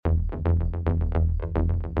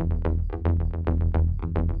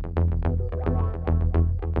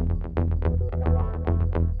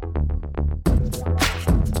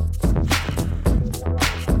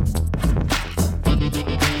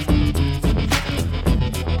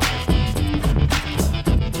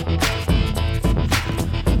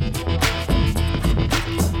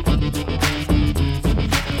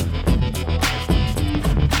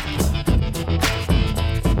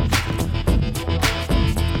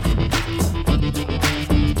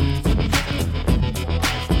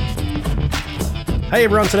Hey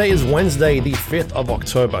everyone, today is Wednesday, the 5th of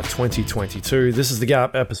October, 2022. This is The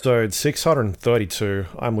Gap, episode 632.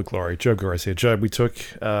 I'm Luke Laurie, Joe Glorious here. Joe, we took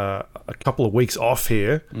a couple of weeks off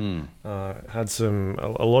here. Had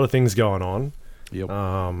a lot of things going on. Yep.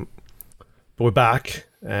 But we're back,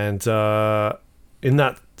 and in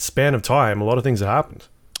that span of time, a lot of things have happened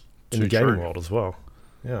in the gaming world as well.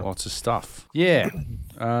 Yeah. Lots of stuff. Yeah.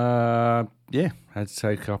 Had to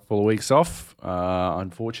take a couple of weeks off.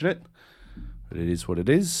 Unfortunate. But it is what it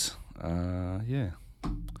is. But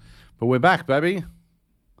we're back, baby.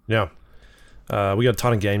 Yeah. We got a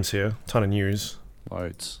ton of games here, ton of news.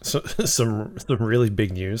 Loads. So, some really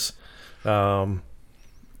big news.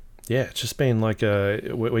 It's just been like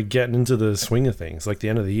we're getting into the swing of things, like the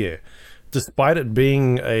end of the year. Despite it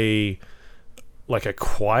being a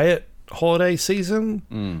quiet holiday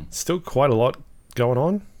season, still quite a lot going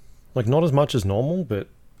on. Like not as much as normal, but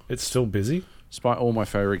it's still busy. Despite all my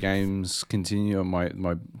favourite games continue,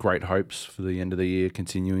 my great hopes for the end of the year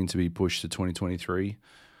continuing to be pushed to 2023.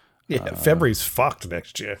 Yeah, February's fucked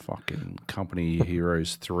next year. Fucking Company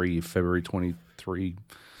Heroes 3, February 23rd,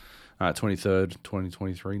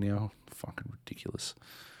 2023 now. Fucking ridiculous.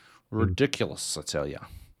 Ridiculous, I tell ya.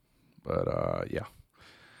 But, yeah.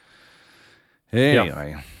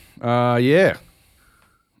 Anyway.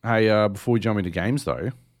 Hey, before we jump into games,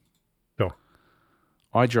 though. Sure.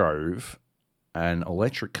 I drove an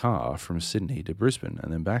electric car from Sydney to Brisbane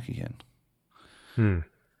and then back again. And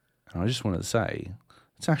I just wanted to say,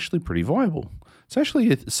 it's actually pretty viable. It's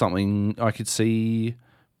actually something I could see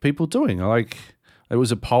people doing. There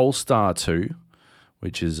was a Polestar 2,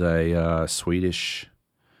 which is a Swedish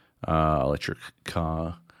electric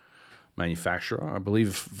car manufacturer. I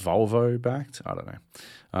believe Volvo backed. I don't know.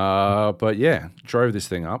 But yeah, drove this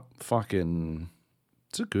thing up.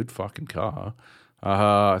 It's a good fucking car.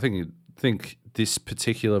 I think this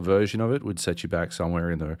particular version of it would set you back somewhere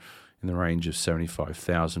in the range of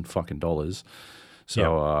 $75,000 fucking dollars.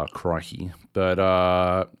 So crikey.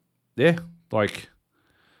 But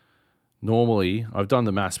normally I've done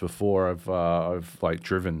the maths before. I've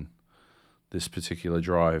driven this particular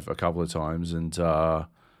drive a couple of times, and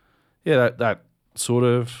that sort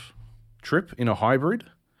of trip in a hybrid.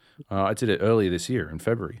 I did it earlier this year in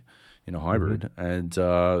February in a hybrid, and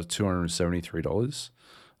 $273.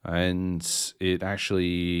 And it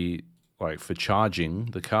actually, for charging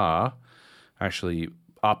the car, actually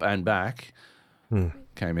up and back,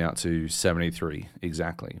 came out to 73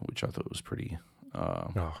 exactly, which I thought was pretty.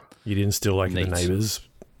 You didn't steal the neighbours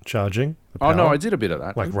charging? Oh no, I did a bit of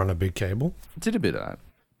that. Run a big cable? Did a bit of that.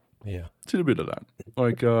 Yeah, did a bit of that.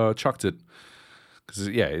 Chucked it because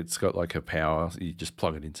it's got a power. You just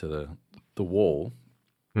plug it into the wall,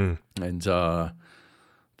 and in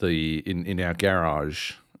our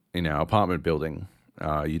garage. In our apartment building,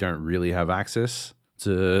 you don't really have access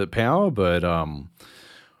to power, but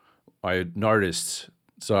I noticed.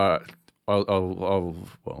 So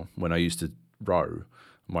when I used to row,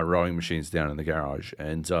 my rowing machine's down in the garage,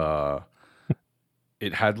 and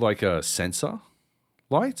it had a sensor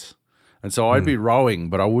light, and so I'd be rowing,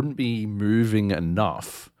 but I wouldn't be moving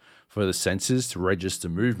enough for the sensors to register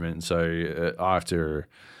movement. So after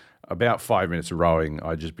about 5 minutes of rowing,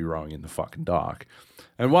 I'd just be rowing in the fucking dark.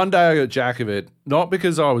 And one day I got jack of it, not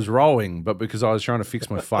because I was rowing, but because I was trying to fix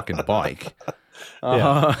my fucking bike.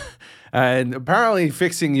 And apparently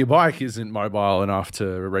fixing your bike isn't mobile enough to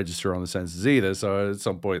register on the sensors either. So at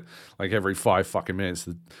some point, every 5 fucking minutes,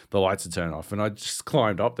 the lights would turn off. And I just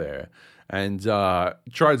climbed up there and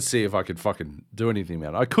tried to see if I could fucking do anything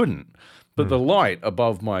about it. I couldn't. But the light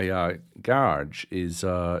above my garage is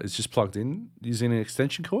just plugged in using an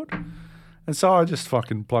extension cord. And so I just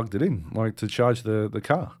fucking plugged it in, to charge the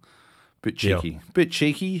car. Bit cheeky.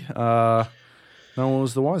 No one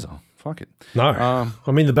was the wiser. Fuck it. No.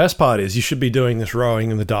 The best part is you should be doing this rowing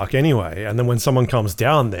in the dark anyway, and then when someone comes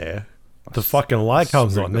down there, the fucking light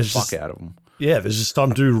comes on. There's fuck out of them. Yeah, there's just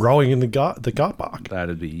some dude rowing in the car park.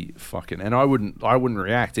 That'd be fucking... And I wouldn't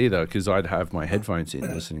react either, because I'd have my headphones in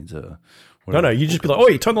listening to... No, you just be like,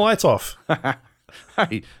 "Oi, turn the lights off."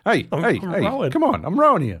 Hey, come on, I'm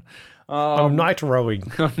rowing here. I'm night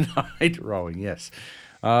rowing. Night rowing, yes.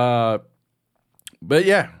 But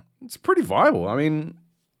yeah, it's pretty viable. I don't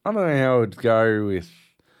know how it would go with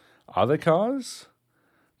other cars,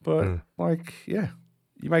 but you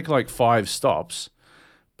make 5 stops.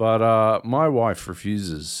 But my wife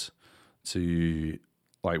refuses to,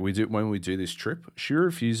 when we do this trip, she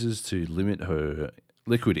refuses to limit her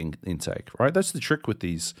liquid intake. Right, that's the trick with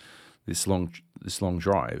this long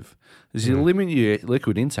drive. Is you limit your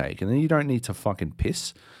liquid intake, and then you don't need to fucking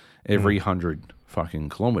piss every 100 fucking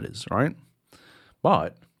kilometers, right?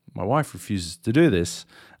 But My wife refuses to do this.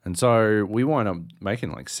 And so we wind up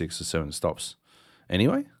making like 6 or 7 stops.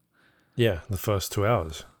 Anyway. Yeah, the first 2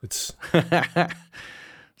 hours. It's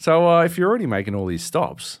So if you're already making all these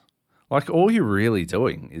stops, like all you're really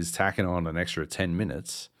doing is tacking on an extra 10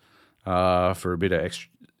 minutes for a bit of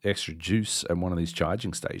extra juice at one of these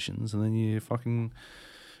charging stations, and then you fucking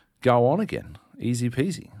go on again. Easy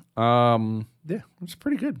peasy. Yeah, it's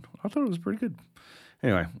pretty good. I thought it was pretty good.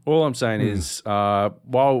 Anyway, all I'm saying is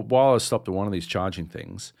while I stopped at one of these charging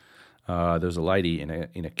things, there was a lady in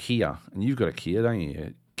a Kia, and you've got a Kia, don't you?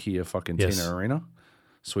 A Kia fucking Yes. Tina Arena,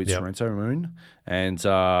 Sweet Yep. Sorrento Moon, and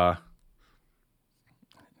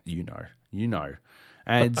you know,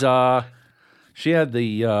 and she had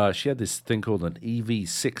this thing called an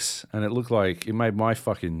EV6, and it looked like it made my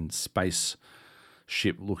fucking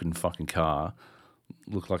spaceship looking fucking car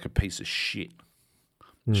look like a piece of shit.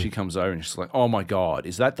 She comes over and she's like, "Oh my God,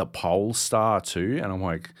 is that the Polestar 2?" And I'm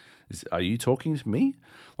like, "Are you talking to me?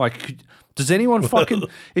 Like, does anyone fucking,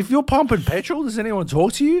 if you're pumping petrol, does anyone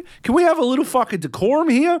talk to you? Can we have a little fucking decorum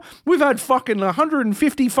here? We've had fucking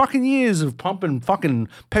 150 fucking years of pumping fucking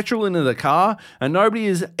petrol into the car, and nobody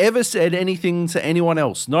has ever said anything to anyone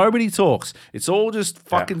else. Nobody talks. It's all just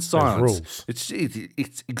fucking there's silence. rules.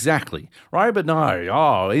 It's exactly, right? But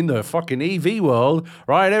no, in the fucking EV world,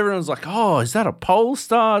 right, everyone's like, "Oh, is that a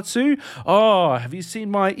Polestar 2? Oh, have you seen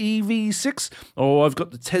my EV6? Oh, I've got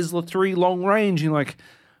the Tesla 3 long range." And you're like,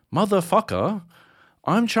 motherfucker,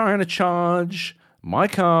 I'm trying to charge my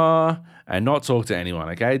car and not talk to anyone,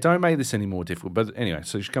 okay? Don't make this any more difficult. But anyway,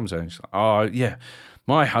 so she comes over and she's like, "Oh, yeah,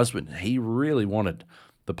 my husband, he really wanted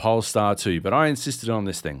the Polestar 2, but I insisted on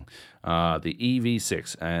this thing, the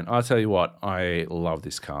EV6. And I tell you what, I love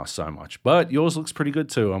this car so much. But yours looks pretty good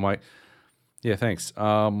too." I'm like, "Yeah, thanks."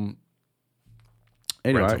 Anyway,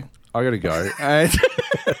 Rental. I got to go. And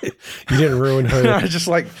You didn't ruin her. I just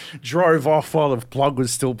like drove off while the plug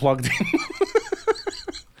was still plugged in.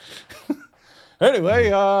 Anyway,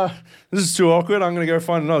 this is too awkward. I'm going to go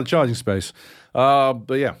find another charging space.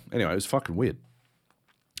 But yeah, anyway, it was fucking weird.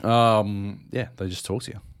 Yeah, they just talk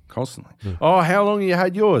to you constantly. "Oh, how long you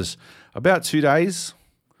had yours?" "About 2 days."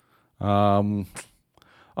 "Oh,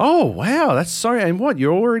 wow, that's so. And what,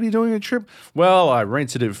 you're already doing a trip?" "Well, I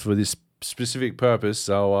rented it for this specific purpose.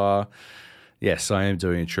 So, yes, I am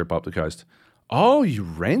doing a trip up the coast." "Oh, you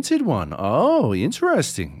rented one? Oh,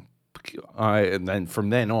 interesting." And then from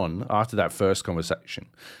then on, after that first conversation,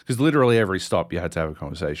 because literally every stop you had to have a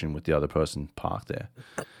conversation with the other person parked there.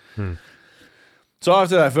 So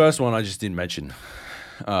after that first one, I just didn't mention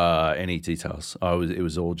any details. It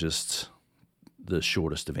was all just the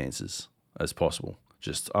shortest of answers as possible.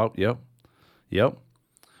 Just, "Oh, yep.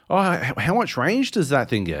 Oh, how much range does that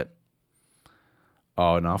thing get?"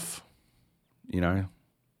 "Oh, enough. You know."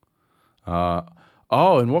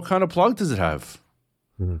 "Oh, and what kind of plug does it have?"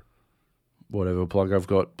 Whatever plug I've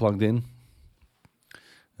got plugged in.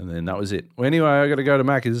 And then that was it. Well, anyway, I got to go to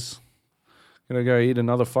Macca's. Gonna go eat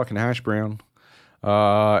another fucking hash brown.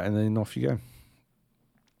 And then off you go.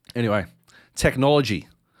 Anyway, technology.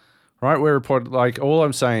 Right? Like, all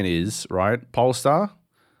I'm saying is, right, Polestar,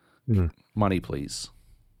 money, please.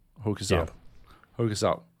 Hook us up. Hook us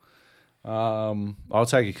up. I'll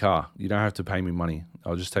take a car. You don't have to pay me money.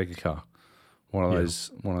 I'll just take a car. One of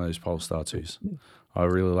those Polestar 2s. I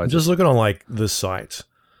really like Just looking on like the site.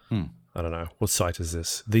 I don't know. What site is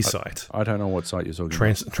this? The site. I don't know what site you're talking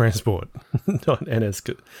about. Transport. NS,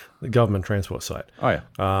 the government transport site. Oh, yeah.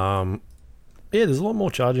 Yeah, there's a lot more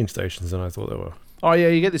charging stations than I thought there were. Oh, yeah,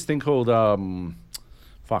 you get this thing called,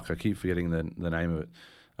 fuck, I keep forgetting the name of it.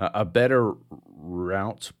 A better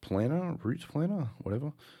route planner,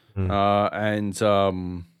 whatever. And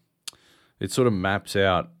it sort of maps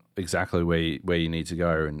out exactly where you need to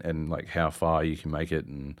go and like how far you can make it,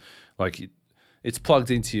 and like it's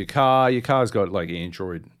plugged into your car. Your car's got like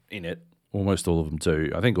Android in it. Almost all of them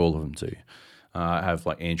do. I think all of them do have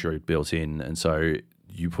like Android built in, and so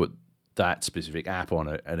you put that specific app on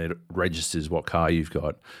it, and it registers what car you've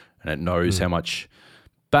got, and it knows how much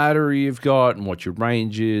battery you've got and what your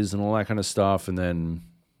range is and all that kind of stuff, and then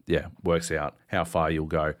works out how far you'll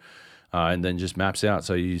go, and then just maps out.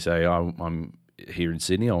 So you say, I'm here in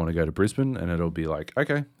Sydney, I want to go to Brisbane, and it'll be like,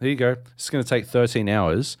 okay, here you go. It's going to take 13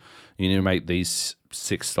 hours. You need to make these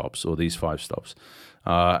 6 stops or these 5 stops,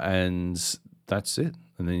 and that's it.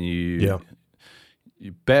 And then you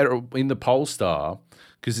better in the Polestar,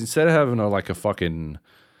 because instead of having a fucking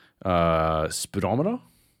speedometer,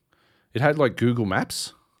 it had like Google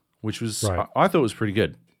Maps, which was I thought was pretty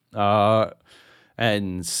good.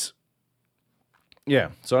 And yeah,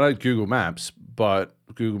 so I had Google Maps, but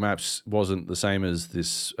Google Maps wasn't the same as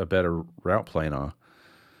this A Better Route Planner.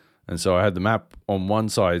 And so I had the map on one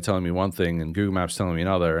side telling me one thing and Google Maps telling me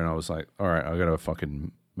another. And I was like, all right, I got to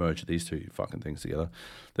fucking merge these two fucking things together.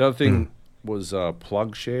 The other thing was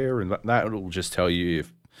plug share, and that will just tell you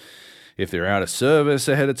if they're out of service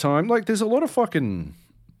ahead of time. Like, there's a lot of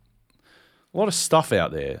stuff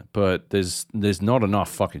out there, but there's not enough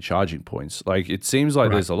fucking charging points. Like, it seems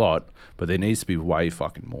like there's a lot, but there needs to be way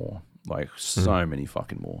fucking more. Like, so many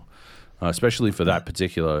fucking more. Especially for that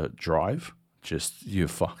particular drive. Just, you're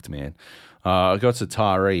fucked, man. I got to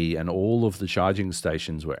Taree and all of the charging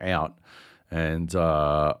stations were out, and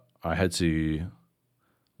I had to.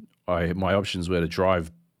 My options were to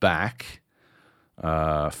drive back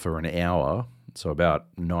for an hour, so about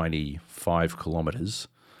 95 kilometers,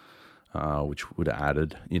 which would have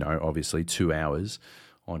added, obviously 2 hours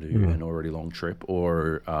onto an already long trip,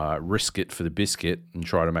 or risk it for the biscuit and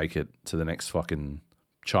try to make it to the next fucking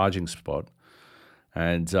charging spot.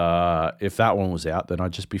 And if that one was out, then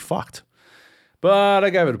I'd just be fucked. But I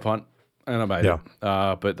gave it a punt and I made it.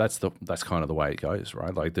 But that's kind of the way it goes,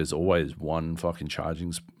 right? Like, there's always one fucking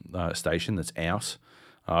charging station that's out.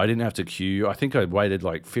 I didn't have to queue. I think I waited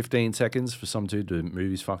like 15 seconds for some dude to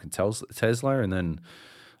move his fucking Tesla, and then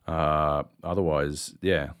otherwise,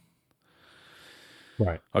 yeah.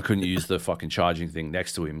 Right. I couldn't use the fucking charging thing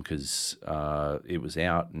next to him because it was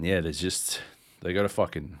out. And yeah, they got to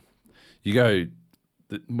fucking,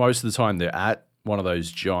 most of the time they're at one of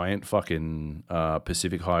those giant fucking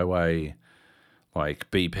Pacific Highway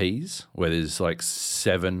like BPs where there's like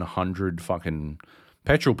 700 fucking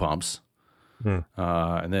petrol pumps,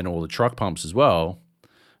 and then all the truck pumps as well.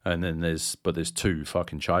 And then there's 2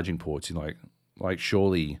 fucking charging ports. You're like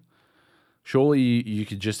surely you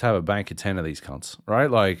could just have a bank of 10 of these cunts, right?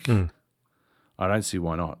 Like, I don't see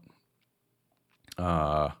why not.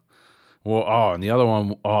 And the other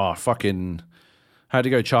one, fucking had to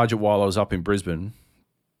go charge it while I was up in Brisbane.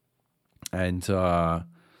 And there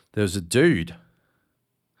was a dude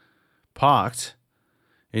parked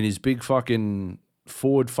in his big fucking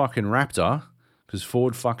Ford fucking Raptor, because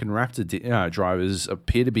Ford fucking Raptor drivers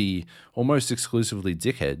appear to be almost exclusively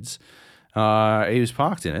dickheads. He was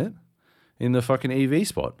parked in the fucking EV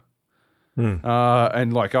spot.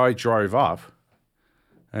 And like, I drove up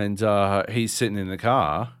and he's sitting in the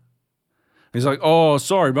car. He's like, "Oh,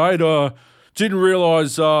 sorry, mate. Didn't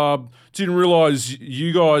realize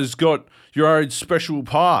you guys got your own special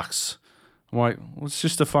parks." I'm like, "Well, it's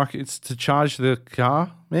just it's to charge the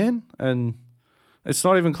car, man, and it's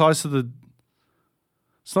not even close to the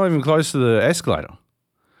escalator."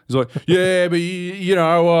 He's like, "Yeah, but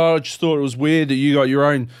I just thought it was weird that you got your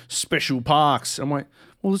own special parks." I'm like,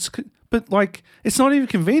 "Well, but it's not even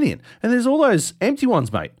convenient, and there's all those empty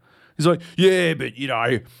ones, mate." He's like, "Yeah, but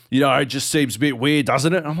it just seems a bit weird,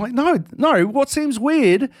 doesn't it?" I'm like, no. What seems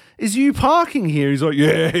weird is you parking here. He's like,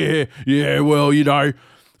 yeah. Well,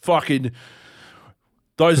 fucking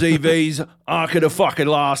those EVs aren't gonna fucking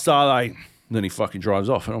last, are they? And then he fucking drives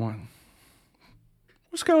off, and I'm like,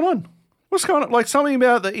 what's going on? Like, something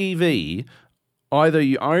about the EV. Either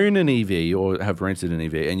you own an EV or have rented an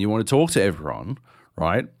EV, and you want to talk to everyone,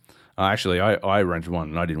 right? Actually, I rented one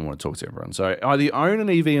and I didn't want to talk to everyone. So either you own an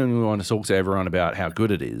EV and you want to talk to everyone about how good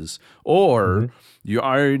it is, or you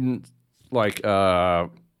own like a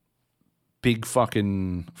big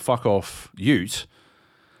fucking fuck off ute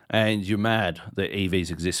and you're mad that EVs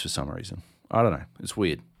exist for some reason. I don't know. It's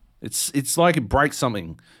weird. It's like it breaks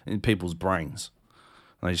something in people's brains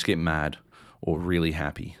and they just get mad or really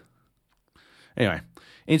happy. Anyway,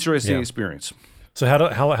 interesting experience. So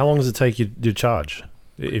how long does it take you to charge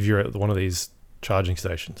if you're at one of these charging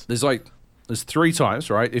stations? There's 3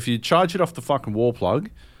 times, right? If you charge it off the fucking wall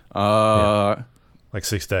plug, like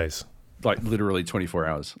 6 days, like literally 24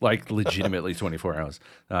 hours, like legitimately 24 hours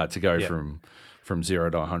to go from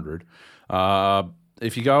 0 to 100.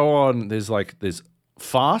 If you go on, there's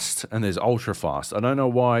fast and there's ultra fast. I don't know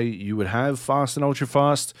why you would have fast and ultra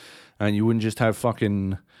fast, and you wouldn't just have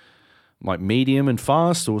fucking like medium and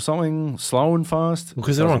fast or something, slow and fast.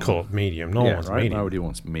 Because they don't call it medium. No one wants medium. Nobody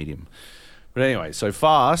wants medium. But anyway, so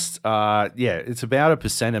fast, it's about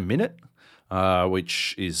 1% a minute,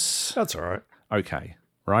 which is... That's all right. Okay,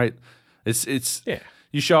 right? It's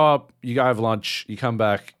You show up, you go have lunch, you come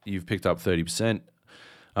back, you've picked up 30%.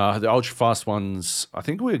 The ultra fast ones, I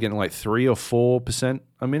think we were getting like 3 or 4%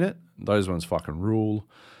 a minute. Those ones fucking rule,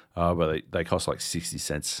 but they cost like 60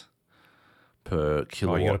 cents per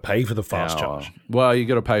kilowatt. Oh, you got to pay for the fast hour. charge. Well, you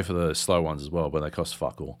got to pay for the slow ones as well, but they cost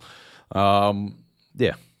fuck all.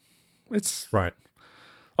 It's right.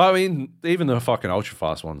 I mean, even the fucking ultra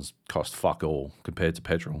fast ones cost fuck all compared to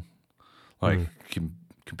petrol. Like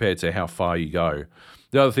compared to how far you go.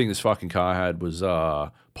 The other thing this fucking car had was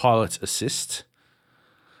pilot assist,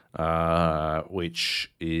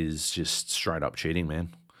 which is just straight up cheating,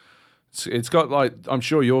 man. It's got like, I'm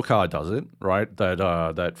sure your car does it, right?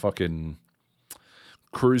 That fucking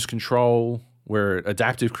cruise control, where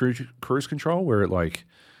adaptive cruise control, where it like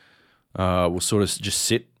will sort of just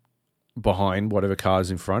sit behind whatever car's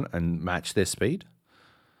in front and match their speed.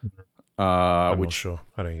 I'm not sure.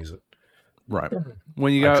 I don't use it. Right.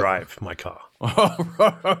 When you go, I drive my car.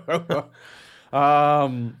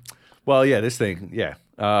 Well, yeah, this thing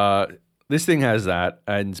has that,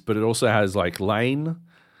 but it also has like lane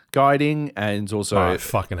guiding and also. I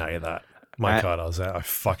fucking hate that. My car does that. I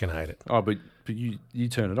fucking hate it. Oh, but you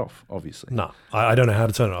turn it off, obviously. No, I don't know how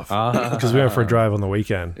to turn it off because we went for a drive on the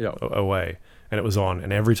weekend away, and it was on,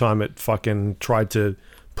 and every time it fucking tried to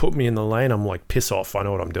put me in the lane, I'm like, piss off. I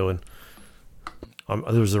know what I'm doing.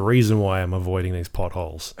 There's a reason why I'm avoiding these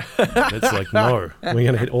potholes. It's like, no, we're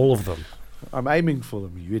going to hit all of them. I'm aiming for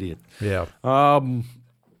them, you idiot. Yeah.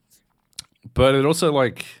 But it also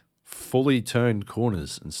like fully turned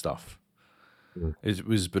corners and stuff. It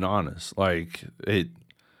was bananas. Like it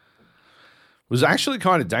was actually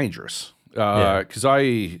kind of dangerous because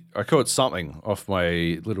I caught something off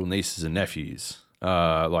my little nieces and nephews.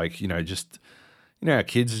 Like, just, how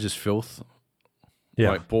kids are just filth.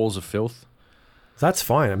 Yeah. Like balls of filth. That's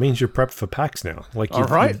fine. It means you're prepped for packs now. Like, you've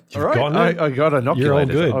gotten it. I got inoculated. You're all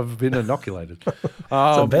good. I've been inoculated. It's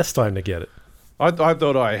the best time to get it. I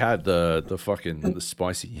thought I had the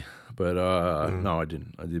spicy, but no, I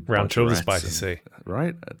didn't. I did round two of the spicy C.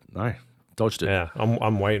 Right? No, dodged it. Yeah,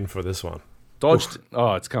 I'm waiting for this one. Dodged it.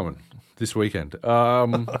 Oh, it's coming this weekend.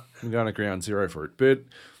 I'm going to ground zero for it, but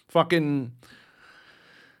fucking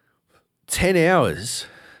 10 hours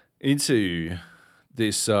into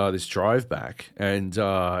this drive back, and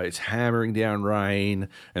it's hammering down rain,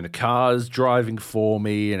 and the car's driving for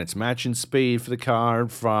me, and it's matching speed for the car in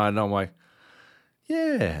front. I'm like,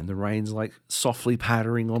 yeah, and the rain's like softly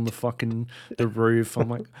pattering on the roof. I'm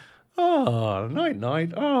like, oh,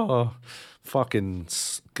 night. Oh, fucking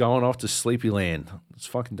going off to Sleepy Land. It's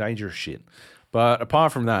fucking dangerous shit. But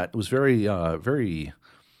apart from that, it was very, very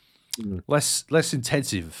less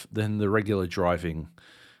intensive than the regular driving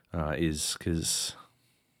is, because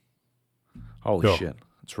holy shit,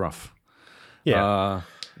 it's rough. Yeah,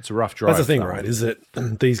 it's a rough drive. That's the thing, right? Is that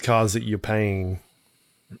these cars that you're paying,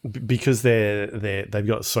 because they've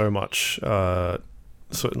got so much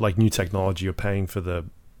like new technology, you're paying for the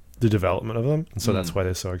development of them, and so that's why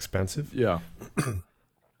they're so expensive. Yeah.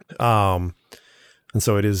 And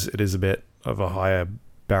so it is a bit of a higher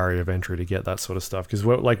barrier of entry to get that sort of stuff, because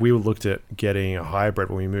we looked at getting a hybrid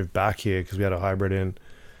when we moved back here, because we had a hybrid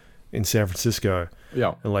in San Francisco.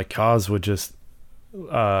 Yeah. And like cars were just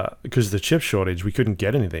because of the chip shortage, we couldn't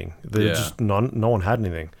get anything. Just no one had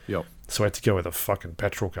anything. Yep. So I had to go with a fucking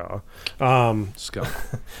petrol car. Scum.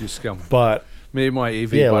 You scum. But me and my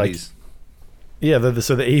EV buddies.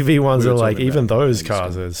 So the EV ones are like, even those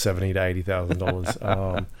cars are $70,000 to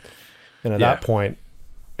 $80,000. And at that point,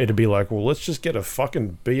 it'd be like, well, let's just get a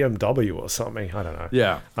fucking BMW or something. I don't know.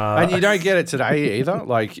 Yeah. And you don't get it today either.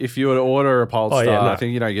 Like, if you were to order a Polestar, I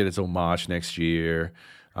think you don't get it till March next year.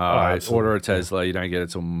 Order a Tesla, you don't get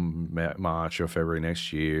it till March or February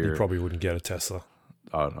next year. You probably wouldn't get a Tesla.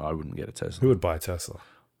 Oh, no, I wouldn't get a Tesla. Who would buy a Tesla?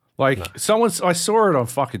 Like, I saw it on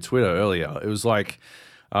fucking Twitter earlier. It was like,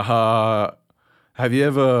 have you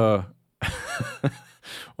ever...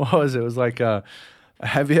 what was it? It was like,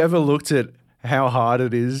 have you ever looked at how hard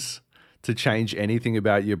it is to change anything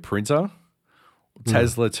about your printer?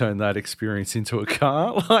 Tesla turned that experience into a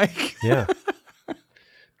car. Like, yeah.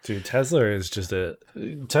 Dude, Tesla is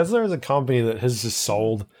a company that has just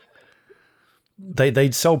sold. They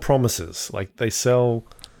sell promises, like they sell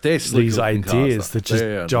these ideas that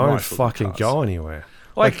just don't fucking go anywhere.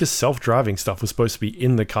 Like the self-driving stuff was supposed to be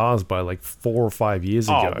in the cars by like 4 or 5 years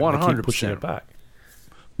ago. 100%. They keep pushing it back.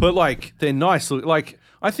 But like they're nice. Like,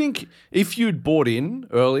 I think if you'd bought in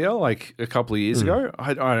earlier, like a couple of years ago,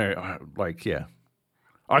 I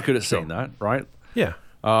could have seen that, right? Yeah.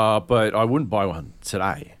 But I wouldn't buy one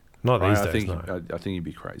today. Not these days, I think you'd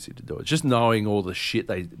be crazy to do it. Just knowing all the shit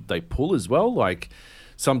they pull as well. Like,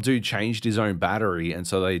 some dude changed his own battery, and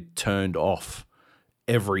so they turned off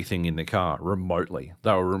everything in the car remotely.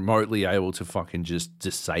 They were remotely able to fucking just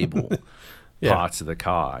disable parts of the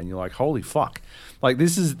car, and you're like, holy fuck! Like,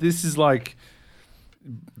 this is like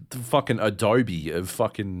the fucking Adobe of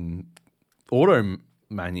fucking auto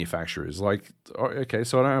manufacturers. Like, okay,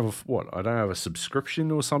 so I don't have a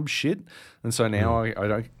subscription or some shit, and so now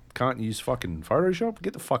I can't use fucking Photoshop.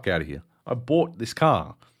 Get the fuck out of here. I bought this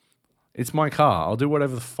car. It's my car. I'll do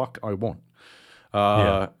whatever the fuck I want.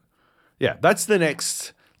 Yeah, that's the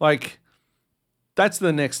next, that's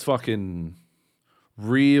the next fucking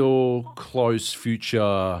real close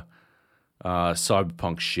future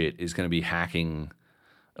cyberpunk shit is going to be hacking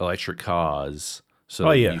electric cars so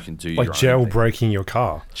that you can do your own jailbreaking your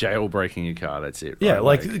car. Jailbreaking your car, that's it. Yeah,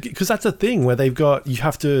 right? because that's a thing where you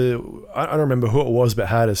have to, I don't remember who it was, but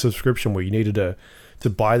had a subscription where you needed to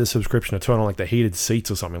buy the subscription to turn on like the heated seats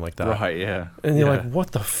or something like that. Right, yeah. And you're like,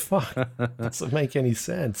 what the fuck? Doesn't make any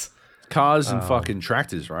sense. Cars and fucking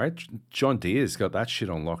tractors, right? John Deere's got that shit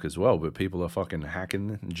on lock as well, but people are fucking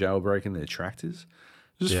hacking and jailbreaking their tractors.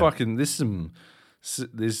 Fucking, this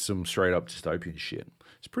is some straight up dystopian shit.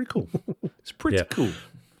 It's pretty cool. It's pretty cool.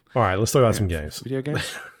 All right, let's talk about some games. Video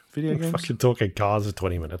games? Video games? Fucking talking cars for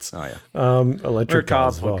 20 minutes. Oh, yeah. Electric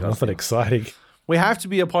cars as well. Nothing exciting. We have to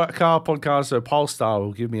be a car podcast, so Polestar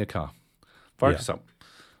will give me a car. Focus up.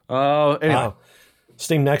 Anyway.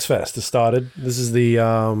 Steam Next Fest has started. This is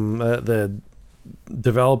the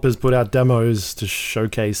developers put out demos to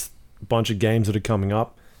showcase a bunch of games that are coming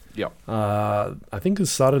up. Yep. I think it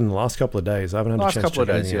started in the last couple of days. I haven't had a chance to check couple of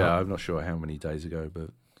days, out. I'm not sure how many days ago, but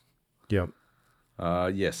yeah.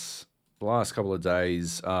 Yes, the last couple of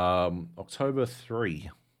days. October 3.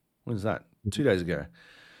 When is that? 2 days ago.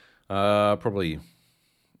 Probably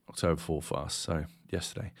October 4 for us, so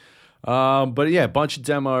yesterday. But yeah, bunch of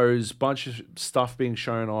demos, bunch of stuff being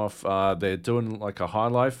shown off. They're doing like a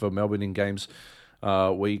highlight for Melbourne in Games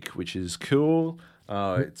week, which is cool.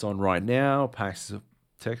 It's on right now. PAX is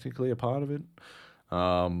technically a part of it.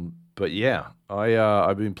 But yeah,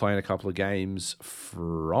 I've been playing a couple of games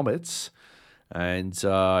from it. And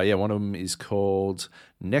one of them is called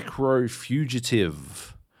Necro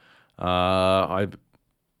Fugitive. I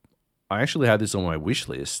actually had this on my wish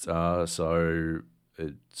list, so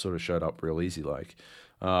it sort of showed up real easy.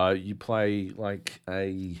 You play a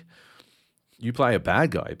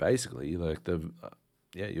bad guy basically. You're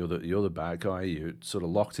the bad guy. You're sort of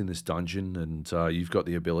locked in this dungeon, and you've got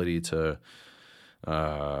the ability to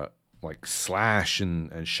slash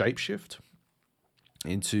and shapeshift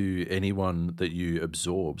into anyone that you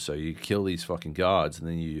absorb. So you kill these fucking guards, and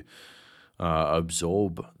then you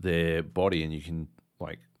absorb their body, and you can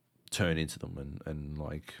turn into them and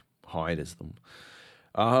hide as them.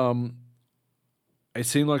 It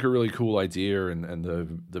seemed like a really cool idea, and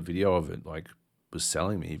the video of it was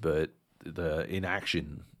selling me, but the in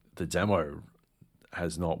action, the demo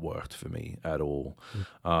has not worked for me at all.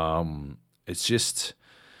 It's just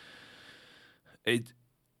it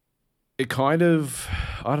kind of,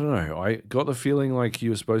 I don't know, I got the feeling like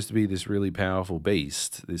you were supposed to be this really powerful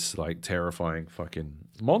beast, this terrifying fucking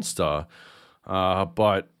monster,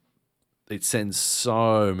 but it sends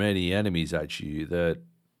so many enemies at you that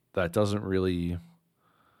doesn't really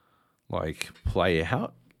play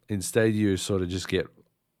out. Instead, you sort of just get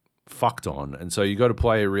fucked on, and so you got to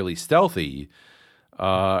play it really stealthy.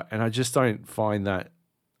 And I just don't find that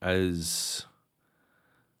as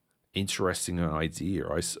interesting an idea.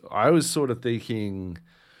 I was sort of thinking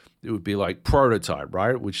it would be like Prototype,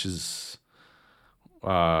 right? Which is,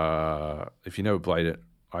 if you never played it,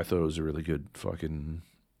 I thought it was a really good fucking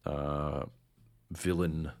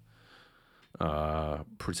villain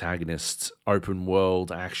protagonist open world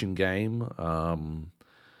action game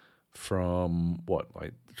from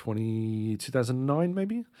 2009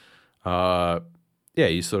 maybe.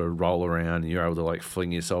 You sort of roll around and you're able to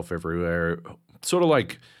fling yourself everywhere, sort of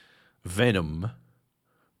like Venom,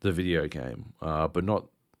 the video game, but not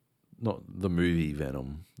the movie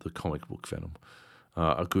Venom, the comic book Venom,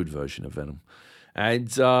 a good version of Venom. And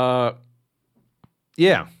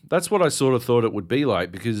that's what I sort of thought it would be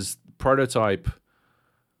like, because Prototype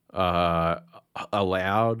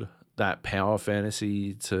allowed that power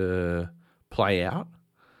fantasy to play out,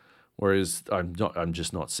 whereas I'm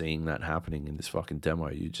just not seeing that happening in this fucking demo.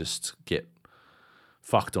 You just get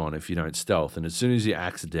fucked on if you don't stealth, and as soon as you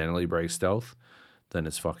accidentally break stealth, then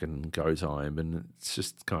it's fucking go time, and it's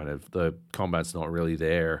just kind of, the combat's not really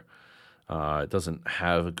there. It doesn't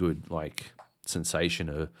have a good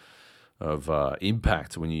sensation of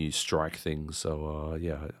impact when you strike things. So I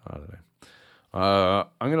don't know.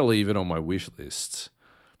 I'm gonna leave it on my wish list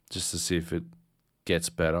just to see if it gets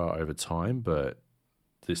better over time, but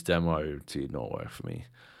this demo did not work for me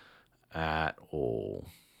at all.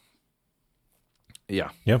 Yeah.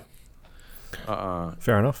 Yep.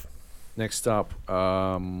 Fair enough. Next up,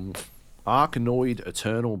 Arkanoid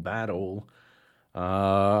Eternal Battle.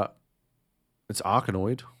 It's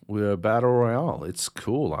Arkanoid with a battle royale. It's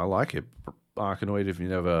cool. I like it. Arkanoid, if you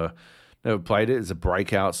never Never played it. It's a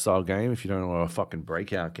breakout style game. If you don't know what a fucking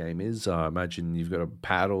breakout game is, imagine you've got a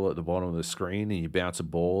paddle at the bottom of the screen and you bounce a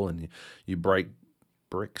ball and you break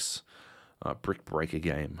bricks. Brick breaker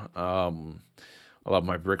game. I love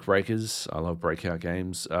my brick breakers. I love breakout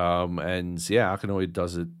games. And yeah, Arkanoid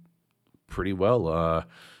does it pretty well.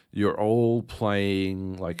 You're all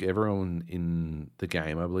playing, like everyone in the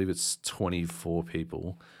game, I believe it's 24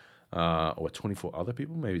 people, or 24 other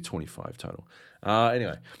people, maybe 25 total.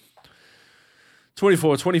 Anyway,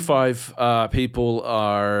 25 people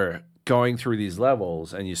are going through these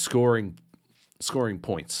levels and you're scoring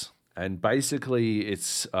points. And basically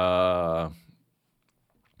it's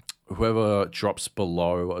whoever drops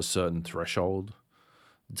below a certain threshold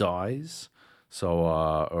dies,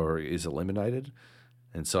 or is eliminated.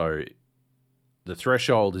 And so the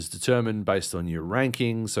threshold is determined based on your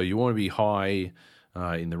ranking. So you want to be high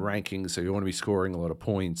in the rankings. So you want to be scoring a lot of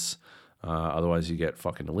points. Otherwise you get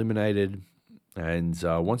fucking eliminated. And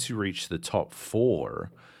once you reach the top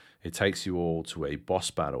 4, it takes you all to a boss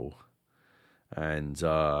battle. And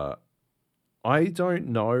I don't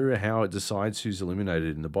know how it decides who's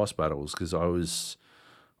eliminated in the boss battles because I was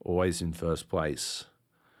always in first place.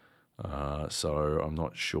 So I'm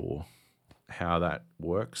not sure how that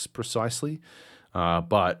works precisely.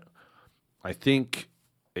 But I think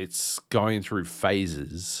it's going through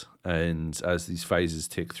phases. And as these phases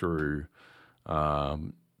tick through,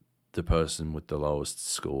 the person with the lowest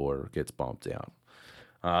score gets bumped out.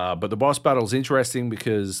 But the boss battle is interesting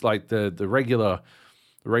because, like, the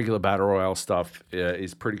regular battle royale stuff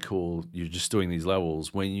is pretty cool. You're just doing these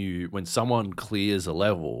levels. When someone clears a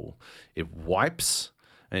level, it wipes,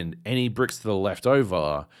 and any bricks that are left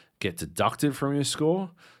over get deducted from your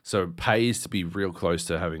score. So it pays to be real close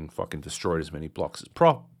to having fucking destroyed as many blocks as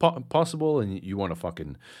possible, and you want to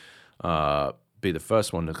fucking be the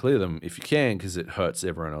first one to clear them if you can, because it hurts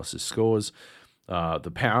everyone else's scores.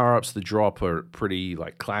 The power-ups that drop are pretty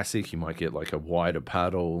like classic. You might get like a wider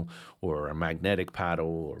paddle or a magnetic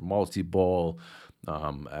paddle or multi-ball,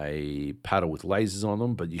 a paddle with lasers on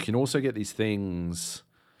them. But you can also get these things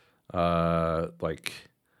like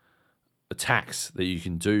attacks that you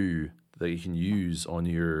can do that you can use on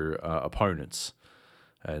your opponents.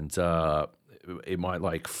 And it might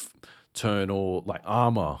like turn all like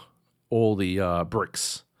armor all the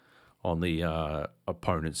bricks on the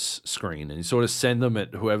opponent's screen, and you sort of send them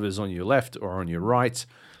at whoever's on your left or on your right.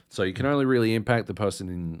 So you can only really impact the person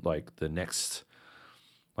in like the next,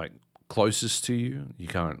 like closest to you. You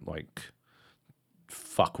can't like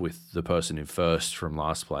fuck with the person in first from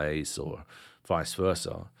last place or vice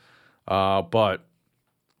versa. But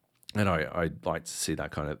and I'd like to see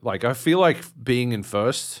that kind of like, I feel like being in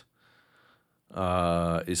first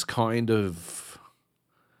is kind of,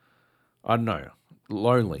 I don't know,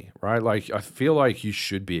 lonely, right? Like, I feel like you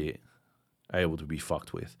should be able to be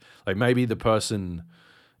fucked with. Like, maybe the person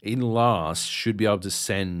in last should be able to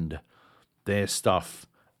send their stuff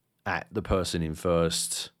at the person in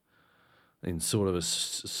first in sort of a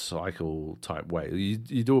cycle type way.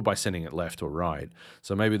 You do it by sending it left or right.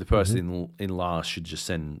 So maybe the person in last should just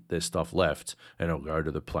send their stuff left and it'll go to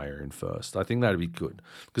the player in first. I think that'd be good.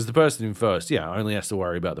 Because the person in first, only has to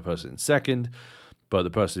worry about the person in second. But the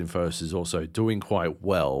person in first is also doing quite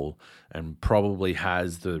well and probably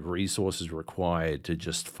has the resources required to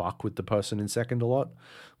just fuck with the person in second a lot,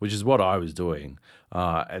 which is what I was doing.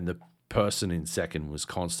 And the person in second was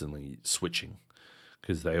constantly switching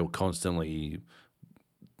because they were constantly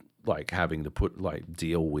like having to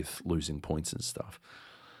deal with losing points and stuff.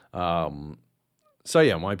 So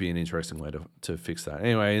yeah, it might be an interesting way to fix that.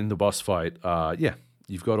 Anyway, in the boss fight,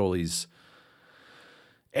 you've got all these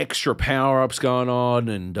extra power-ups going on,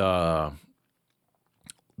 and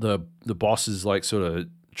the boss is like sort of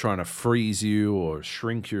trying to freeze you or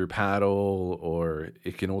shrink your paddle, or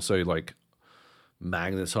it can also like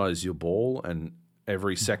magnetize your ball, and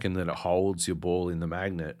every second that it holds your ball in the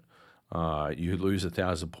magnet, you lose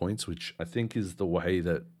 1,000 points, which I think is the way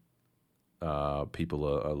that people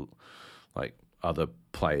are like other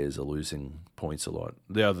players are losing points a lot.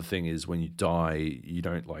 The other thing is when you die, you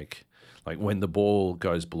don't like when the ball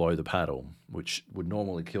goes below the paddle, which would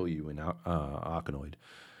normally kill you in Arkanoid,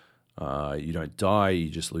 you don't die, you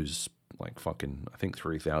just lose like fucking, I think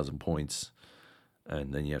 3,000 points,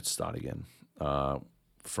 and then you have to start again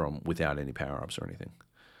from without any power-ups or anything.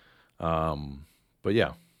 But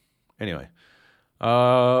yeah, anyway.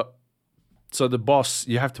 So the boss,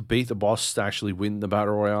 you have to beat the boss to actually win the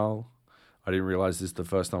Battle Royale. I didn't realize this the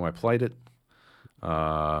first time I played it.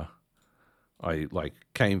 I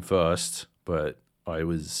came first, but I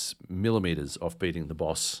was millimeters off beating the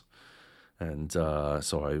boss. And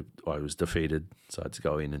so I was defeated, so I had to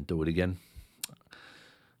go in and do it again.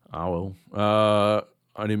 Oh well.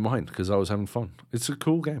 I didn't mind because I was having fun. It's a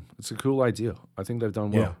cool game. It's a cool idea. I think they've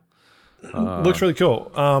done well. Looks really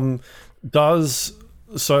cool.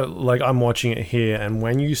 So like I'm watching it here, and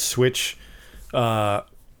when you switch, when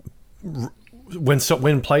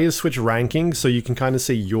players switch ranking, so you can kind of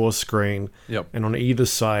see your screen. Yep. And on either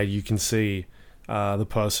side, you can see the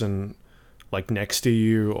person like next to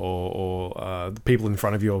you, or the people in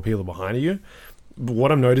front of you, or people behind you.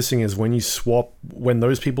 What I'm noticing is when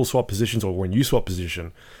those people swap positions, or when you swap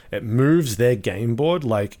position, it moves their game board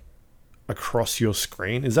like across your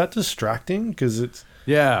screen. Is that distracting? Because it's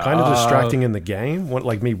kind of distracting in the game.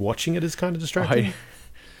 Like me watching it is kind of distracting.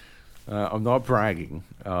 I'm not bragging,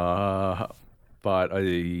 but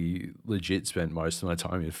I legit spent most of my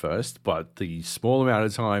time in first. But the small amount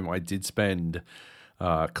of time I did spend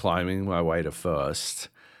climbing my way to first,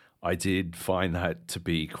 I did find that to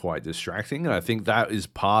be quite distracting. And I think that is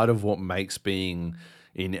part of what makes being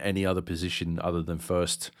in any other position other than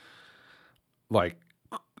first, like,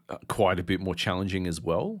 quite a bit more challenging as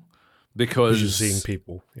well. Because you're seeing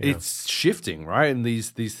people. Yeah. It's shifting, right? And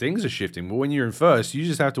these things are shifting. But when you're in first, you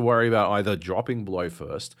just have to worry about either dropping below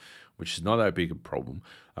first, which is not that big a problem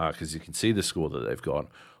because you can see the score that they've got,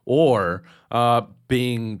 or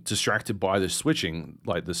being distracted by the switching,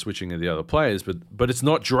 like the switching of the other players, but it's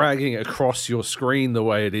not dragging across your screen the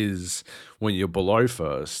way it is when you're below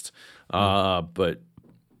first. But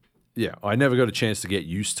yeah, I never got a chance to get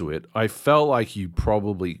used to it. I felt like you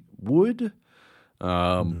probably would,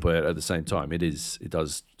 but at the same time, it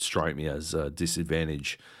does strike me as a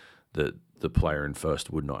disadvantage that the player in first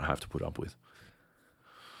would not have to put up with.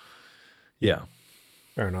 Yeah.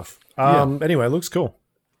 Fair enough. Anyway, it looks cool.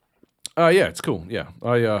 Yeah, it's cool. Yeah,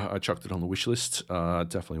 I chucked it on the wish list.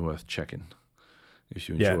 Definitely worth checking if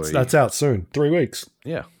you enjoy. Yeah, that's out soon. 3 weeks.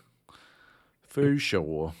 Yeah, for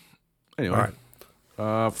sure. Anyway, all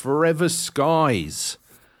right. Forever Skies.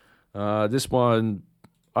 This one,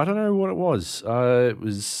 I don't know what it was. It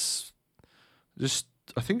was just,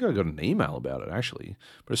 I think I got an email about it actually,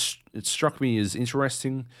 but it struck me as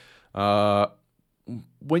interesting.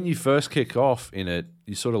 When you first kick off in it,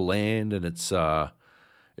 you sort of land, and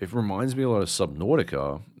it reminds me a lot of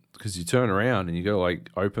Subnautica because you turn around and you go like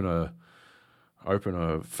open a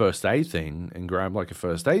first aid thing and grab like a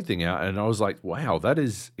first aid thing out, and I was like, wow, that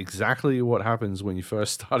is exactly what happens when you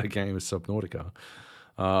first start a game of Subnautica,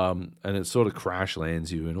 and it sort of crash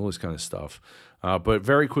lands you and all this kind of stuff. But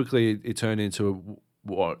very quickly it turned into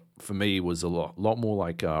what for me was a lot more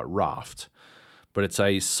like Raft, but it's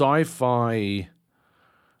a sci-fi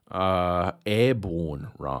airborne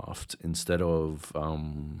raft instead of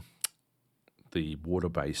the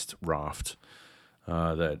water-based raft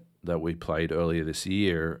that we played earlier this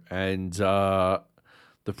year. And the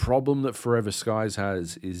problem that Forever Skies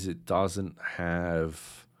has is it doesn't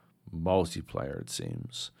have multiplayer, it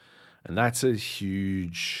seems. And that's a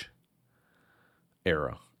huge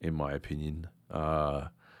error, in my opinion.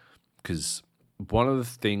 Because one of the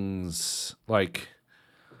things, like,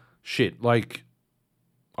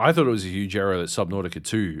 I thought it was a huge error that Subnautica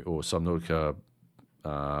 2 or Subnautica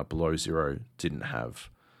Below Zero didn't have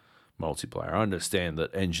multiplayer. I understand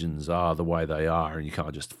that engines are the way they are and you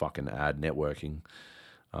can't just fucking add networking.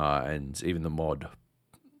 And even the mod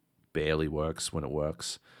barely works when it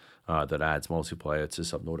works. That adds multiplayer to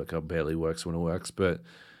Subnautica barely works when it works. But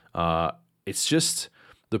it's just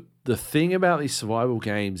the thing about these survival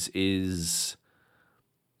games is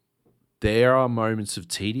there are moments of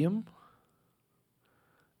tedium.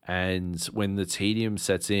 And when the tedium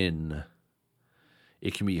sets in,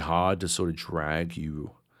 it can be hard to sort of drag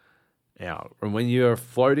you out. And when you're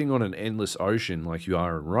floating on an endless ocean like you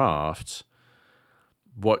are in Raft,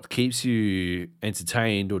 what keeps you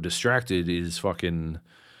entertained or distracted is fucking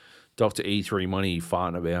Dr. E3 Money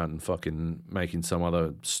farting about and fucking making some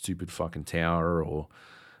other stupid fucking tower, or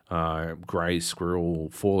Grey Squirrel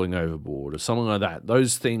falling overboard or something like that.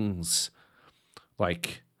 Those things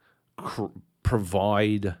like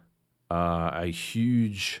provide a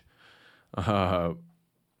huge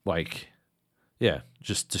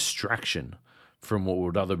just distraction from what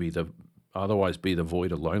would otherwise be the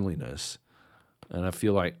void of loneliness. And I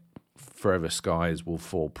feel like Forever Skies will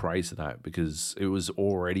fall prey to that because it was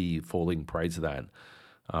already falling prey to that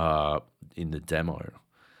in the demo.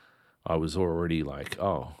 I was already like,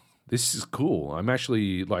 oh, this is cool. I'm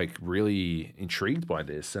actually like really intrigued by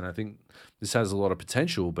this, and I think this has a lot of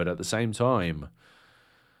potential. But at the same time,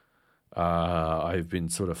 I've been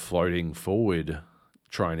sort of floating forward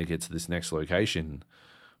trying to get to this next location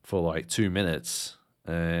for like 2 minutes,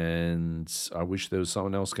 and I wish there was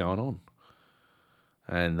something else going on.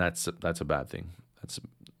 and that's a bad thing.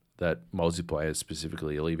 That multiplayer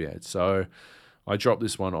specifically alleviates. So I dropped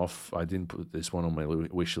this one off. I didn't put this one on my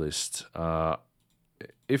wish list.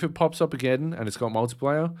 If it pops up again and it's got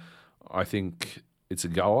multiplayer, I think it's a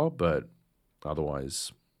goer, but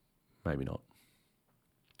otherwise, maybe not.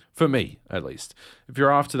 For me, at least. If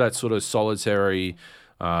you're after that sort of solitary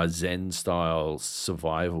Zen-style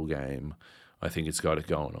survival game, I think it's got it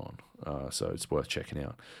going on. So it's worth checking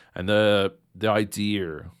out. And the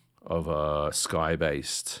idea of a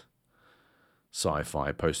sky-based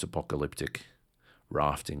sci-fi post-apocalyptic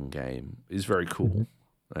rafting game is very cool.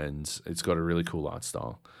 And it's got a really cool art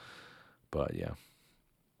style. But yeah,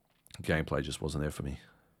 gameplay just wasn't there for me.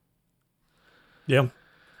 Yeah,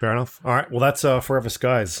 fair enough. All right, well, that's Forever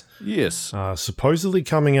Skies. Yes. Supposedly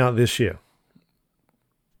coming out this year.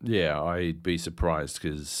 Yeah, I'd be surprised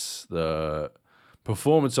because the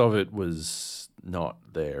performance of it was not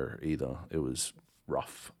there either. It was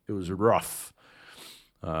rough. It was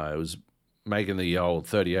making the old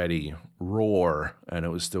 3080 roar, and it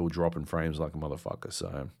was still dropping frames like a motherfucker.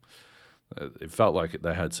 So it felt like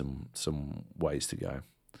they had some ways to go.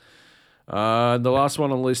 The last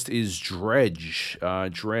one on the list is Dredge.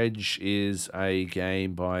 Dredge is a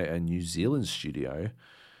game by a New Zealand studio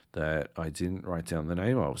that I didn't write down the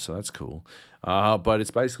name of, so that's cool. But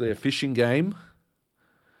it's basically a fishing game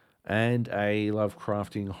and a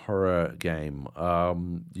Lovecrafting horror game.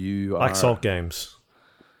 Black Salt Games.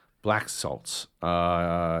 Black Salts.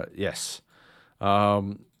 Yes. Yeah,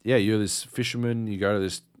 you're this fisherman. You go to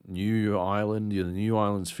this new island. You're the new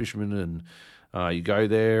island's fisherman, and you go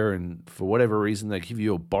there, and for whatever reason, they give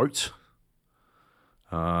you a boat,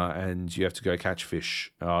 and you have to go catch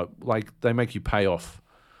fish. Like they make you pay off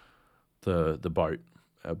the boat,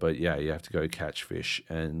 but yeah, you have to go catch fish,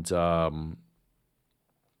 and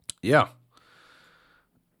yeah.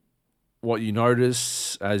 What you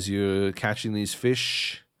notice as you're catching these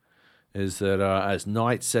fish is that as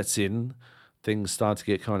night sets in, things start to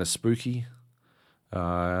get kind of spooky,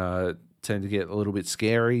 tend to get a little bit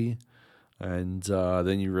scary, and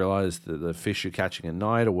then you realize that the fish you're catching at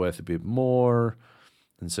night are worth a bit more,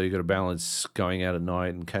 and so you've got to balance going out at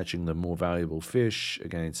night and catching the more valuable fish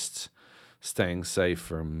against staying safe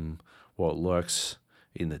from what lurks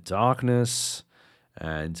in the darkness,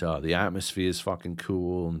 and the atmosphere is fucking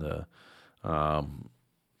cool, and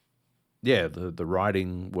the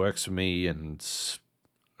writing works for me, and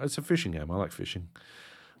it's a fishing game. I like fishing.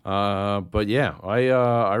 But yeah,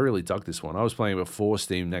 I really dug this one. I was playing it before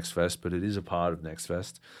Steam Next Fest, but it is a part of Next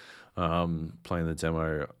Fest. Playing the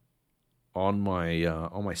demo on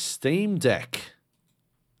my Steam Deck,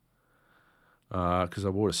 because I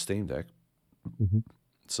bought a Steam Deck.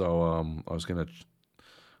 So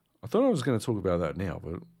I thought I was gonna talk about that now,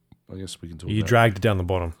 but I guess we can talk. You dragged it down the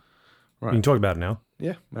bottom. Right. You can talk about it now.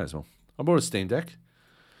 Yeah, might as well. I bought a Steam Deck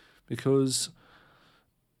because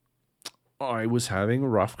I was having a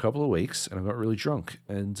rough couple of weeks and I got really drunk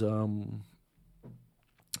and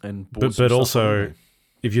bought but also,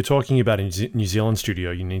 if you're talking about a New Zealand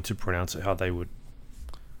studio, you need to pronounce it how they would.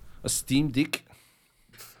 A Steam Deck.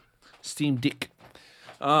 Steam Deck.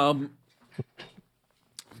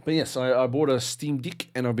 But yes, I bought a Steam Deck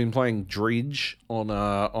and I've been playing Dredge on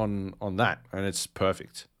that, and it's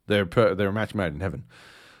perfect. They're a match made in heaven.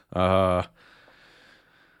 But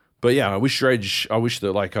yeah, I wish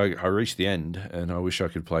that like I reached the end, and I wish I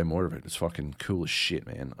could play more of it. It's fucking cool as shit,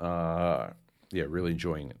 man. Yeah, really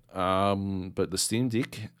enjoying it. But the Steam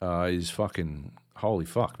Deck is fucking holy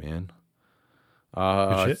fuck, man.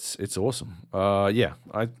 It's awesome. Yeah,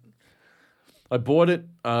 I bought it.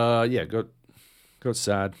 Yeah, got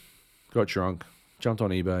sad, got drunk, jumped on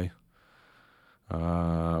eBay.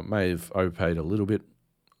 May have overpaid a little bit,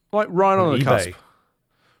 like right on the cusp.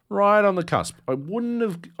 Right on the cusp. I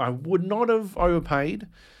would not have overpaid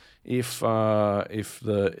if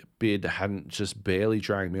the bid hadn't just barely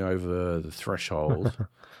dragged me over the threshold.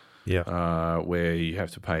 Yeah. Where you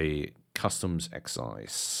have to pay customs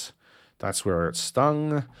excise. That's where it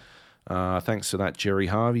stung. Thanks to that Jerry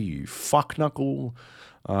Harvey, you fuck knuckle.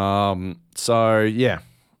 So yeah,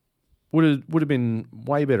 would have been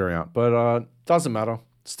way better out, but doesn't matter.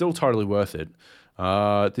 Still totally worth it.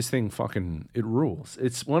 This thing fucking, it rules.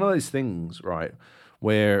 It's one of those things, right,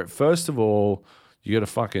 where first of all, you got to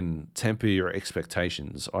fucking temper your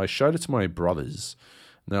expectations. I showed it to my brothers,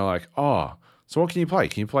 and they're like, "Oh, so what can you play?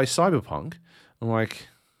 Can you play Cyberpunk?" I'm like,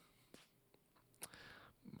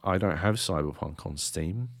 I don't have Cyberpunk on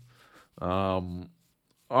Steam. Oh,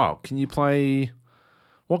 can you play?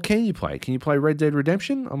 What can you play? Can you play Red Dead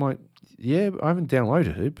Redemption? I'm like, yeah, I haven't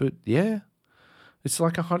downloaded it, but yeah. It's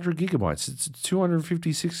like 100 gigabytes. It's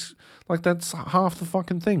 256. Like, that's half the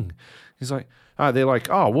fucking thing. He's like, they're like,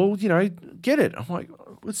 oh, well, get it. I'm like,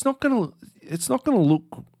 it's not gonna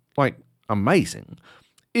look like amazing.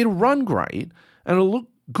 It'll run great and it'll look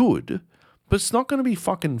good, but it's not gonna be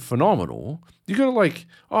fucking phenomenal. You gotta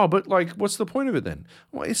but what's the point of it then?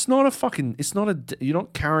 Well, you're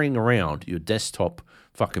not carrying around your desktop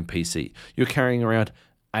fucking PC. You're carrying around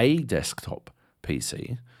a desktop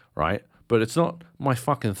PC, right? But it's not my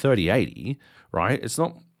fucking 3080, right? It's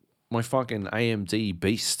not my fucking AMD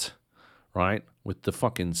beast, right? With the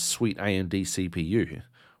fucking sweet AMD CPU,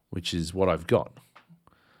 which is what I've got.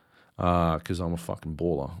 Because I'm a fucking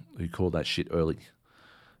baller who called that shit early.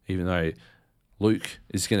 Even though Luke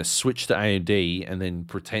is going to switch to AMD and then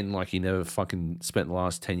pretend like he never fucking spent the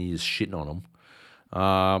last 10 years shitting on them.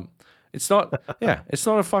 It's not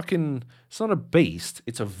a beast.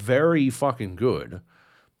 It's a very fucking good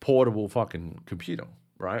portable fucking computer,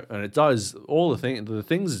 right? And it does all the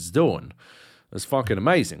things it's doing is fucking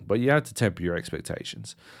amazing, but you have to temper your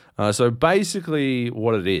expectations. So basically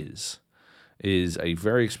what it is a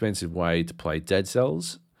very expensive way to play Dead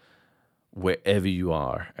Cells wherever you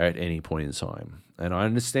are at any point in time. And I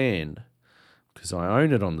understand, because I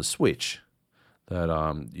own it on the Switch, that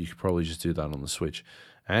you could probably just do that on the Switch.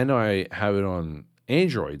 And I have it on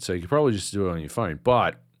Android, so you could probably just do it on your phone.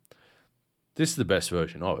 But this is the best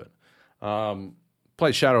version of it.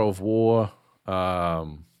 Played Shadow of War, the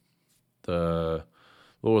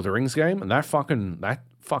Lord of the Rings game, and that fucking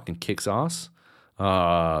kicks ass.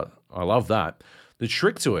 I love that. The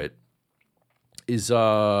trick to it is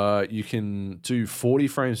you can do 40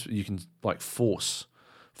 frames. You can force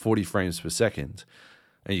 40 frames per second,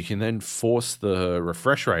 and you can then force the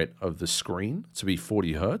refresh rate of the screen to be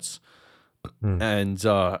 40 hertz. And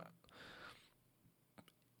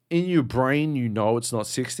in your brain, it's not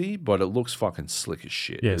 60, but it looks fucking slick as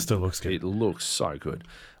shit. Yeah, it still looks good. It looks so good.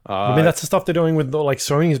 I mean, that's the stuff they're doing with,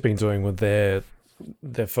 Sony's been doing with their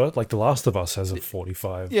first, The Last of Us has a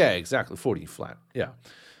 45. Yeah, exactly, 40 flat. Yeah.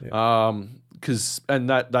 And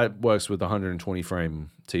that works with 120 frame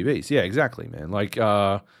TVs. Yeah, exactly, man.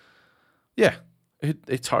 Yeah,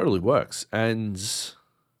 it totally works. And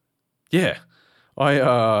yeah,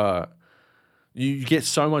 you get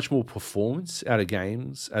so much more performance out of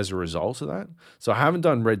games as a result of that. So I haven't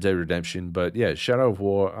done Red Dead Redemption, but yeah, Shadow of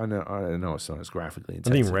War, I know it's not as graphically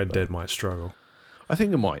intensive. I think Red Dead might struggle. I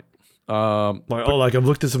think it might. I've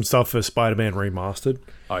looked at some stuff for Spider-Man Remastered.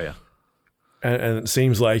 Oh, yeah. And it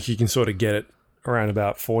seems like you can sort of get it around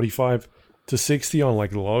about 45 to 60 on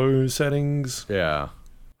low settings. Yeah.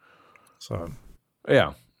 So,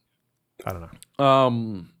 yeah. I don't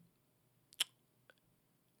know.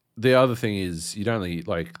 The other thing is you'd only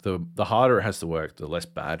the harder it has to work, the less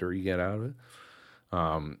battery you get out of it.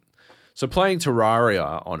 So playing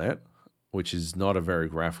Terraria on it, which is not a very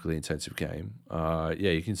graphically intensive game,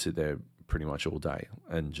 you can sit there pretty much all day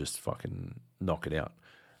and just fucking knock it out.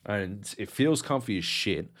 And it feels comfy as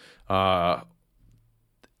shit. They've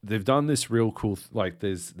done this real cool,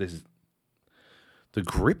 there's the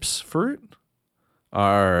grips for it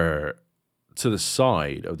are to the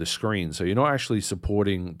side of the screen, so you're not actually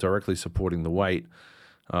directly supporting the weight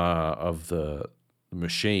of the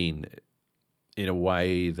machine in a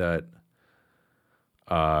way that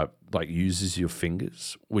uses your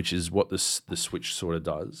fingers, which is what the Switch sort of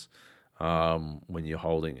does when you're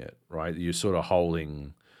holding it, right? You're sort of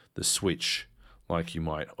holding the Switch like you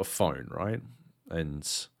might a phone, right? And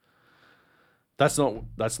that's not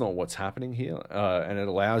what's happening here, and it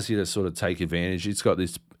allows you to sort of take advantage. It's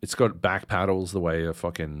got back paddles the way a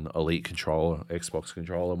fucking Elite controller, Xbox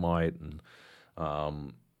controller might, and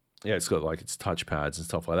it's got its touch pads and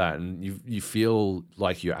stuff like that, and you feel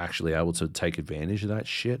like you're actually able to take advantage of that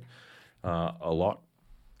shit a lot.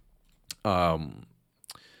 But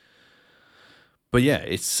yeah,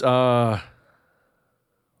 it's I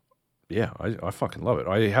fucking love it.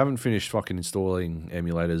 I haven't finished fucking installing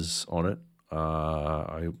emulators on it.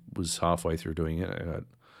 I was halfway through doing it. I got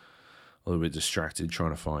a little bit distracted trying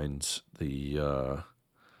to find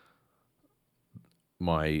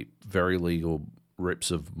my very legal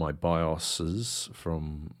rips of my BIOSes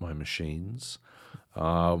from my machines.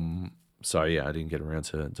 So yeah, I didn't get around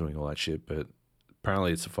to doing all that shit, but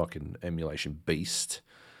apparently it's a fucking emulation beast.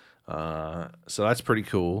 So that's pretty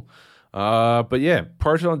cool. But yeah,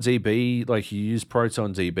 ProtonDB, you use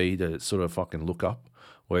ProtonDB to sort of fucking look up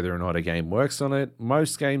whether or not a game works on it.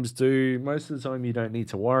 Most games do. Most of the time you don't need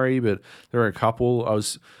to worry, but there are a couple. I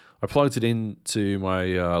plugged it into my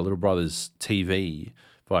little brother's TV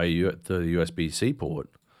via the USB-C port,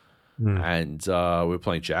 and we were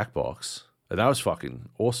playing Jackbox, and that was fucking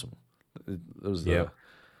awesome. It was Yeah.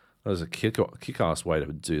 that was a kick-ass way to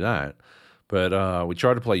do that. But we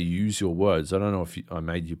tried to play Use Your Words. I don't know if I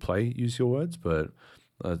made you play Use Your Words, but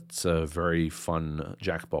it's a very fun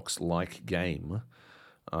Jackbox-like game.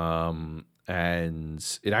 And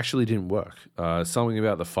it actually didn't work. Something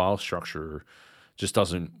about the file structure just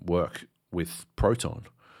doesn't work with Proton.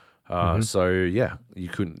 So yeah, you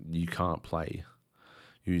can't play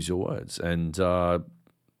Use Your Words. And you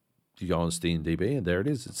go on SteamDB and there it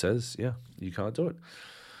is. It says, yeah, you can't do it.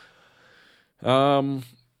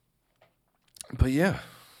 But yeah,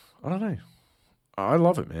 I don't know. I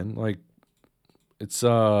love it, man. Like it's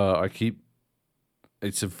very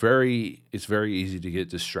easy to get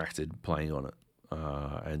distracted playing on it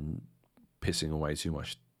and pissing away too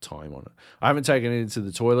much time on it. I haven't taken it into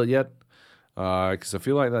the toilet yet because I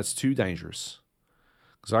feel like that's too dangerous.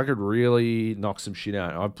 Because I could really knock some shit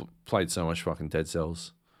out. I've played so much fucking Dead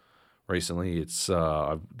Cells recently. It's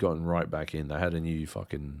I've gotten right back in. They had a new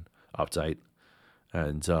fucking update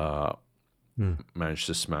and managed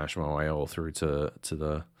to smash my way all through to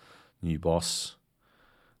the new boss.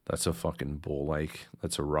 That's a fucking ball ache.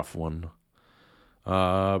 That's a rough one.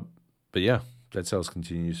 But yeah, Dead Cells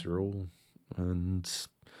continues to rule, and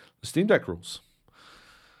the Steam Deck rules.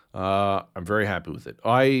 I'm very happy with it.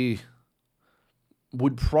 I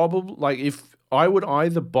would probably if I would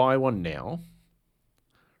either buy one now,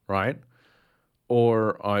 right,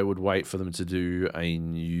 or I would wait for them to do a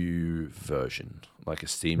new version, like a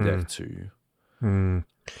Steam Deck 2.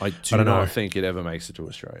 I do not think it ever makes it to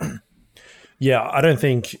Australia. Yeah, I don't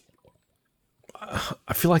think.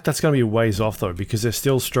 I feel like that's going to be a ways off though, because they're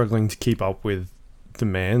still struggling to keep up with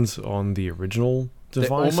demands on the original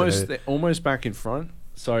device. They're almost back in front.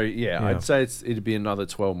 So yeah. I'd say it'd be another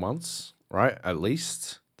 12 months, right? At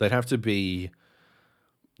least they'd have to be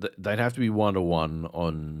 1-to-1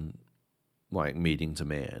 on like meeting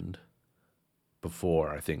demand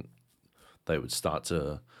before I think they would start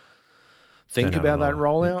to think about that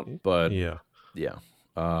rollout. But yeah.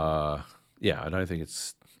 I don't think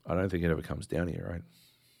it ever comes down here, right?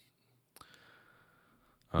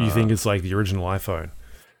 You think it's like the original iPhone,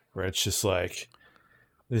 where it's just like,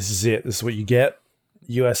 this is it. This is what you get.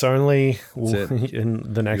 US only. And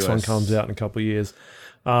the next one comes out in a couple of years.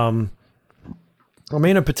 I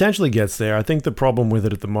mean, it potentially gets there. I think the problem with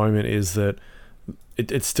it at the moment is that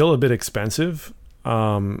it's still a bit expensive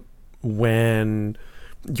when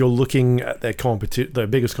you're looking at their their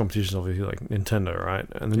biggest competition, obviously, like Nintendo, right?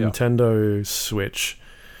 And the Nintendo Switch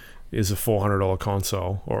is a $400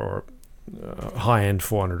 console, or high-end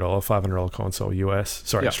 $400, $500 console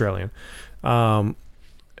US, Australian. And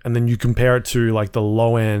then you compare it to like the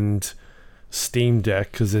low-end Steam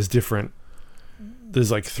Deck, because there's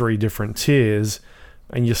like 3 different tiers,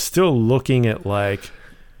 and you're still looking at like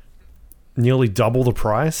nearly double the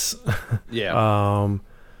price.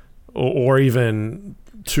 Or even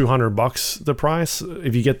 $200 the price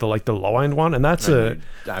if you get the low end one, and that's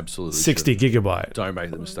absolutely 60 gigabyte. Don't make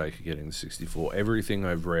the mistake of getting the 64. Everything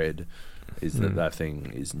I've read is that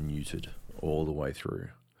thing is neutered all the way through.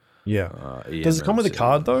 Yeah. Does it come with a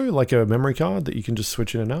card though, like a memory card that you can just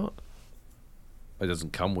switch in and out? It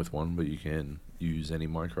doesn't come with one, but you can use any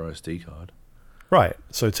micro SD card. Right.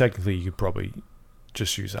 So technically, you could probably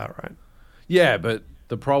just use that, right? Yeah, but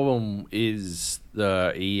the problem is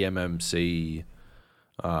the eMMC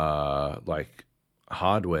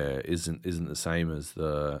hardware isn't the same as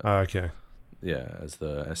the as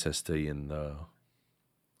the SSD and the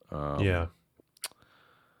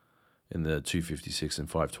in the 256 and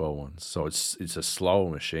 512 ones. So it's a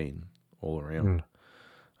slower machine all around.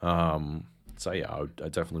 So yeah, I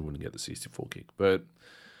definitely wouldn't get the 64 gig. But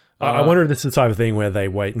I wonder if this is the type of thing where they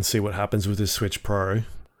wait and see what happens with this Switch Pro,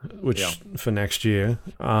 which for next year,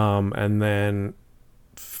 and then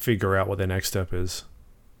figure out what their next step is.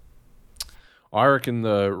 I reckon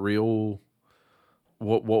what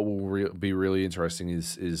will be really interesting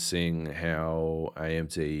is seeing how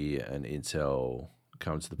AMD and Intel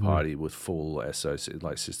come to the party with full SoC,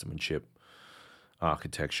 like system and chip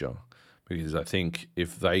architecture, because I think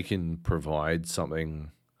if they can provide something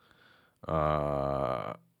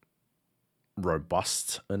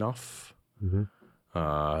robust enough,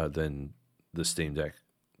 then the Steam Deck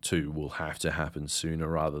 2 will have to happen sooner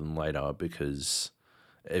rather than later, because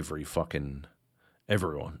everyone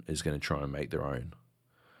is going to try and make their own.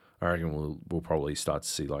 I reckon we'll probably start to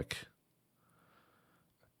see like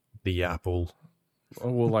the Apple,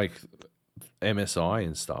 like MSI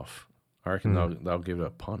and stuff. I reckon they'll give it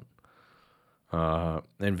a punt.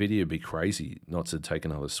 Nvidia would be crazy not to take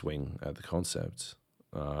another swing at the concept.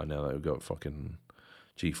 Now that we've got fucking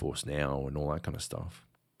GeForce Now and all that kind of stuff.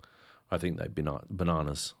 I think they've been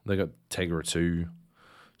bananas. They got Tegra 2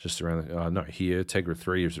 just around the here. Tegra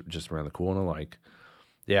 3 is just around the corner. Like,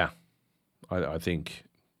 yeah, I think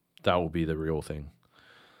that will be the real thing.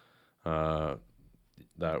 That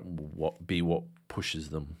will be what pushes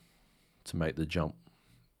them to make the jump.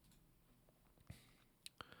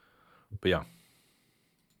 But yeah.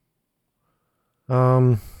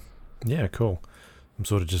 Yeah, cool. I'm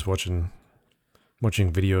sort of just watching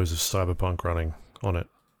videos of Cyberpunk running on it.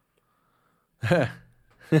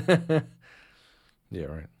 Yeah,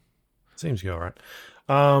 right. Seems to go all right.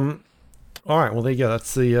 All right, well there you go.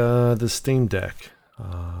 That's the Steam Deck.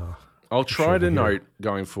 I'll try to note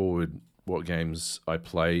going forward what games I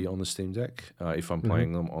play on the Steam Deck, if I'm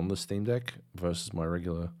playing them on the Steam Deck versus my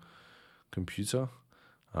regular computer.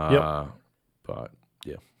 But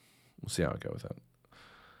yeah, we'll see how I go with that.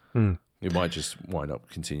 It might just wind up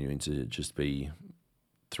continuing to just be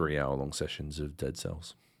 3-hour-long sessions of Dead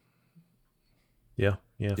Cells. Yeah,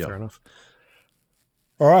 fair enough.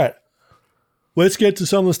 All right, let's get to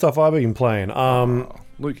some of the stuff I've been playing.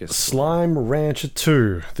 Lucas, Slime Rancher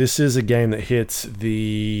 2. This is a game that hit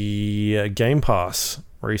the Game Pass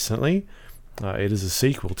recently. It is a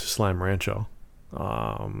sequel to Slime Rancher.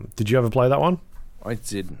 Did you ever play that one? I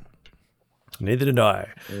didn't. Neither did I.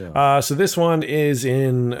 Yeah. So this one is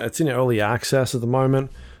in early access at the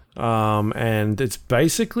moment, and it's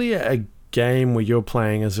basically a game where you're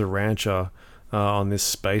playing as a rancher on this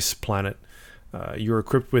space planet. You're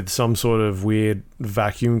equipped with some sort of weird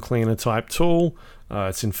vacuum cleaner type tool.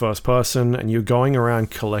 It's in first person, and you're going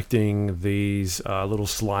around collecting these little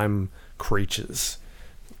slime creatures.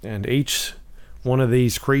 And each one of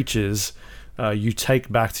these creatures you take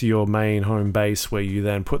back to your main home base, where you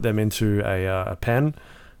then put them into a pen.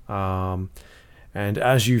 And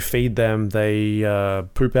as you feed them, they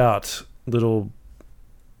poop out little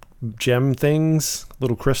gem things,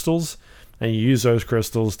 little crystals. And you use those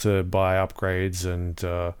crystals to buy upgrades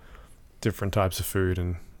and different types of food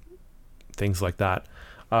and things like that.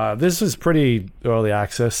 This is pretty early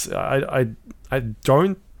access. I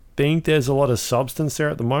don't think there's a lot of substance there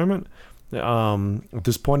at the moment at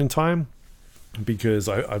this point in time, because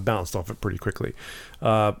I bounced off it pretty quickly,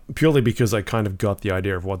 purely because I kind of got the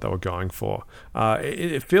idea of what they were going for.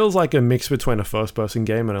 It feels like a mix between a first-person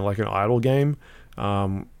game and like an idle game,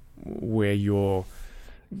 where you're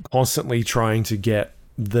constantly trying to get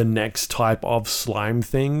the next type of slime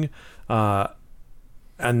thing,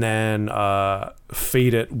 and then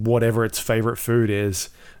feed it whatever its favorite food is,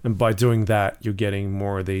 and by doing that you're getting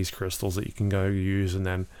more of these crystals that you can go use, and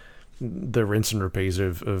then the rinse and repeat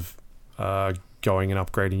of going and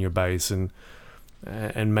upgrading your base and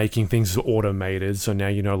making things automated. So now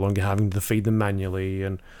you're no longer having to feed them manually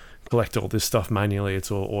and collect all this stuff manually. It's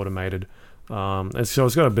all automated, and so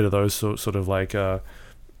it's got a bit of those sort of like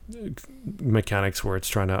mechanics where it's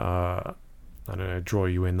trying to I don't know, draw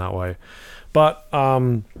you in that way. But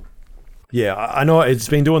yeah, I know it's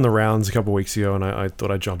been doing the rounds a couple of weeks ago, and I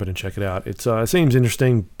thought I'd jump in and check it out. It seems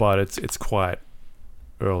interesting, but it's quite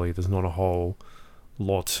early. There's not a whole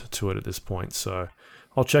lot to it at this point, so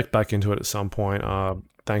I'll check back into it at some point.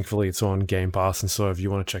 Thankfully it's on Game Pass, and so if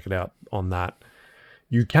you want to check it out on that,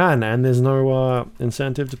 you can, and there's no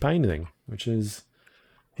incentive to pay anything, which is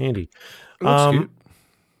handy.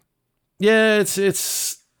 Yeah,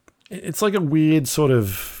 it's like a weird sort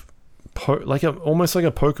of almost like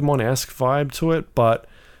a Pokemon-esque vibe to it, but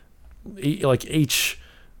like each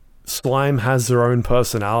slime has their own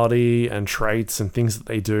personality and traits and things that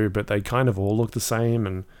they do, but they kind of all look the same,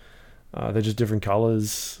 and they're just different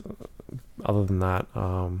colors. Other than that,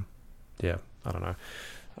 yeah, I don't know.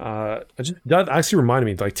 That actually reminded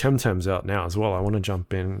me, like Temtem's out now as well. I want to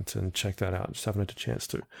jump in and check that out. Just haven't had a chance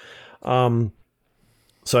to.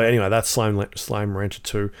 So anyway, that's Slime Rancher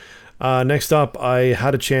 2. Next up, I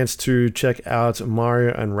had a chance to check out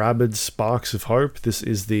Mario and Rabbids Sparks of Hope. This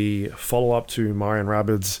is the follow-up to Mario and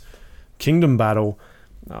Rabbids Kingdom Battle,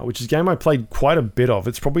 which is a game I played quite a bit of.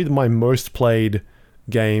 It's probably my most played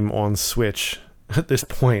game on Switch at this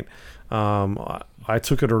point. I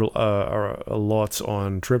took it a lot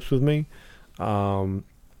on trips with me,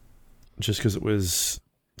 just because it was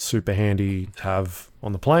super handy to have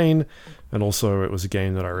on the plane, and also it was a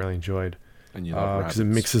game that I really enjoyed because it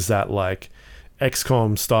mixes that like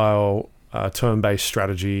XCOM style turn-based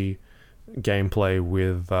strategy gameplay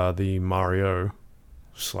with the Mario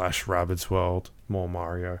 / Rabbids world, more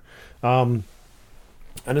Mario, and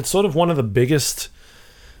it's sort of one of the biggest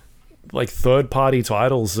like third-party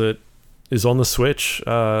titles that is on the Switch,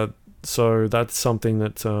 so that's something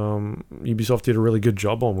that Ubisoft did a really good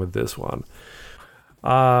job on with this one.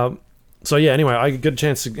 So yeah, anyway, I got a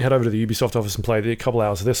chance to head over to the Ubisoft office and play a couple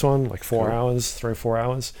hours of this one, like 4 hours, 3 or 4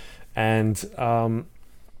 hours. And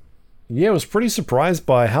yeah, I was pretty surprised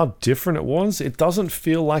by how different it was. It doesn't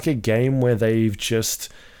feel like a game where they've just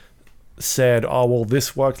said, oh, well,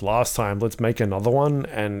 this worked last time, let's make another one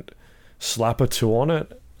and slap a 2 on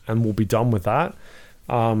it and we'll be done with that.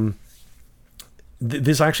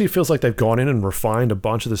 This actually feels like they've gone in and refined a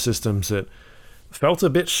bunch of the systems that felt a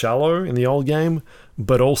bit shallow in the old game,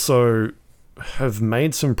 but also have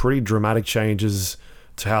made some pretty dramatic changes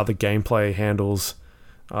to how the gameplay handles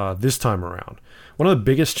this time around. One of the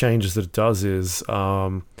biggest changes that it does is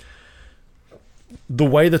the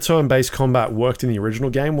way the turn-based combat worked in the original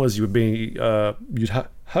game was you would be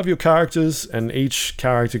have your characters, and each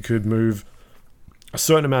character could move a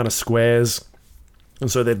certain amount of squares,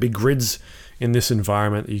 and so there'd be grids in this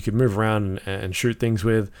environment that you could move around and shoot things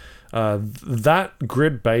with. That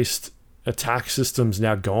grid-based attack system's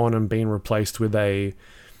now gone and been replaced with a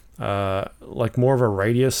like more of a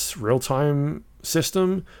radius real-time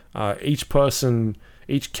system. Each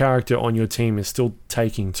character on your team is still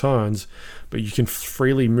taking turns, but you can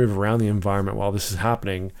freely move around the environment while this is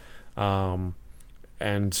happening, and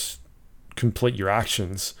complete your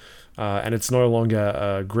actions. And it's no longer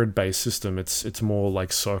a grid-based system. It's more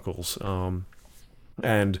like circles.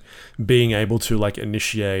 And being able to like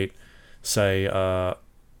initiate, say,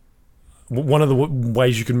 one of the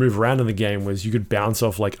ways you could move around in the game was you could bounce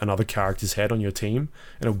off like another character's head on your team,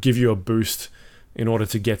 and it'll give you a boost in order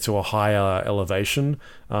to get to a higher elevation.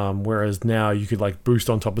 Whereas now you could like boost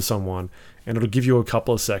on top of someone, and it'll give you a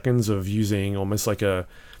couple of seconds of using almost like a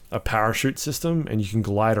parachute system, and you can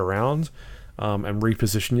glide around and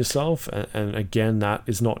reposition yourself. And again, that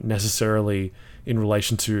is not necessarily in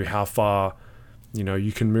relation to how far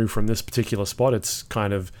you can move from this particular spot. It's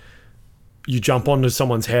kind of, you jump onto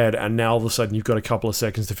someone's head and now all of a sudden you've got a couple of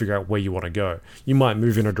seconds to figure out where you want to go. You might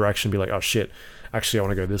move in a direction and be like, oh shit, actually I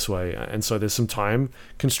want to go this way. And so there's some time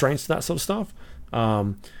constraints to that sort of stuff.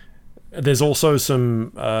 There's also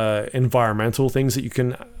some environmental things that you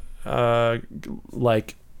can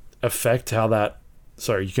like affect how that,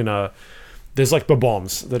 sorry, you can there's like the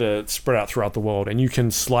bombs that are spread out throughout the world, and you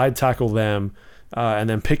can slide tackle them and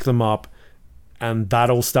then pick them up, and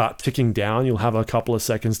that'll start ticking down. You'll have a couple of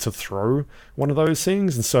seconds to throw one of those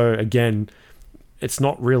things. And so again, it's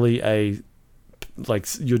not really like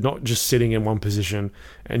you're not just sitting in one position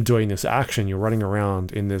and doing this action. You're running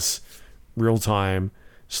around in this real-time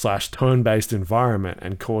 / turn-based environment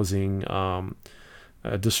and causing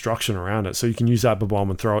destruction around it. So you can use that bomb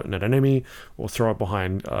and throw it in an enemy, or throw it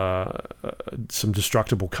behind some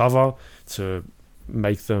destructible cover to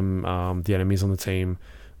make them, the enemies on the team,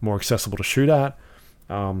 more accessible to shoot at.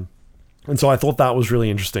 And so I thought that was really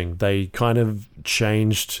interesting. They kind of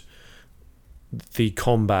changed the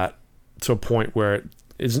combat to a point where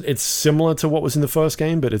it's similar to what was in the first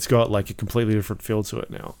game, but it's got like a completely different feel to it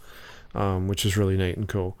now, which is really neat and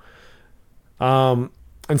cool.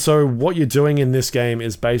 And so what you're doing in this game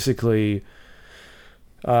is basically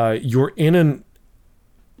you're in an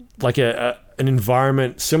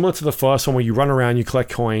environment similar to the first one, where you run around, you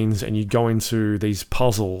collect coins, and you go into these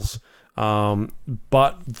puzzles.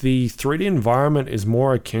 But the 3D environment is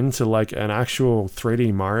more akin to like an actual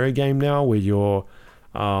 3D Mario game now, where you're,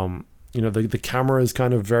 the camera is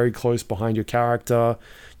kind of very close behind your character.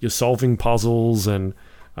 You're solving puzzles and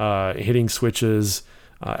hitting switches.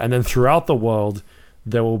 And then throughout the world,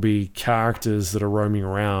 there will be characters that are roaming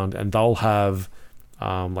around, and they'll have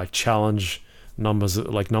like challenge numbers,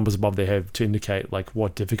 like numbers above their head to indicate like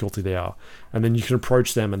what difficulty they are. And then you can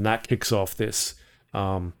approach them, and that kicks off this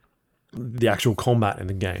the actual combat in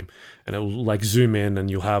the game. And it will like zoom in, and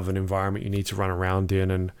you'll have an environment you need to run around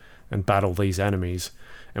in and battle these enemies.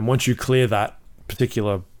 And once you clear that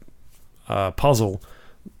particular puzzle,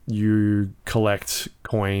 you collect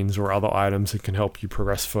coins or other items that can help you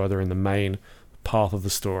progress further in the main path of the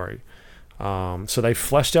story. So they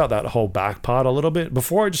fleshed out that whole back part a little bit.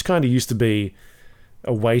 Before, it just kind of used to be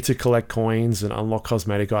a way to collect coins and unlock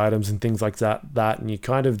cosmetic items and things like that, and you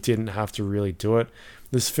kind of didn't have to really do it.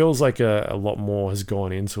 This feels like a lot more has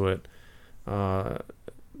gone into it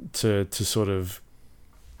to sort of,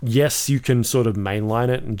 yes, you can sort of mainline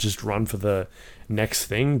it and just run for the next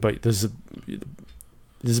thing, but there's a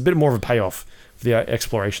bit more of a payoff for the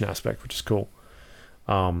exploration aspect, which is cool.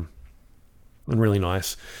 And really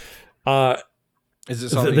nice. Is it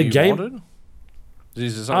something you wanted?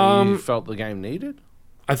 Is it something you felt the game needed?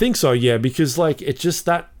 I think so, yeah, because like it's just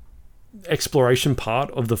that exploration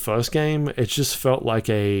part of the first game, it just felt like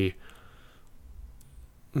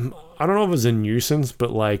I don't know if it was a nuisance,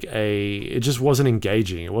 but like it just wasn't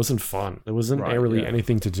engaging. It wasn't fun. There wasn't really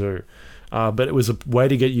anything to do. But it was a way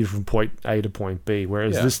to get you from point A to point B.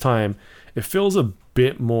 Whereas this time, it feels a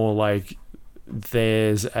bit more like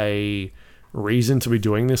there's a reason to be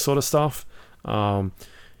doing this sort of stuff.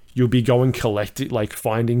 You'll be going collecting, like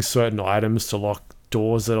finding certain items to lock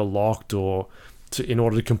doors that are locked, or in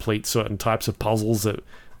order to complete certain types of puzzles that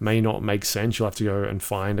may not make sense. You'll have to go and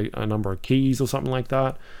find a number of keys or something like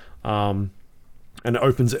that. And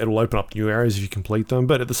it'll open up new areas if you complete them.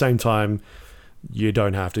 But at the same time, you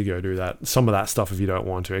don't have to go do that. Some of that stuff, if you don't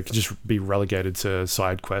want to, it can just be relegated to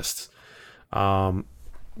side quests. So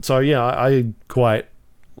yeah,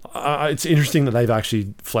 it's interesting that they've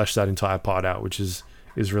actually fleshed that entire part out, which is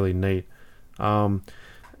really neat.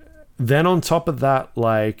 Then on top of that,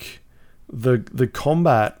 like the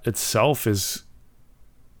combat itself is,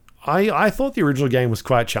 I thought the original game was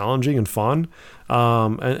quite challenging and fun,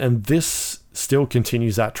 and this still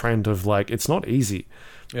continues that trend of like, it's not easy.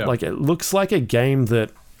 Yeah. Like, it looks like a game that,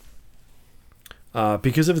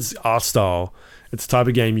 because of its art style, it's the type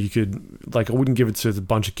of game you could, like, I wouldn't give it to a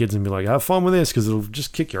bunch of kids and be like, have fun with this, because it'll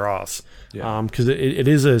just kick your ass. Yeah. Because it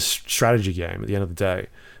is a strategy game at the end of the day.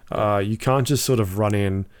 You can't just sort of run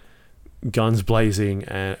in guns blazing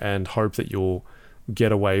and hope that you'll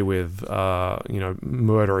get away with,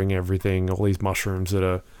 murdering everything, all these mushrooms that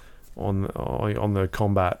are on the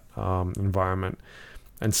combat environment.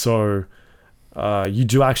 And so you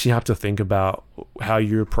do actually have to think about how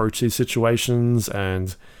you approach these situations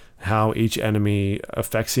and how each enemy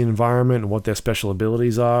affects the environment and what their special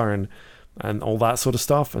abilities are and all that sort of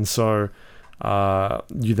stuff. And so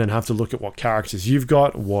you then have to look at what characters you've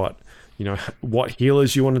got, what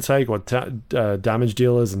healers you want to take, what damage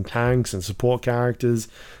dealers and tanks and support characters,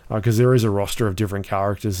 because there is a roster of different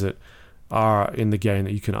characters that are in the game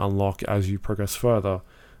that you can unlock as you progress further,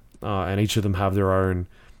 and each of them have their own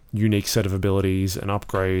unique set of abilities and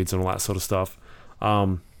upgrades and all that sort of stuff.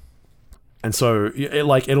 And so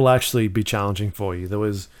it'll actually be challenging for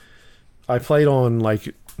you. I played on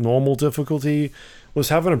like normal difficulty, was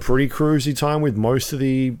having a pretty cruisy time with most of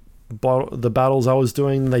the battles I was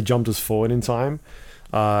doing. They jumped us forward in time,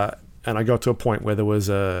 and I got to a point where there was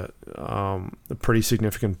a pretty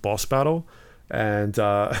significant boss battle, and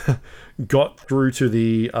got through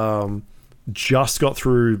to just got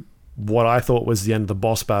through what I thought was the end of the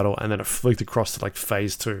boss battle, and then it flicked across to like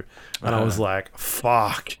phase 2, and I was like,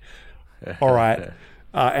 fuck. All right.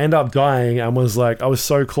 End up dying, and was like, I was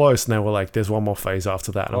so close, and they were like, there's one more phase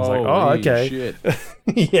after that, and I was like, oh, okay. Shit.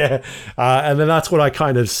 Yeah. And then that's when I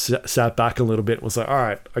kind of sat back a little bit and was like, all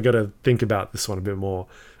right, I got to think about this one a bit more.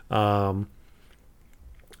 I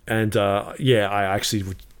actually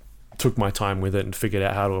took my time with it and figured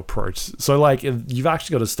out how to approach. So like, you've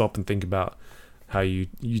actually got to stop and think about how you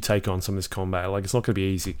take on some of this combat. Like, it's not going to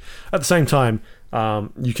be easy. At the same time,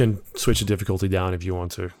 you can switch the difficulty down if you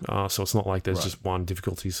want to. So it's not like there's just one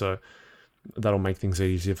difficulty. So that'll make things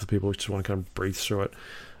easier for people who just want to kind of breathe through it.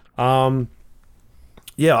 I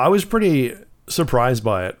was pretty surprised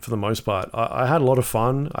by it for the most part. I had a lot of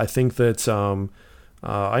fun. I think that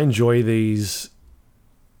I enjoy these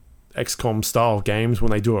XCOM style games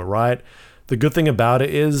when they do it right. The good thing about it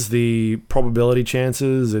is the probability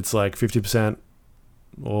chances, it's like 50%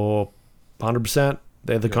 or 100%.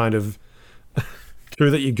 They're the kind of two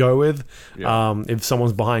that you go with if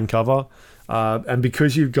someone's behind cover. And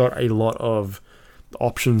because you've got a lot of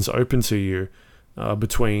options open to you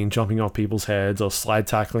between jumping off people's heads or slide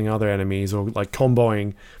tackling other enemies or like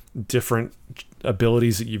comboing different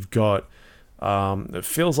abilities that you've got, it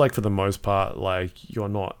feels like for the most part, like you're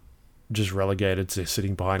not just relegated to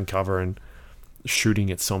sitting behind cover and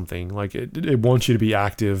shooting at something. Like it wants you to be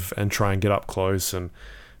active and try and get up close and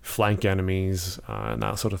flank enemies and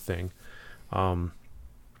that sort of thing. I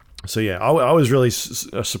was really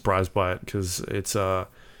surprised by it, because it's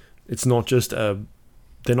not just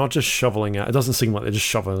they're not just shoveling out. It doesn't seem like they're just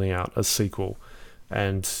shoveling out a sequel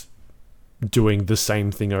and doing the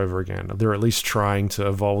same thing over again. They're at least trying to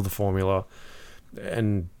evolve the formula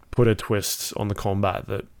and put a twist on the combat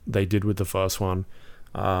that they did with the first one.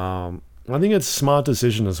 I think it's a smart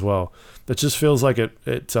decision as well. It just feels like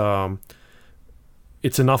it's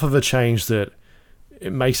enough of a change that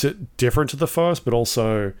it makes it different to the first, but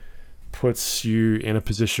also puts you in a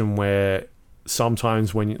position where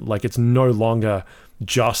sometimes when it's no longer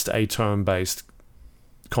just a turn-based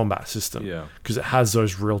combat system, because it has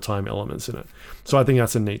those real-time elements in it. So I think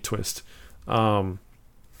that's a neat twist, and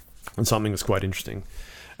something that's quite interesting.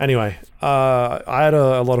 Anyway, I had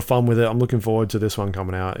a lot of fun with it. I'm looking forward to this one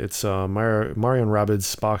coming out. It's Mario and Rabbids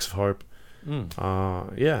Sparks of Hope.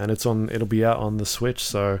 Yeah, and it'll be out on the Switch,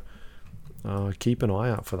 so keep an eye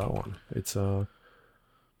out for that one. It's I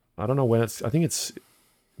don't know when I think it's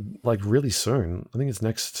like really soon. I think it's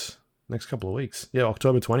next couple of weeks. Yeah,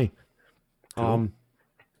 October 20. Cool.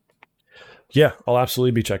 Yeah, I'll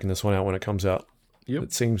absolutely be checking this one out when it comes out. Yep.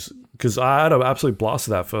 It seems, because I had an absolute blast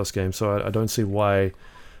of that first game, so I don't see why,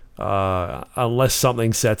 unless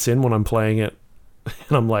something sets in when I'm playing it,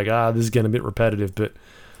 and I'm like, this is getting a bit repetitive, but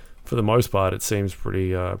for the most part, it seems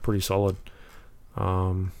pretty solid.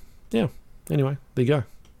 Yeah. Anyway, there you go.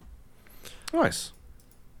 Nice.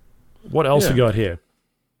 What else we got here?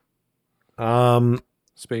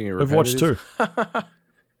 Speaking of Overwatch 2.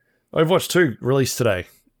 Overwatch 2 released today.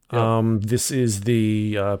 Yep. This is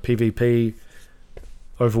the PvP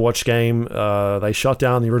Overwatch game. They shut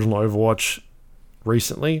down the original Overwatch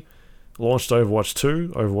recently, launched Overwatch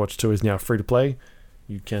 2. Overwatch 2 is now free to play.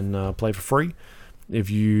 You can play for free. If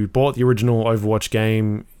you bought the original Overwatch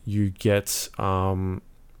game, you get the,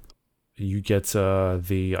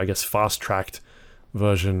 I guess, fast-tracked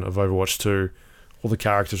version of Overwatch 2. All the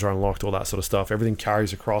characters are unlocked, all that sort of stuff. Everything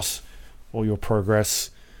carries across, all your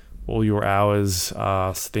progress, all your hours,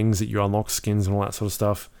 things that you unlock, skins and all that sort of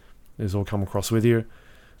stuff is all come across with you.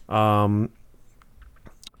 And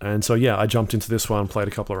so, yeah, I jumped into this one, played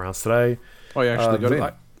a couple of rounds today. Oh, you actually got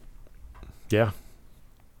in? Yeah.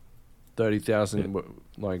 30,000,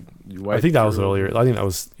 like, you wait. I think that was earlier. I think that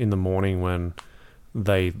was in the morning when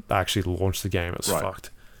they actually launched the game. It was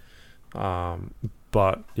fucked.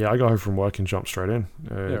 But, yeah, I got home from work and jumped straight in.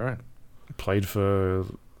 Right. Played for,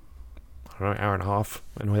 I don't know, hour and a half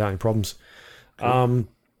and without any problems. Cool.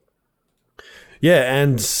 Yeah,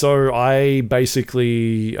 and so I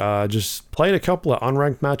basically just played a couple of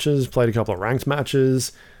unranked matches, played a couple of ranked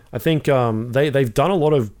matches. I think they've done a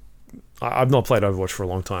lot of... I've not played Overwatch for a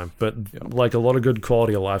long time, but like a lot of good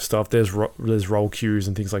quality of life stuff. There's role queues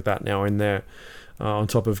and things like that now in there, on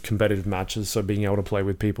top of competitive matches. So being able to play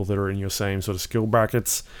with people that are in your same sort of skill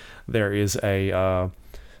brackets. There is a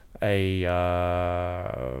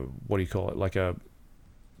what do you call it? Like a...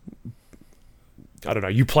 I don't know,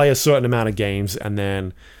 you play a certain amount of games, and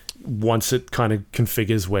then once it kind of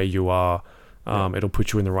configures where you are, it'll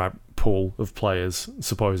put you in the right pool of players,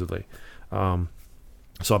 supposedly. So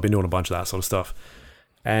I've been doing a bunch of that sort of stuff.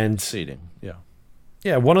 And seeding,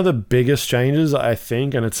 yeah, one of the biggest changes, I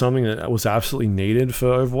think, and it's something that was absolutely needed for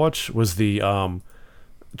Overwatch, was the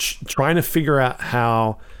trying to figure out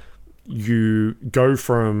how you go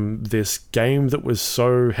from this game that was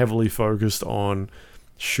so heavily focused on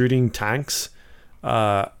shooting tanks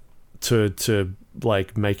to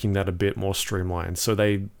like making that a bit more streamlined. So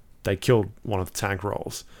they killed one of the tank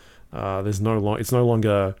roles. It's no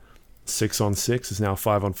longer 6-on-6. It's now a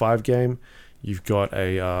 5-on-5 game. You've got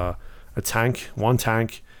a tank, one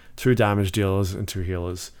tank, 2 damage dealers, and 2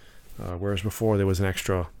 healers. Whereas before there was an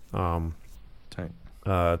extra tank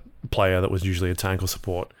player that was usually a tank or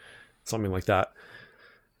support, something like that.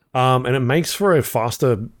 And it makes for a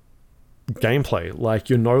faster gameplay.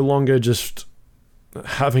 Like, you're no longer just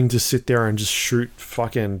having to sit there and just shoot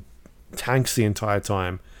fucking tanks the entire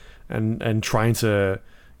time and trying to,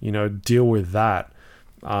 deal with that.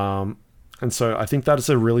 And so I think that is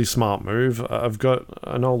a really smart move. I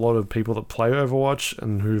know a lot of people that play Overwatch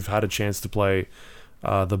and who've had a chance to play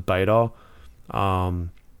the beta,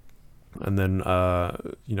 and then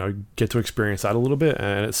get to experience that a little bit.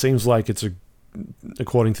 And it seems like it's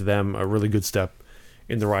according to them, a really good step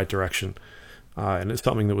in the right direction. And it's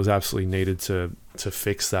something that was absolutely needed to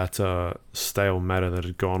fix that stale meta that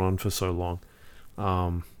had gone on for so long.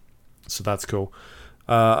 So that's cool.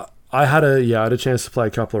 I had a chance to play a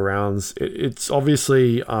couple of rounds. It's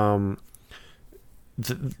obviously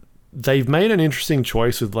they've made an interesting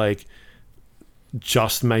choice with like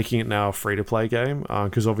just making it now a free to play game,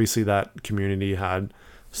 because obviously that community had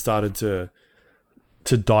started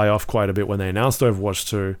to die off quite a bit when they announced Overwatch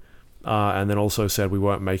 2, and then also said we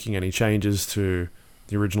weren't making any changes to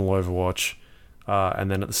the original Overwatch, and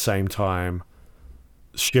then at the same time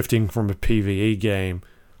shifting from a PvE game.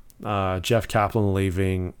 Jeff Kaplan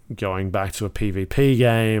leaving, going back to a PvP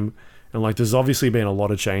game, and like there's obviously been a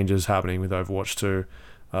lot of changes happening with Overwatch 2,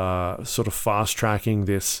 sort of fast tracking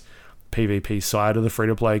this PvP side of the free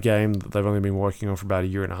to play game that they've only been working on for about a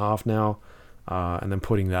year and a half now, and then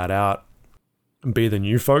putting that out and be the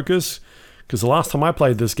new focus. Because the last time I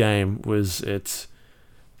played this game was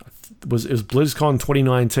BlizzCon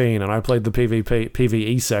 2019, and I played the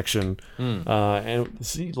PvE section, and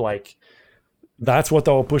see, like, that's what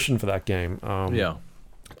they were pushing for that game.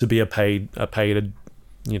 To be a paid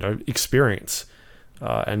experience,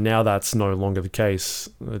 and now that's no longer the case.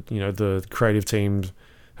 The creative team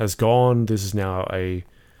has gone. This is now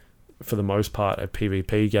for the most part, a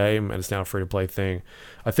PvP game, and it's now a free-to-play thing.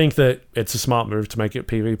 I think that it's a smart move to make it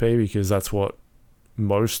PvP because that's what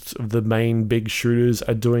most of the main big shooters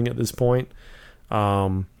are doing at this point.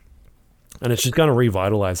 And it's just going to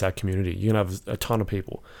revitalize that community. You're going to have a ton of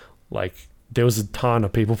people. Like, there was a ton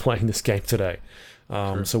of people playing this game today.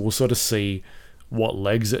 So we'll sort of see what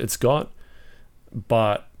legs it's got.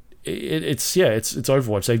 But it's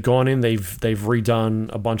Overwatch. They've gone in, they've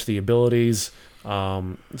redone a bunch of the abilities,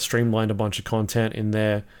 streamlined a bunch of content in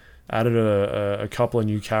there, added a couple of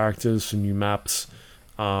new characters, some new maps,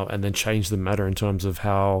 and then changed the meta in terms of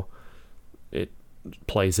how it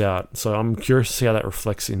plays out. So I'm curious to see how that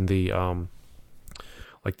reflects in the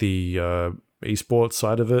esports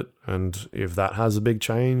side of it, and if that has a big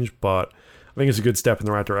change. But I think it's a good step in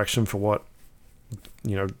the right direction for what,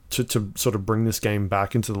 to sort of bring this game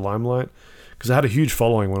back into the limelight, because it had a huge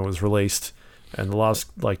following when it was released, and the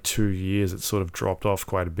last 2 years it sort of dropped off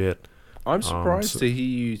quite a bit. I'm surprised to hear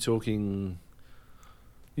you talking.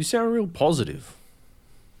 You sound real positive.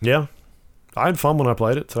 Yeah, I had fun when I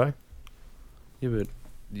played it today. Yeah, but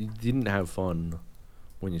you didn't have fun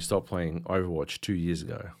when you stopped playing Overwatch 2 years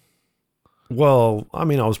ago. Well, I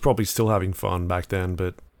mean, I was probably still having fun back then,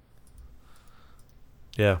 but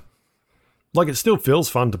yeah. Like, it still feels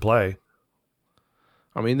fun to play.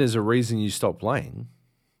 I mean, there's a reason you stopped playing.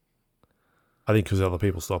 I think because other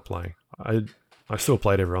people stopped playing. I still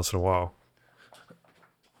played every once in a while.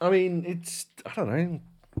 I mean, I don't know.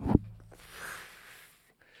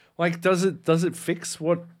 Like, does it fix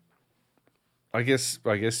what? I guess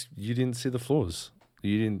you didn't see the flaws.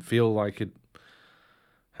 You didn't feel like it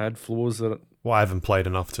had flaws that. Well, I haven't played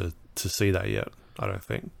enough to see that yet. I don't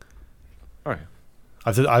think. Oh.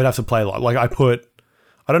 I'd have to play like I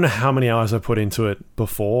don't know how many hours I put into it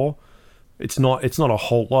before. It's not a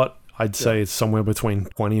whole lot. I'd say it's somewhere between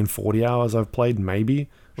 20 and 40 hours I've played, maybe,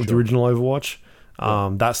 with the original Overwatch.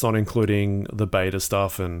 That's not including the beta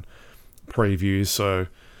stuff and previews, so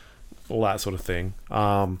all that sort of thing.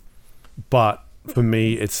 But for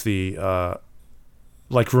me, it's the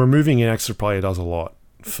removing an extra player does a lot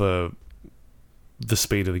for the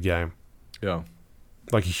speed of the game. Yeah,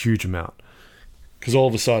 like a huge amount. Because all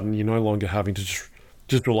of a sudden, you're no longer having to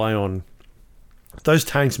just rely on those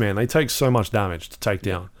tanks, man. They take so much damage to take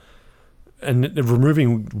down. And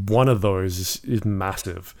removing one of those is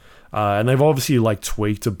massive. And they've obviously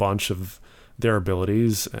tweaked a bunch of their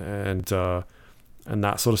abilities and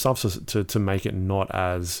that sort of stuff to make it not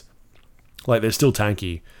as... they're still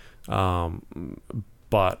tanky.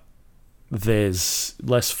 But there's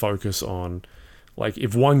less focus on...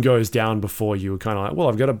 if one goes down before, you were kind of well,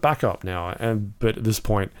 I've got a backup now. But at this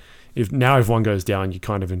point, if one goes down, you're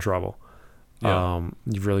kind of in trouble. Yeah.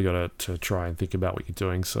 You've really got to try and think about what you're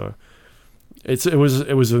doing. So it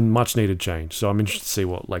was a much needed change. So I'm interested to see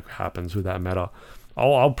what happens with that meta.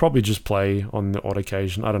 I'll probably just play on the odd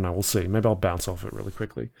occasion. I don't know. We'll see. Maybe I'll bounce off it really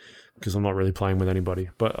quickly because I'm not really playing with anybody.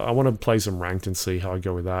 But I want to play some ranked and see how I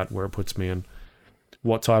go with that, where it puts me in,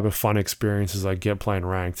 what type of fun experiences I get playing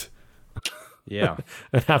ranked. Yeah.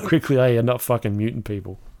 And how quickly I end up fucking muting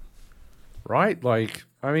people. Right?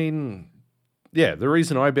 I mean, yeah, the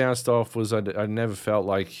reason I bounced off was I never felt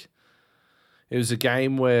like it was a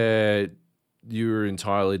game where you were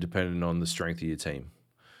entirely dependent on the strength of your team.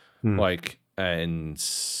 And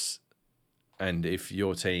if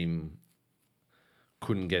your team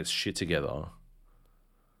couldn't get shit together,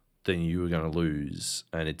 then you were going to lose.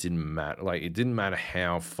 And it didn't matter. It didn't matter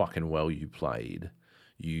how fucking well you played.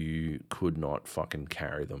 You could not fucking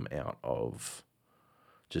carry them out of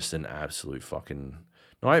just an absolute fucking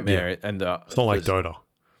nightmare. Yeah. And it's not like Dota.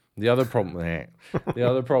 The other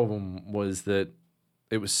problem was that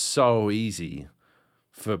it was so easy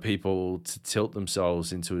for people to tilt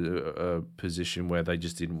themselves into a position where they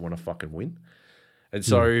just didn't want to fucking win. And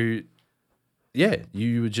so, yeah,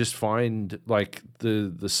 you would just find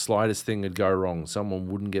the slightest thing would go wrong. Someone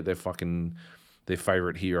wouldn't get their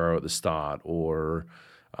favorite hero at the start, or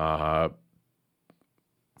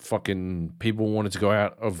fucking people wanted to go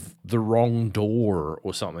out of the wrong door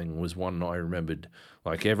or something was one I remembered.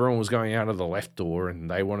 Everyone was going out of the left door and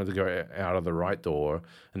they wanted to go out of the right door,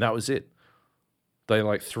 and that was it.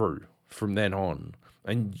 They threw from then on,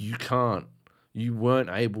 and you weren't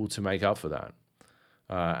able to make up for that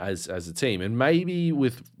as a team. And maybe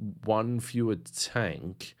with one fewer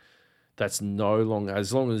tank, that's no longer,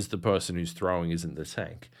 as long as the person who's throwing isn't the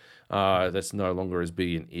tank, that's no longer as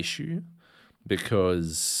big an issue,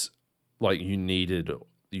 because you needed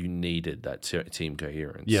that team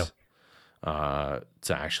coherence. Yeah.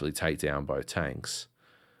 To actually take down both tanks.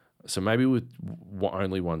 So maybe with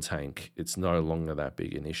only one tank, it's no longer that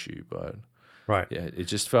big an issue. But Right. yeah, it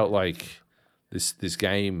just felt like this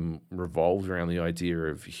game revolved around the idea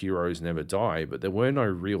of heroes never die, but there were no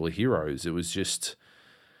real heroes. It was just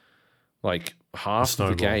like half of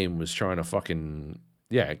the game was trying to fucking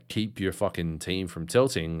keep your fucking team from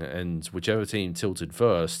tilting, and whichever team tilted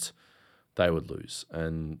first, they would lose,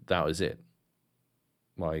 and that was it.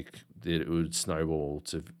 Like it would snowball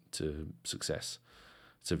to success,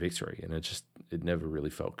 to victory, and it never really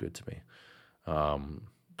felt good to me.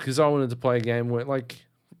 Because I wanted to play a game where, like,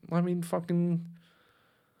 I mean, fucking,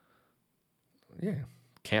 yeah,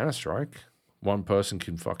 Counter-Strike. One person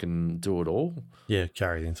can fucking do it all. Yeah,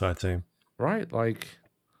 carry the entire team. Right? Like,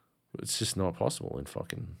 it's just not possible in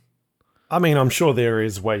fucking... I mean, I'm sure there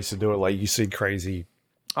is ways to do it. Like, you see crazy...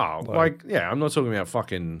 Oh, I'm not talking about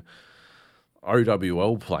fucking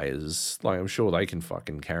OWL players. Like, I'm sure they can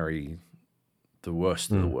fucking carry the worst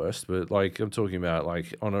of the worst. But, like, I'm talking about,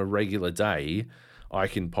 like, on a regular day... I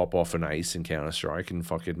can pop off an ace in Counter-Strike and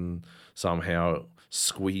fucking somehow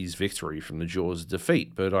squeeze victory from the jaws of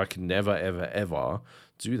defeat. But I can never, ever, ever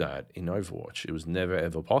do that in Overwatch. It was never,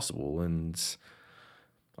 ever possible. And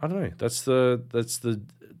I don't know. That's the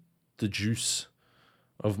juice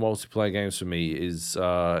of multiplayer games for me is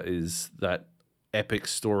that epic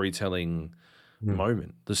storytelling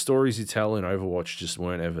moment. The stories you tell in Overwatch just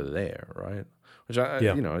weren't ever there, right? Which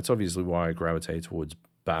it's obviously why I gravitate towards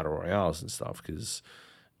battle royales and stuff, because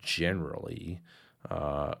generally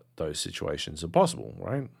those situations are possible,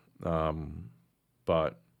 right?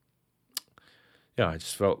 But yeah, I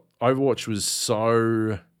just felt Overwatch was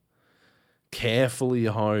so carefully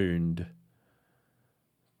honed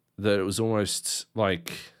that it was almost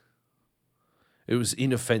like it was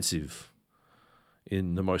inoffensive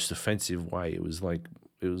in the most offensive way. It was like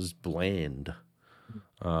it was bland.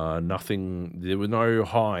 Nothing. There were no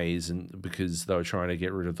highs, and because they were trying to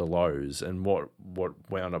get rid of the lows. And what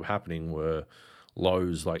wound up happening were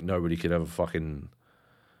lows like nobody could ever fucking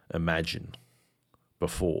imagine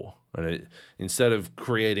before. And instead of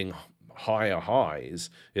creating higher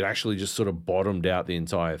highs, it actually just sort of bottomed out the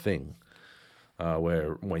entire thing.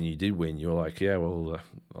 Where when you did win, you were like, yeah, well,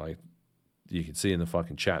 like you could see in the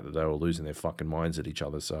fucking chat that they were losing their fucking minds at each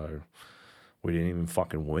other. So. We didn't even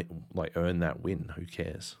fucking win, like earn that win. Who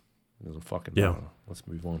cares? It doesn't fucking matter. Let's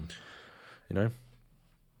move on. You know?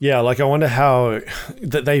 Yeah, like I wonder how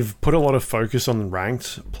that they've put a lot of focus on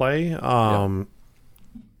ranked play. And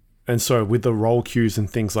so with the role queues and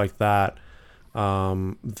things like that,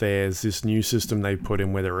 there's this new system they put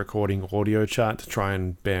in where they're recording audio chat to try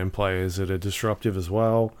and ban players that are disruptive as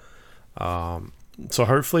well. So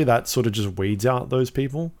hopefully that sort of just weeds out those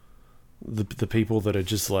people, the people that are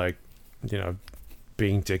just like, you know,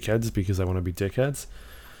 being dickheads because they want to be dickheads.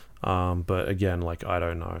 But again, like, I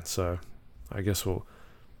don't know. So I guess we'll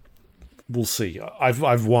see.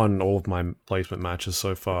 I've won all of my placement matches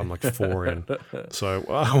so far. I'm like 4 in. So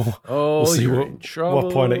we'll see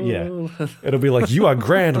what point it'll be like, you are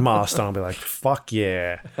Grandmaster. I'll be like, fuck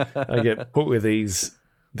yeah. I get put with these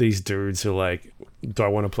dudes who like, do I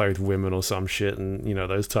want to play with women or some shit? And, you know,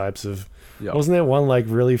 those types of... Yep. Wasn't there one like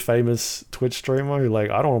really famous Twitch streamer who like,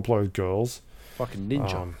 I don't want to play with girls? Fucking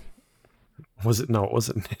Ninja. Was it? No, it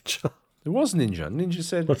wasn't Ninja. It was Ninja. Ninja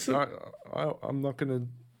said, I'm not going to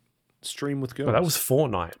stream with girls. But that was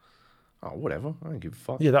Fortnite. Oh, whatever. I don't give a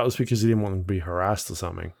fuck. Yeah, that was because he didn't want to be harassed or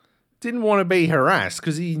something. Didn't want to be harassed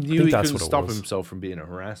because he knew he couldn't stop himself from being a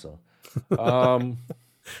harasser.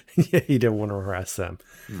 Yeah, he didn't want to harass them.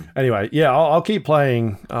 Anyway, yeah, I'll keep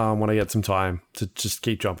playing when I get some time to just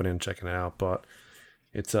keep jumping in and checking it out. But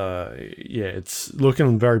it's it's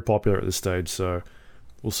looking very popular at this stage, so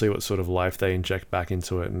we'll see what sort of life they inject back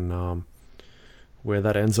into it and where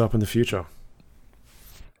that ends up in the future.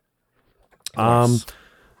 Nice.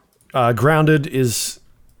 Grounded is...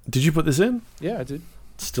 Did you put this in? Yeah, I did.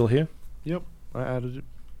 It's still here? Yep, I added it.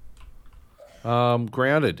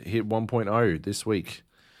 Grounded hit 1.0 this week.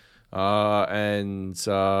 Yeah.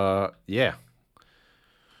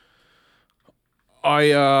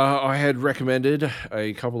 I had recommended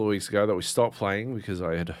a couple of weeks ago that we stop playing because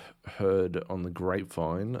I had heard on the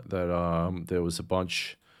grapevine that there was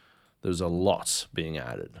a lot being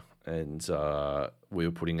added, and we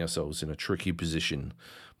were putting ourselves in a tricky position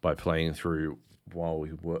by playing through while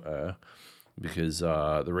we were, because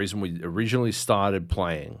the reason we originally started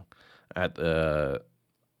playing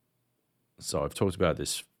so I've talked about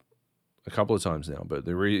this a couple of times now, but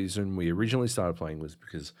the reason we originally started playing was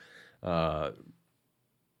because, word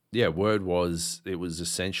was it was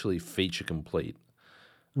essentially feature complete,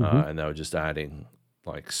 and they were just adding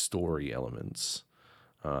like story elements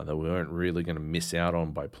that we weren't really going to miss out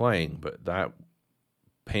on by playing, but that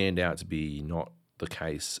panned out to be not the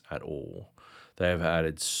case at all. They have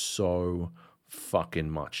added so fucking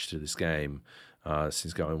much to this game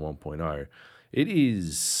since going 1.0. It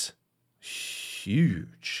is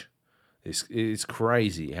huge. It's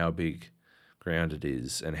crazy how big Grounded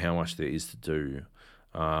is and how much there is to do.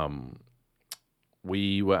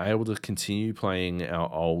 We were able to continue playing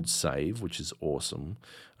our old save, which is awesome.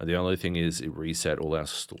 The only thing is it reset all our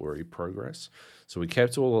story progress. So we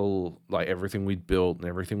kept everything we'd built and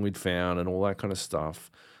everything we'd found and all that kind of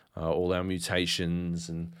stuff, all our mutations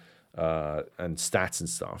and stats and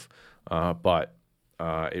stuff. But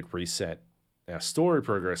it reset our story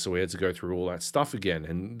progress, so we had to go through all that stuff again.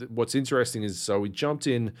 And what's interesting is, so we jumped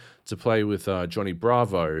in to play with Johnny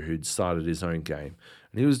Bravo, who'd started his own game,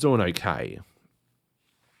 and he was doing okay.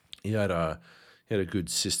 He had a good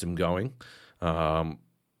system going, and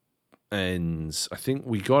I think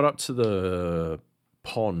we got up to the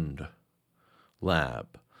pond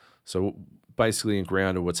lab. So basically, in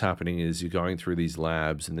Grounded, what's happening is you're going through these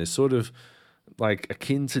labs, and they're sort of like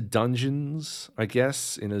akin to dungeons, I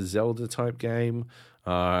guess, in a Zelda type game,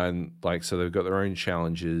 and so they've got their own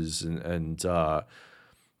challenges,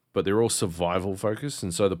 but they're all survival focused.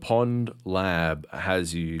 And so the pond lab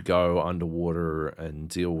has you go underwater and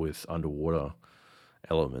deal with underwater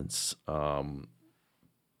elements,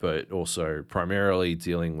 but also primarily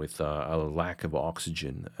dealing with a lack of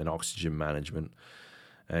oxygen and oxygen management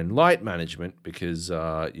and light management, because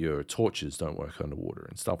your torches don't work underwater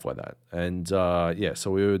and stuff like that. And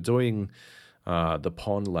so we were doing the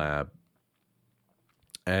pond lab,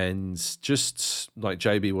 and just like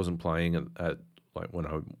JB wasn't playing at when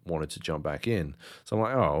I wanted to jump back in, so I'm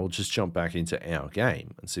like, I'll just jump back into our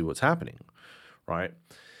game and see what's happening, right?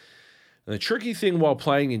 And the tricky thing while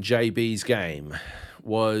playing in JB's game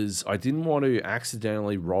was I didn't want to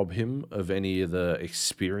accidentally rob him of any of the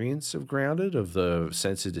experience of Grounded, of the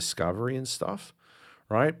sense of discovery and stuff,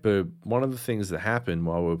 right? But one of the things that happened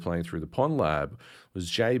while we were playing through the pond lab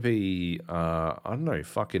was JB,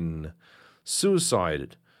 fucking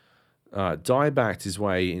suicided, diebacked his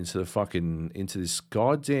way into this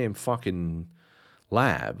goddamn fucking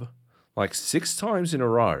lab like 6 times in a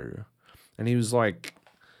row, and he was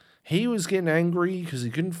getting angry because he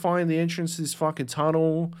couldn't find the entrance to this fucking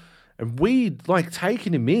tunnel. And we'd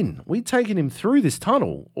taken him in. We'd taken him through this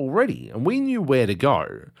tunnel already. And we knew where to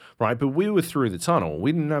go, right? But we were through the tunnel.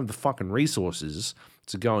 We didn't have the fucking resources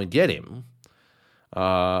to go and get him.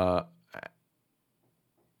 And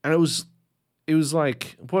it was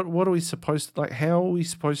like, what are we supposed to, how are we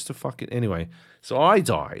supposed to fucking... Anyway, so I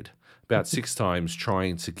died about 6 times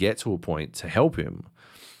trying to get to a point to help him.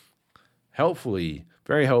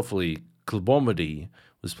 Very helpfully, Klabomedy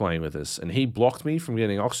was playing with us, and he blocked me from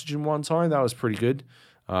getting oxygen one time. That was pretty good.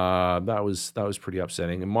 That was pretty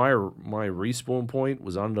upsetting. And my respawn point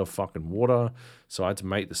was under fucking water, so I had to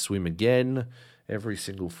make the swim again every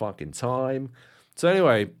single fucking time. So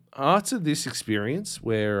anyway, after this experience,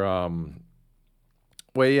 where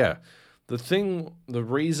the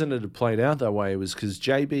reason it had played out that way was because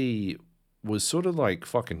JB was sort of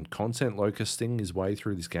fucking content locusting his way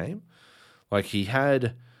through this game. He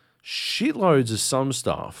had shitloads of some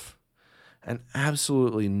stuff and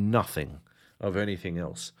absolutely nothing of anything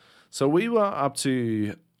else. So we were up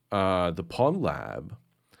to the pond lab,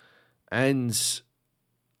 and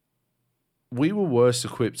we were worse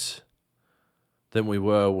equipped than we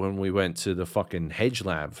were when we went to the fucking hedge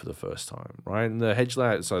lab for the first time, right? And the hedge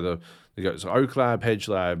lab, so Oak Lab, Hedge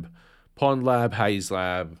Lab, Pond Lab, Haze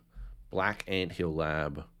Lab, Black Anthill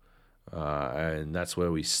Lab, and that's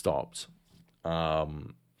where we stopped.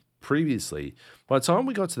 Previously, by the time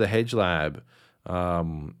we got to the Hedge Lab,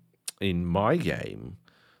 in my game,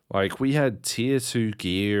 we had tier 2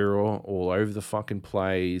 gear all over the fucking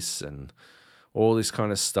place and all this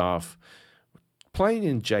kind of stuff. Playing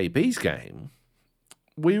in JB's game,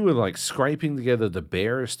 we were scraping together the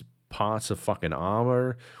barest parts of fucking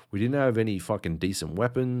armor. We didn't have any fucking decent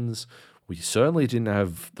weapons. We certainly didn't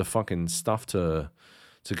have the fucking stuff to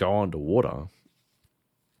go underwater.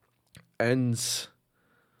 And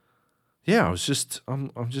yeah, I'm just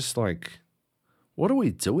what are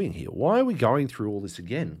we doing here? Why are we going through all this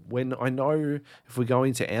again? When I know if we go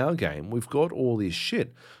into our game, we've got all this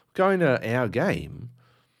shit. Going to our game,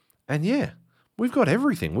 and yeah, we've got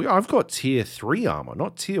everything. I've got tier 3 armor,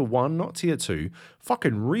 not tier 1, not tier 2.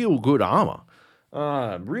 Fucking real good armor.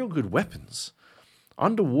 Real good weapons.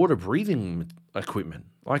 Underwater breathing equipment.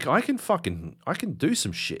 I can do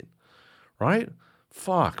some shit. Right?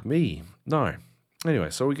 Fuck me. No.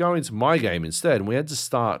 Anyway, so we go into my game instead, and we had to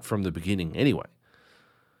start from the beginning anyway.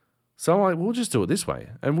 So I'm like, we'll just do it this way.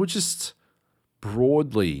 And we'll just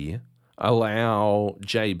broadly allow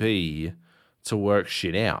JB to work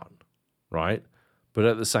shit out, right? But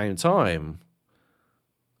at the same time,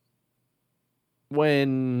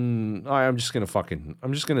 when I'm just going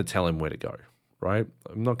to tell him where to go, right?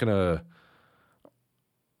 I'm not going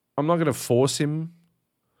to force him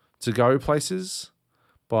to go places,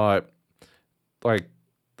 but like,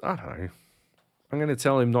 I don't know. I'm going to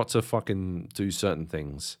tell him not to fucking do certain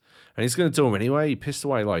things. And he's going to do them anyway. He pissed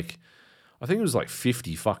away I think it was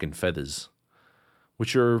 50 fucking feathers,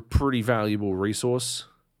 which are a pretty valuable resource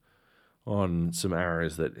on some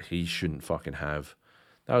arrows that he shouldn't fucking have.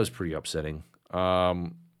 That was pretty upsetting.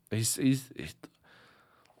 That's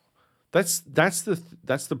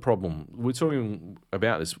the problem. We're talking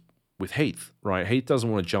about this with Heath, right? Heath doesn't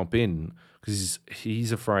want to jump in because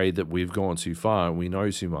he's afraid that we've gone too far and we know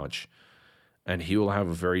too much, and he will have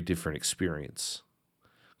a very different experience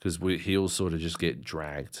because he'll sort of just get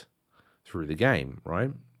dragged through the game, right?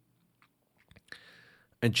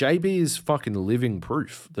 And JB is fucking living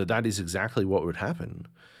proof that is exactly what would happen,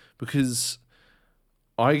 because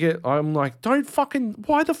I'm like, why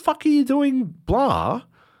the fuck are you doing blah?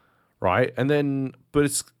 Right? And then, but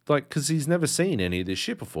it's like, because he's never seen any of this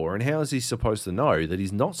shit before, and how is he supposed to know that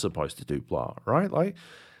he's not supposed to do blah, right?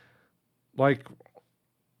 Like,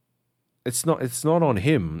 it's not on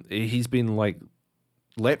him. He's been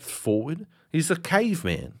leapt forward. He's a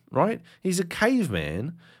caveman, right? He's a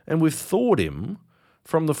caveman, and we've thawed him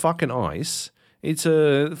from the fucking ice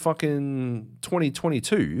into fucking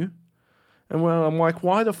 2022. And well, I'm like,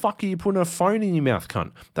 why the fuck are you putting a phone in your mouth,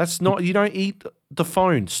 cunt? You don't eat the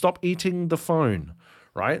phone. Stop eating the phone,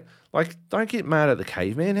 right? Like, don't get mad at the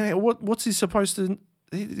caveman. Hey, what's he supposed to?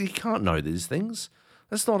 He can't know these things.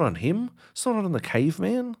 That's not on him. It's not on the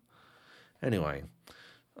caveman. Anyway,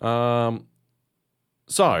 so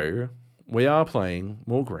we are playing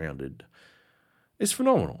more grounded. It's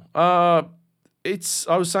phenomenal. I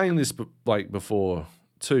was saying this before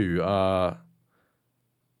too.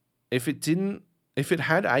 If it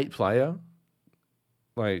had 8-player,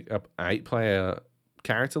 like a 8-player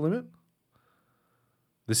character limit,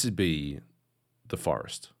 this would be the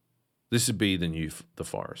Forest. This would be the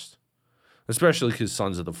Forest. Especially because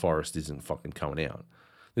Sons of the Forest isn't fucking coming out.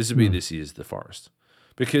 This would be this year's The Forest.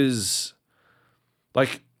 Because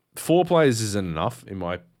 4 players isn't enough in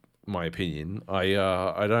my opinion. I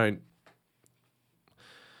don't.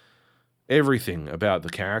 Everything about the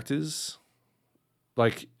characters,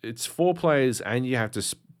 it's 4 players and you have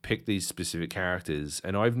to pick these specific characters.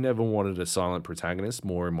 And I've never wanted a silent protagonist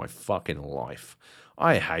more in my fucking life.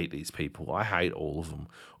 I hate these people. I hate all of them.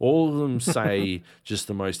 All of them say just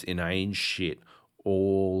the most inane shit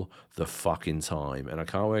all the fucking time. And I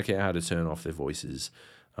can't work out how to turn off their voices.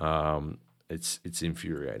 It's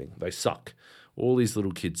infuriating. They suck. All these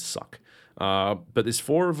little kids suck. But there's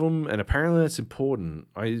 4 of them, and apparently that's important.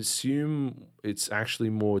 I assume it's actually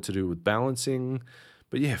more to do with balancing.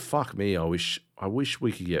 But yeah, fuck me. I wish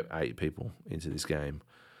we could get 8 people into this game,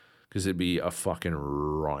 because it'd be a fucking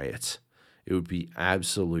riot. It would be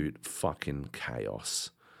absolute fucking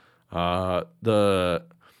chaos.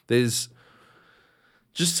 There's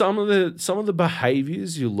just some of the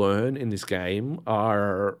behaviors you learn in this game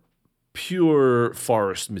are pure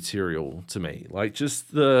Forest material to me.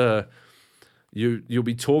 You'll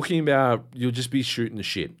be talking about, you'll just be shooting the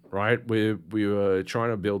shit, right? We were trying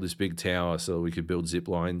to build this big tower so that we could build zip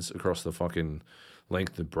lines across the fucking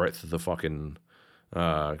length and breadth of the fucking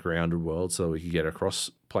grounded world so we could get across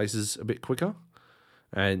places a bit quicker.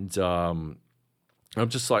 And I'm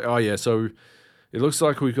just like, oh yeah, so it looks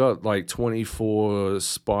like we've got 24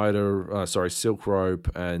 silk rope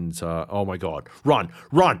and oh my god, run.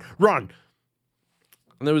 And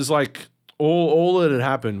there was all that had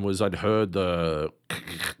happened was I'd heard the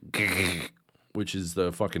which is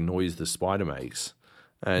the fucking noise the spider makes.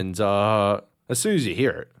 And as soon as you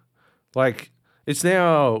hear it, it's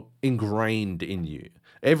now ingrained in you.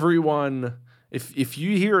 Everyone, if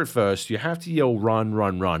you hear it first, you have to yell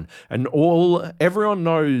run. And everyone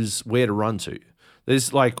knows where to run to.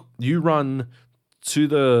 There's you run to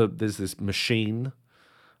there's this machine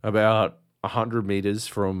about 100 meters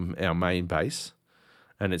from our main base,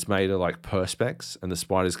 and it's made of perspex, and the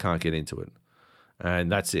spiders can't get into it.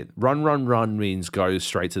 And that's it. Run means go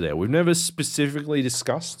straight to there. We've never specifically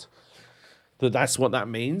discussed that's what that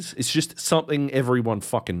means. It's just something everyone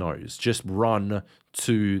fucking knows. Just run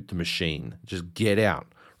to the machine. Just get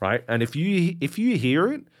out, right? And if you hear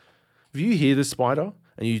it, if you hear the spider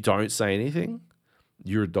and you don't say anything,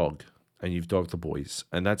 you're a dog and you've dogged the boys.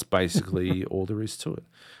 And that's basically all there is to it.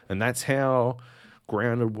 And that's how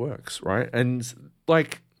grounded works, right? And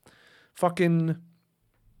fucking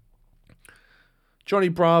Johnny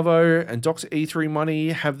Bravo and Dr. E3 Money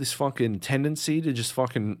have this fucking tendency to just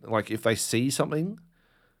fucking, like, if they see something,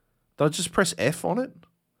 they'll just press F on it,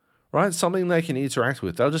 right? Something they can interact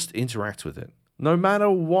with. They'll just interact with it. No matter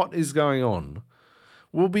what is going on.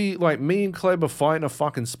 We'll be, like, me and Kleb are fighting a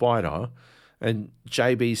fucking spider, and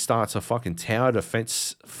JB starts a fucking tower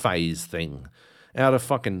defense phase thing out of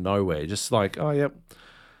fucking nowhere. Just like, oh, yep.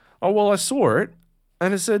 Oh, well, I saw it,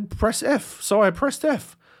 and it said press F, so I pressed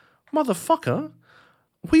F. Motherfucker,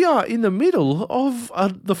 we are in the middle of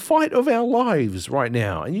the fight of our lives right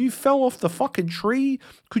now, and you fell off the fucking tree.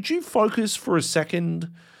 Could you focus for a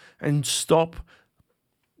second and stop,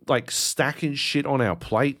 like, stacking shit on our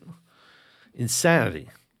plate? Insanity.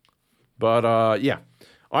 But, yeah,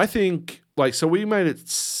 I think, like, so we made it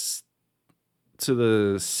to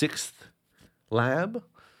the sixth lab,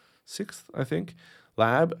 I think,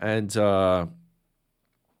 and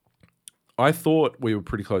I thought we were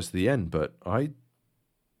pretty close to the end, but I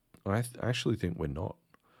actually think we're not.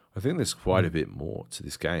 I think there's quite a bit more to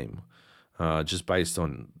this game, just based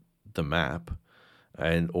on the map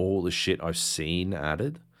and all the shit I've seen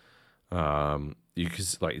added.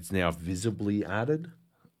 Because, like, it's now visibly added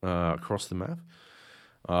across the map.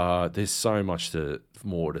 There's so much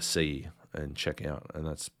more to see and check out, and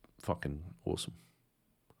that's fucking awesome.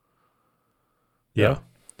 Yeah.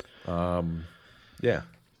 Yeah.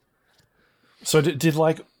 So did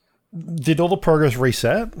all the progress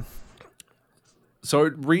reset? So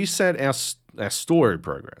it reset our story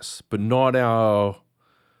progress, but not our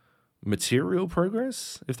material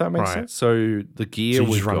progress, if that makes sense. So the gear so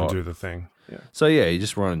you just run and do the thing. Yeah. So yeah, you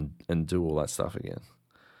just run and do all that stuff again.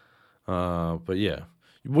 But yeah,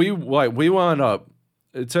 we wound up.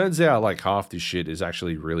 It turns out like half this shit is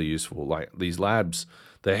actually really useful. Like these labs,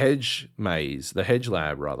 the hedge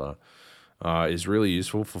lab rather, is really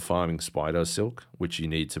useful for farming spider silk, which you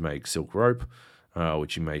need to make silk rope,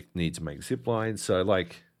 which you need to make zip lines. So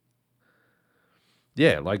like,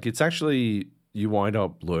 yeah, like it's actually, you wind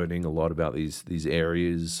up learning a lot about these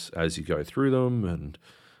areas as you go through them, and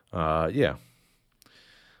yeah,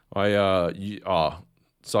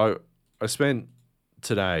 so I spent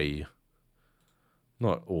today,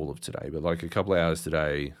 not all of today, but like a couple of hours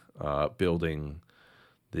today, building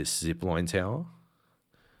this zipline tower.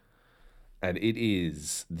 And it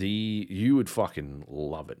is you would fucking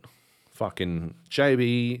love it. Fucking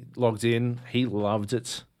JB logged in. He loved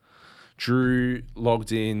it. Drew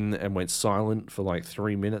logged in and went silent for like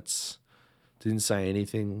 3 minutes. Didn't say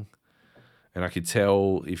anything. And I could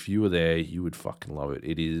tell if you were there, you would fucking love it.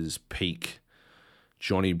 It is peak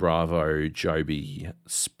Johnny Bravo, Joby,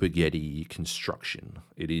 spaghetti construction.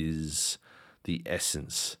 It is the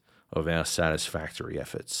essence of our satisfactory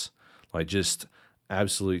efforts. Like just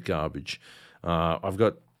absolute garbage.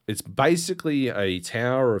 It's basically a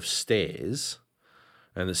tower of stairs,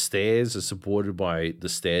 and the stairs are supported by the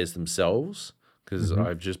stairs themselves, because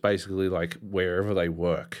I've just basically like wherever they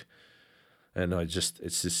work, and it's just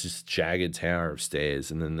this jagged tower of stairs,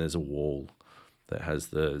 and then there's a wall that has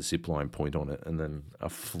the zipline point on it, and then a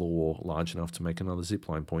floor large enough to make another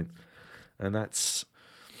zipline point. And that's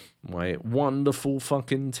my wonderful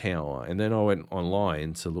fucking tower. And then I went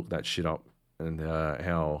online to look that shit up, and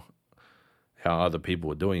how other people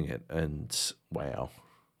were doing it, and wow,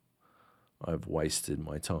 I've wasted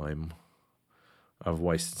my time. I've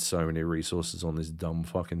wasted so many resources on this dumb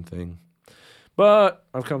fucking thing, but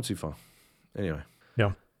I've come too far. Anyway,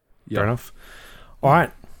 yeah. Fair enough. All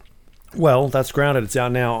right, well, that's Grounded. It's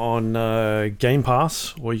out now on Game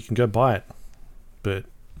Pass, or you can go buy it, but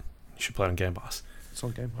you should play it on Game Pass. It's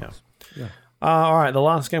on Game Pass. Yeah. All right, the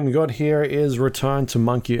last game we got here is Return to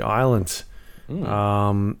Monkey Island.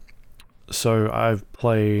 So I've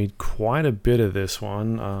played quite a bit of this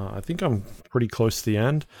one. I think I'm pretty close to the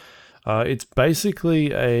end. It's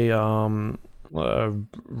basically a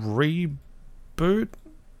reboot,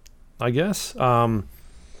 I guess, of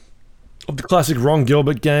the classic Ron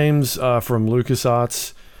Gilbert games from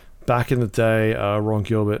LucasArts. Back in the day, Ron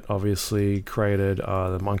Gilbert obviously created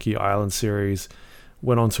the Monkey Island series,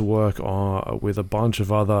 went on to work with a bunch of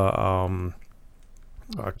other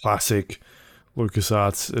classic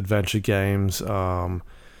LucasArts adventure games. Some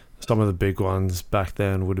of the big ones back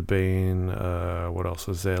then would have been what else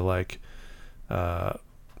was there, like Day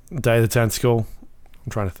of the Tentacle. I'm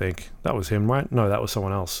trying to think. That was him, right? No, that was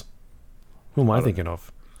someone else. Who am I thinking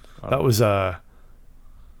of? That was the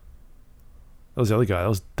other guy.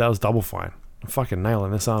 That was Double Fine. I'm fucking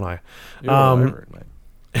nailing this, aren't I? You're all over it, mate.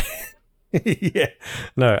 Yeah.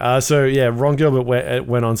 No. So yeah, Ron Gilbert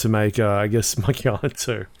went on to make I guess Monkey Island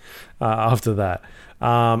 2 after that.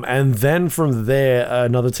 And then from there,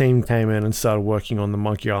 another team came in and started working on the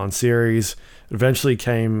Monkey Island series. Eventually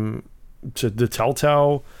came to the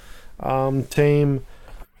Telltale team,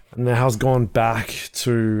 and now has gone back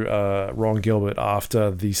to Ron Gilbert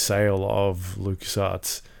after the sale of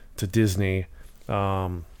LucasArts to Disney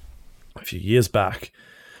a few years back.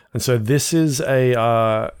 And so this is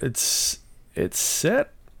it's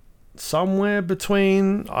set somewhere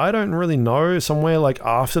between, I don't really know, somewhere like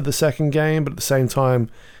after the second game, but at the same time,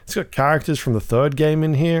 it's got characters from the third game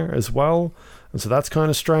in here as well. And so that's kind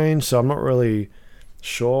of strange. So I'm not really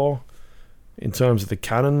sure in terms of the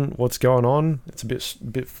canon what's going on. It's a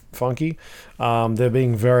bit funky. They're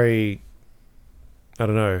being very, I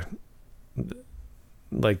don't know,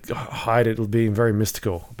 like hide it, being very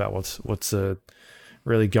mystical about what's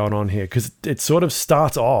really going on here, because it sort of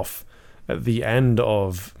starts off at the end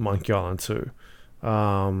of Monkey Island 2.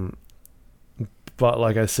 But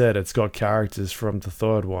like I said, it's got characters from the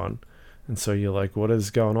third one. And so you're like, what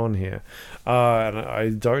is going on here? And I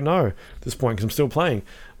don't know at this point because I'm still playing.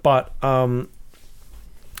 But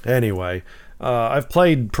anyway, I've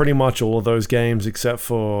played pretty much all of those games except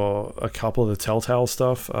for a couple of the Telltale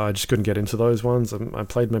stuff. I just couldn't get into those ones. I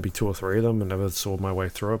played maybe 2 or 3 of them and never saw my way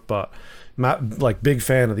through it. But like big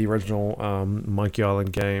fan of the original Monkey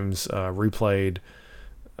Island games. Replayed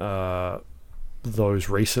those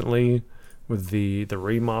recently with the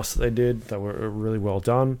remaster they did. They were really well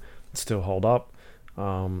done. Still hold up.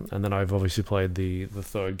 And then I've obviously played the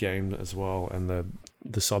third game as well, and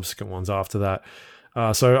the subsequent ones after that.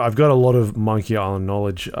 So I've got a lot of Monkey Island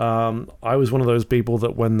knowledge. I was one of those people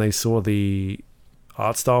that when they saw the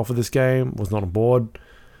art style for this game was not on board.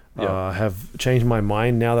 Have changed my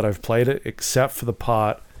mind now that I've played it, except for the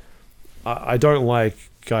part I don't like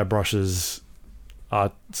Guybrush's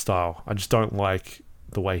art style. I just don't like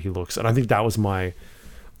the way he looks, and I think that was my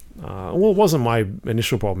it wasn't my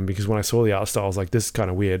initial problem, because when I saw the art style I was like, this is kind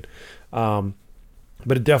of weird, but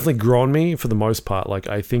it definitely grew on me for the most part. Like,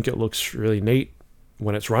 I think it looks really neat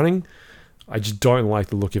when it's running. I just don't like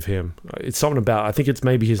the look of him. It's something about, I think it's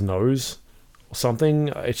maybe his nose or something.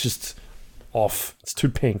 It's just off. It's too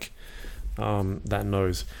pink, that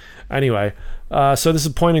nose. Anyway, so this is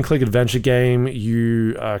a point and click adventure game.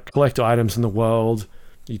 You collect items in the world,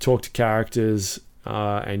 you talk to characters,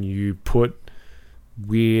 and you put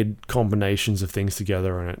weird combinations of things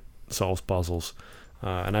together, and it solves puzzles.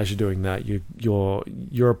 And as you're doing that,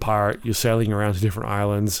 you're a pirate. You're sailing around to different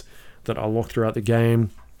islands that unlock throughout the game,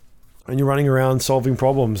 and you're running around solving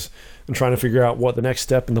problems and trying to figure out what the next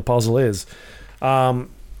step in the puzzle is.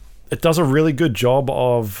 It does a really good job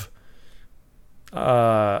of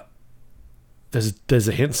there's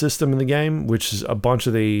a hint system in the game, which is a bunch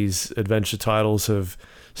of these adventure titles have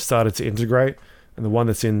started to integrate, and the one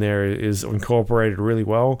that's in there is incorporated really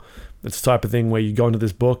well. It's the type of thing where you go into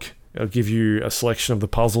this book, it'll give you a selection of the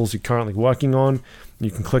puzzles you're currently working on. You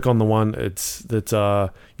can click on the one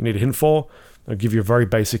that you need a hint for. It'll give you a very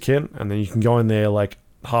basic hint, and then you can go in there like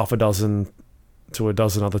half a dozen to a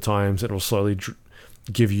dozen other times. It'll slowly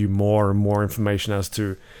give you more and more information as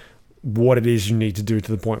to what it is you need to do,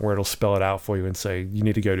 to the point where it'll spell it out for you and say, you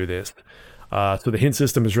need to go do this. So the hint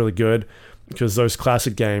system is really good, because those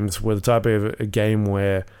classic games were the type of a game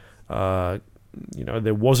where there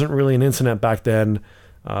wasn't really an internet back then,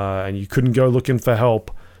 and you couldn't go looking for help,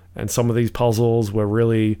 and some of these puzzles were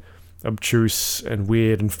really obtuse and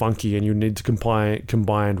weird and funky, and you need to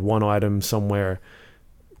combine one item somewhere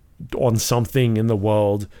on something in the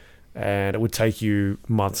world, and it would take you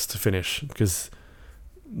months to finish, because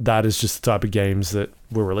that is just the type of games that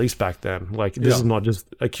were released back then. Like, this is not just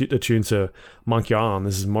attuned to Monkey Island.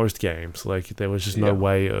 This is most games. Like, there was just no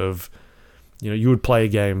way of, you would play a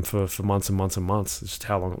game for months and months and months. It's just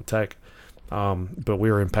how long it would take. But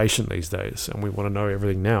we're impatient these days, and we want to know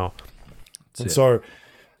everything now. So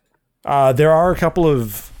there are a couple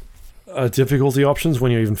of difficulty options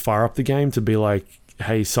when you even fire up the game, to be like,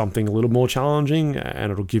 hey, something a little more challenging, and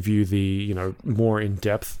it'll give you the more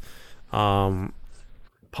in-depth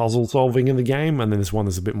puzzle solving in the game. And then there's one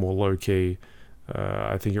that's a bit more low-key.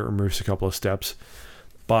 I think it removes a couple of steps,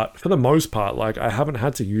 but for the most part, like, I haven't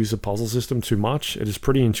had to use the puzzle system too much. It is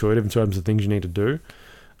pretty intuitive in terms of things you need to do,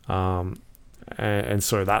 and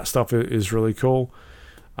so that stuff is really cool.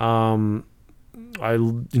 I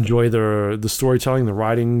enjoy the storytelling. The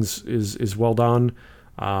writings is well done.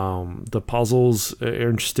 The puzzles are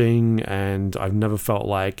interesting, and I've never felt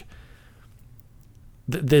like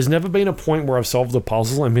there's never been a point where I've solved a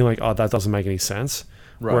puzzle and been like, oh, that doesn't make any sense.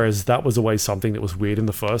 Right. Whereas that was always something that was weird in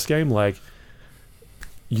the first game. Like,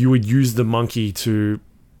 you would use the monkey to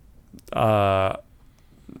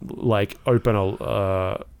like open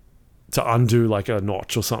to undo like a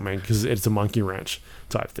notch or something because it's a monkey wrench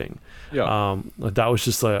type thing. Yeah. That was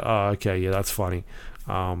just like, oh, okay, yeah, that's funny,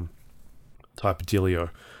 type of dealio.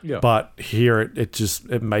 Yeah. But here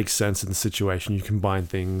it makes sense in the situation. You combine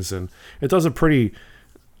things, and it does a pretty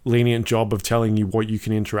lenient job of telling you what you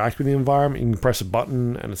can interact with the environment. You can press a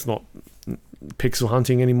button, and it's not pixel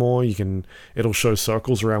hunting anymore. It'll show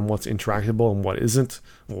circles around what's interactable and what isn't,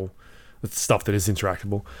 or the stuff that is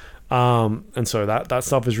interactable. And so that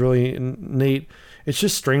stuff is really neat. It's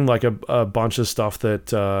just streamed like a bunch of stuff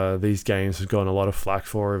that these games have gotten a lot of flack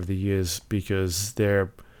for over the years because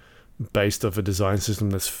they're based off a design system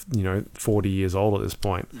that's 40 years old at this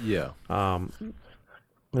point. Yeah.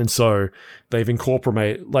 And so they've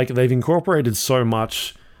incorporated so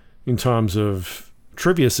much in terms of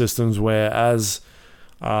trivia systems, whereas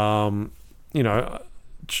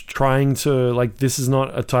trying to, like, this is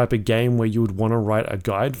not a type of game where you would want to write a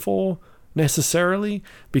guide for necessarily,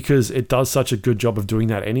 because it does such a good job of doing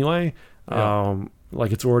that anyway. Yeah.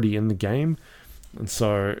 Like, it's already in the game. And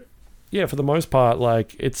so, yeah, for the most part,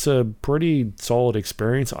 like, it's a pretty solid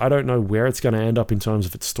experience. I don't know where it's going to end up in terms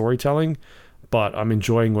of its storytelling, but I'm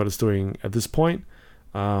enjoying what it's doing at this point.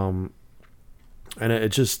 And it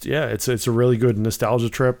just, yeah, it's a really good nostalgia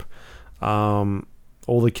trip. All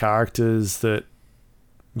the characters that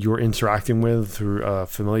you're interacting with who are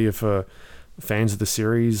familiar for fans of the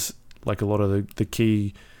series, like a lot of the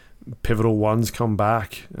key pivotal ones come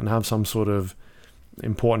back and have some sort of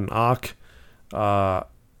important arc. Yeah,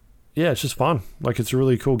 it's just fun. Like, it's a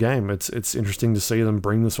really cool game. It's interesting to see them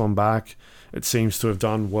bring this one back. It seems to have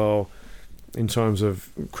done well in terms of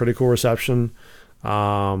critical reception.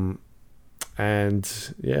 And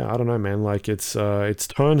yeah, I don't know, man. Like, it's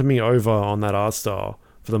turned me over on that art style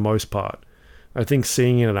for the most part. I think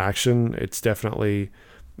seeing it in action, it's definitely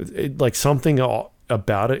like something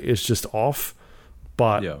about it is just off,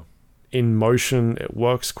 but Yeah. in motion it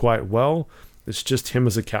works quite well. It's just him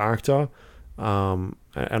as a character, and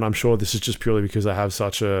I'm sure this is just purely because I have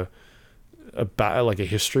such a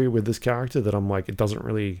history with this character that I'm like, it doesn't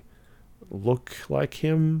really look like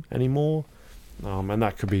him anymore, and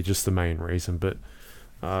that could be just the main reason. But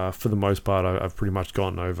for the most part, I've pretty much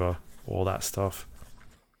gotten over all that stuff.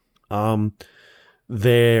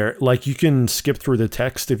 There, like, you can skip through the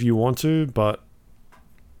text if you want to, but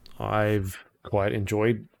I've quite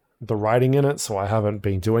enjoyed the writing in it, so I haven't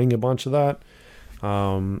been doing a bunch of that.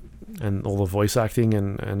 And all the voice acting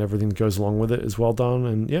and everything that goes along with it is well done.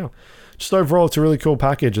 And yeah, just overall, it's a really cool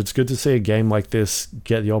package. It's good to see a game like this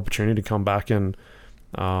get the opportunity to come back and,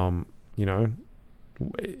 not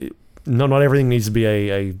everything needs to be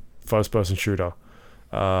a first-person shooter.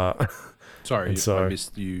 Sorry, so, I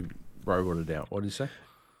missed you. Roboted out. What did you say?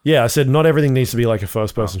 Yeah, I said not everything needs to be like a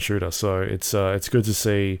first-person shooter. So it's good to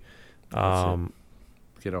see. Get off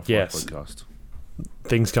my podcast.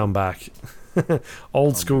 Things come back.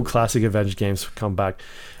 Old school classic Avengers games come back.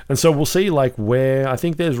 And so we'll see, like, where I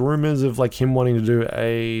think there's rumors of like him wanting to do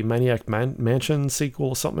a Maniac Mansion sequel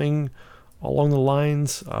or something along the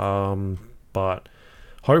lines. But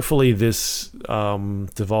hopefully this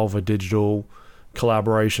Devolver Digital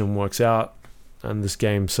collaboration works out and this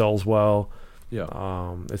game sells well.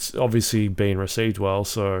 Yeah. It's obviously been received well,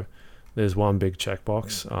 so there's one big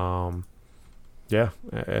checkbox. Yeah,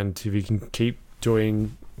 and if he can keep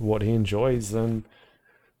doing what he enjoys, then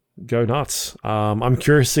go nuts. I'm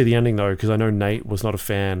curious to see the ending though, because I know Nate was not a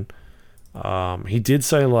fan. He did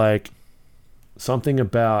say like something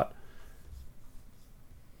about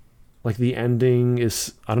like the ending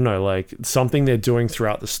is, I don't know, like something they're doing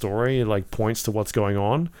throughout the story, it like points to what's going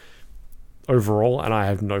on overall, and I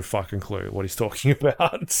have no fucking clue what he's talking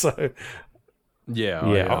about. So yeah,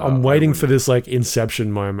 I'm waiting for this like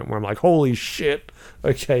Inception moment where I'm like, holy shit,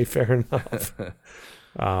 okay, fair enough.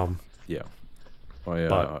 Yeah.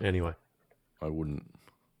 But anyway, I wouldn't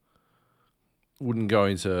go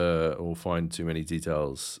into or find too many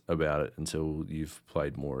details about it until you've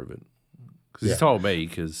played more of it. Because he's told me,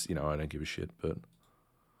 because I don't give a shit. But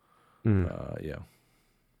yeah.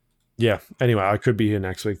 Yeah. Anyway, I could be here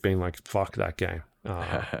next week being like, fuck that game.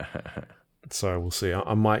 So we'll see.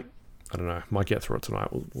 I might get through it tonight.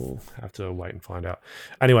 We'll have to wait and find out.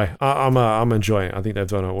 Anyway, I'm enjoying it. I think they've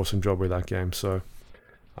done an awesome job with that game. So,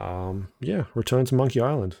 yeah, Return to Monkey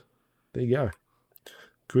Island. There you go.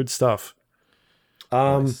 Good stuff.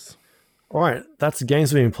 Nice. All right, that's the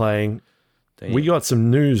games we've been playing. Damn. We got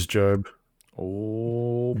some news, Job.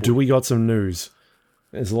 Oh, boy. Do we got some news?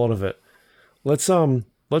 There's a lot of it. Let's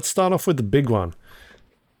start off with the big one.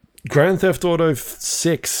 Grand Theft Auto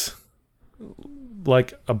 6.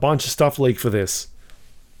 Like, a bunch of stuff leaked for this.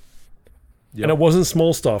 Yep. And it wasn't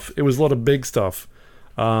small stuff. It was a lot of big stuff.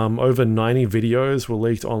 Over 90 videos were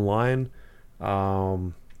leaked online.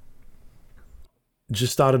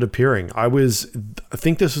 Just started appearing. I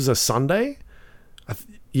think this was a Sunday. I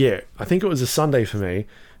think it was a Sunday for me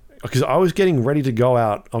because I was getting ready to go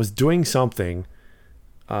out. I was doing something.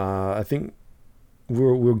 I think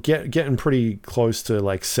we're getting pretty close to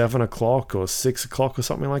like 7 o'clock or 6 o'clock or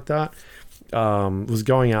something like that. Was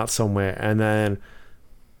going out somewhere, and then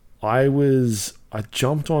I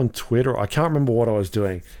jumped on Twitter. I can't remember what I was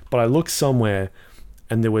doing, but I looked somewhere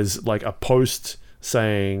and there was like a post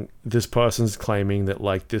saying this person's claiming that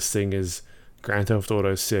like this thing is Grand Theft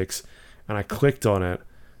Auto 6, and I clicked on it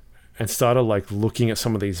and started like looking at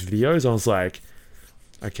some of these videos. I was like,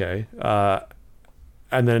 okay.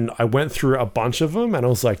 And then I went through a bunch of them and I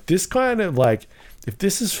was like, this kind of like, if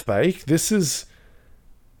this is fake, this is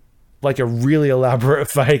like a really elaborate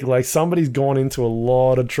fake. Like somebody's gone into a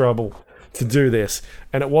lot of trouble to do this.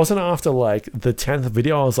 And it wasn't after like the 10th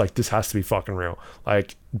video I was like, this has to be fucking real.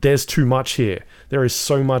 Like there's too much here. There is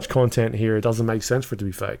so much content here. It doesn't make sense for it to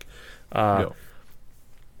be fake. And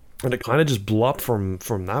it kind of just blew up from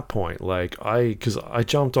that point. Like because I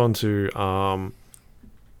jumped onto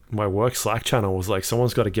my work Slack channel, was like,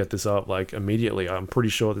 someone's got to get this up like immediately. I'm pretty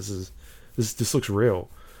sure this looks real.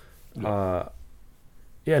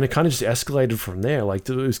 Yeah, and it kind of just escalated from there. Like,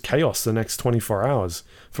 it was chaos the next 24 hours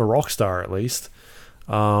for Rockstar, at least.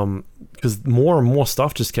 Because more and more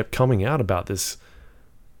stuff just kept coming out about this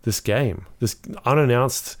game. This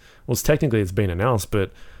unannounced... Well, technically it's been announced,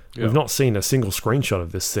 but we've not seen a single screenshot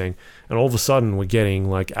of this thing. And all of a sudden, we're getting,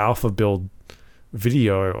 like, alpha build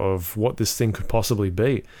video of what this thing could possibly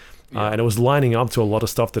be. And it was lining up to a lot of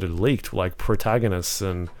stuff that had leaked, like protagonists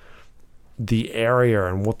and the area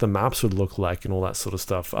and what the maps would look like and all that sort of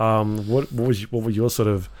stuff. What were your sort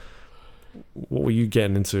of, what were you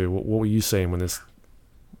getting into? What were you seeing when this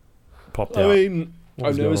popped out? I mean,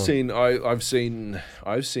 I've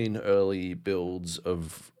seen early builds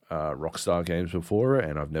of Rockstar games before,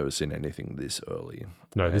 and I've never seen anything this early.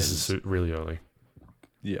 No, this is really early.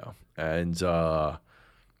 Yeah, and I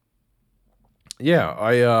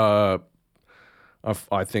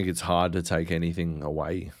think it's hard to take anything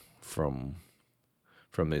away from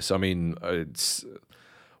this. I mean, it's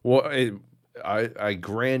a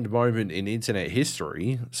grand moment in internet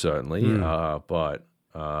history, certainly. But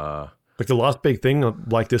like the last big thing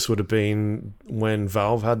like this would have been when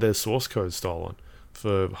Valve had their source code stolen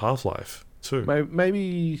for Half-Life 2.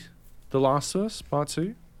 Maybe The Last of Us Part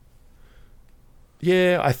 2.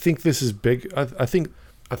 Yeah, I think this is big. I think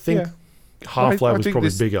Half-Life was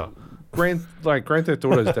probably bigger. Grand Theft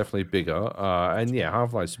Auto is definitely bigger, and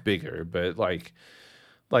Half-Life's bigger, but like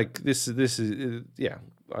this is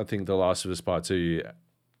I think The Last of Us Part 2,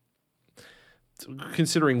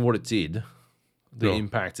 considering what it did, the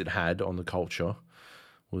impact it had on the culture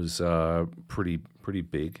was pretty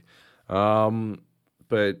big.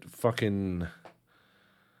 But fucking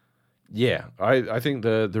I think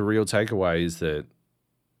the real takeaway is that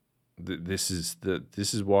this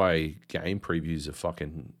is why game previews are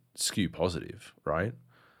fucking skew positive, right?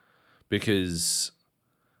 Because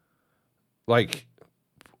like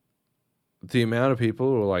the amount of people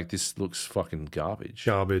who are like, this looks fucking garbage.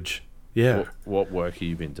 Yeah. What work have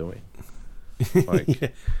you been doing?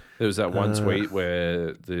 Like there was that one tweet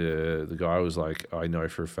where the guy was like, I know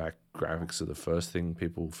for a fact graphics are the first thing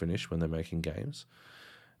people finish when they're making games.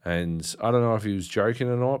 And I don't know if he was joking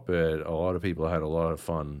or not, but a lot of people had a lot of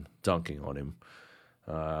fun dunking on him.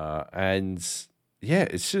 And yeah,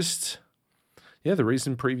 it's just, the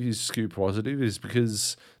reason previews skew positive is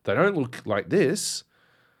because they don't look like this.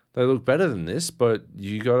 They look better than this, but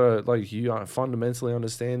you gotta, like, you fundamentally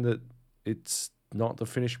understand that it's not the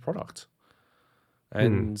finished product.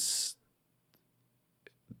 And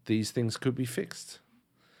these things could be fixed.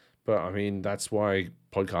 But I mean, that's why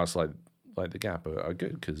podcasts like The Gap are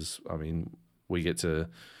good, because I mean, we get to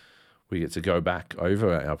go back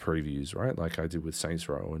over our previews, right? Like I did with Saints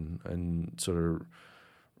Row, and sort of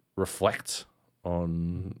reflect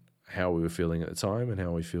on how we were feeling at the time and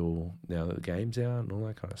how we feel now that the game's out and all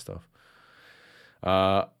that kind of stuff.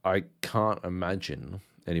 I can't imagine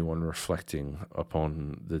anyone reflecting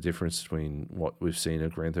upon the difference between what we've seen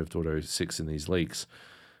of Grand Theft Auto 6 in these leaks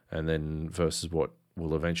and then versus what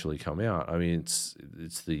will eventually come out. I mean, it's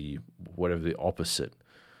the whatever the opposite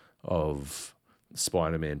of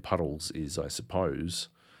Spider-Man Puddles is, I suppose,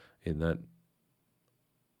 in that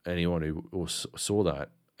anyone who saw that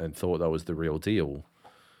and thought that was the real deal,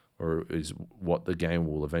 or is what the game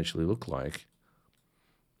will eventually look like,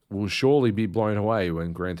 will surely be blown away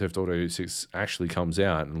when Grand Theft Auto 6 actually comes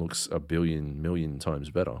out and looks a billion million times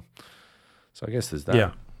better. So I guess there's that.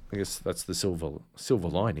 Yeah. I guess that's the silver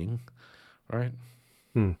lining, right?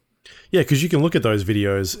 Yeah, because you can look at those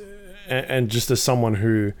videos, and just as someone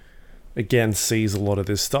who, again, sees a lot of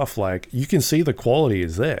this stuff, like, you can see the quality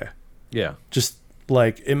is there. Yeah. Just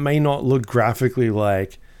like, it may not look graphically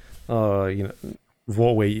like, what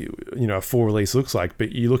a full release looks like,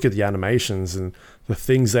 but you look at the animations and the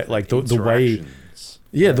things that, like, the way,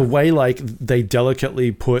 the way, like, they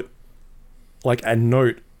delicately put, like, a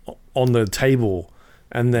note on the table,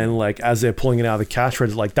 and then, like, as they're pulling it out of the cash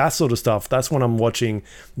register, like, that sort of stuff. That's when I'm watching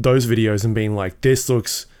those videos and being like, this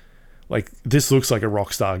looks like a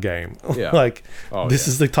Rockstar game. Yeah. Like, this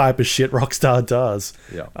is the type of shit Rockstar does.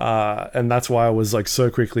 Yeah. And that's why I was, like, so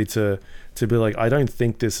quickly to be like, I don't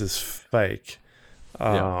think this is fake.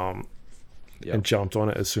 And jumped on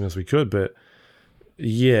it as soon as we could. But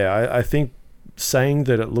yeah, I think saying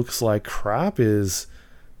that it looks like crap is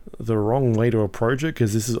the wrong way to approach it,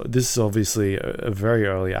 because this is obviously a very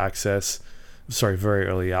early very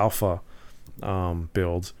early alpha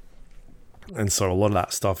build, and so a lot of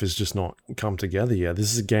that stuff is just not come together yet.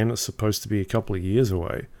 This is a game that's supposed to be a couple of years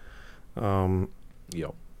away. But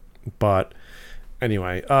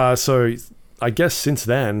anyway, so I guess since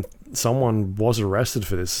then someone was arrested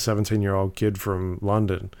for this, a 17-year-old kid from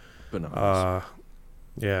London. Bananas.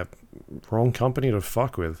 Yeah, wrong company to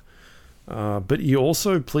fuck with. But he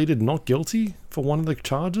also pleaded not guilty for one of the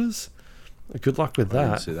charges. Good luck with that. I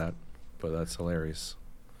didn't see that, but that's hilarious.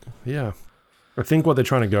 Yeah. I think what they're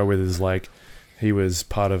trying to go with is, like, he was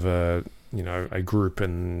part of a group,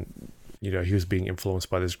 and, he was being influenced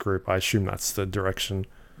by this group. I assume that's the direction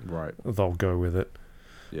they'll go with it.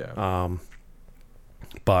 Yeah.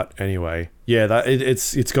 But anyway, yeah, that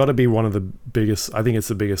it's got to be one of the biggest. I think it's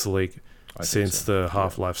the biggest leak since the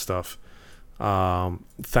Half-Life stuff.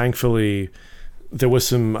 Thankfully, there was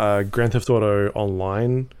some Grand Theft Auto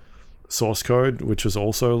Online source code, which was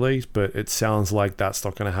also leaked, but it sounds like that's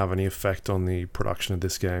not going to have any effect on the production of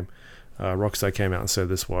this game. Rockstar came out and said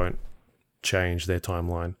this won't change their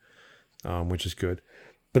timeline, which is good.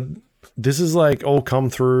 But this is, like, all come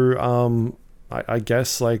through, I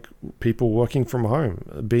guess, like, people working from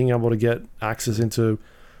home, being able to get access into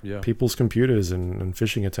people's computers and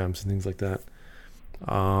phishing attempts and things like that.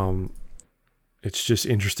 It's just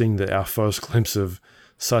interesting that our first glimpse of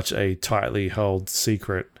such a tightly held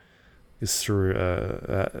secret is through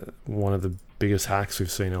one of the biggest hacks we've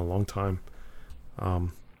seen in a long time.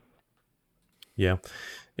 Yeah.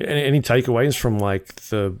 Any takeaways from, like,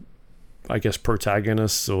 the, I guess,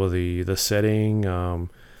 protagonists or the setting?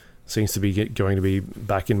 Seems to be going to be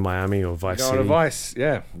back in Miami or Vice City. Going to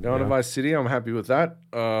Vice City. I'm happy with that.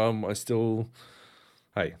 I still...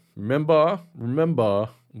 Hey, remember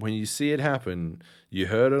when you see it happen, you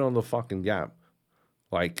heard it on the fucking Gap,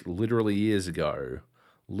 like, literally years ago,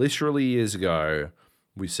 we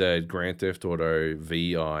said Grand Theft Auto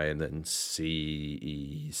VI and then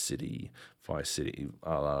CE City, Vice City,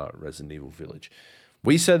 a la Resident Evil Village.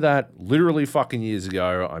 We said that literally fucking years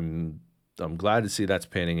ago. I'm glad to see that's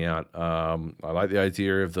panning out. I like the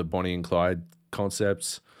idea of the Bonnie and Clyde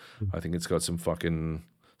concepts. I think it's got some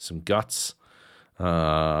guts.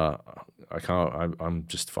 I'm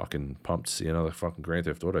just fucking pumped to see another fucking Grand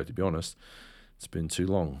Theft Auto, to be honest. It's been too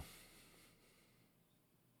long.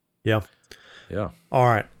 Yeah. All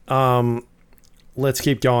right. Let's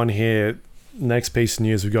keep going here. Next piece of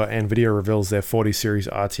news, we've got NVIDIA reveals their 40 series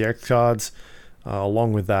RTX cards.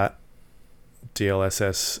 Along with that,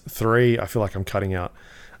 DLSS 3. I feel like I'm cutting out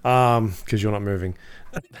because you're not moving.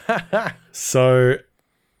 So,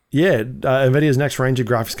 yeah, NVIDIA's next range of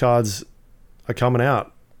graphics cards are coming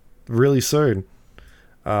out really soon.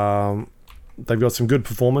 They've got some good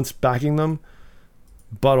performance backing them,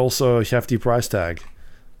 but also a hefty price tag.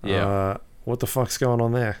 Yeah. What the fuck's going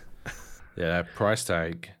on there? Yeah, that price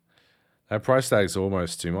tag's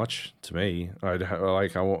almost too much to me. I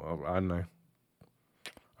don't know.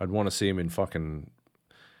 I'd want to see him in fucking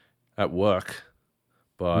at work,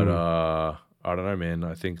 but I don't know, man.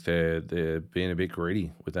 I think they're being a bit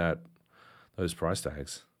greedy with those price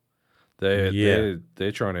tags.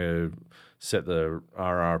 They're trying to set the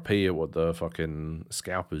RRP at what the fucking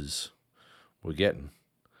scalpers were getting,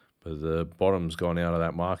 but the bottom's gone out of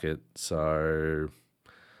that market. So,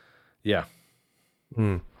 yeah.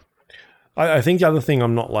 I think the other thing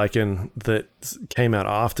I'm not liking that came out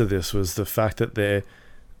after this was the fact that they're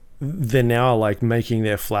now, like, making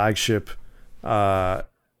their flagship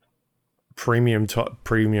premium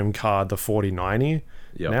card the 4090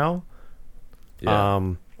 now.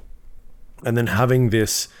 Yeah. And then having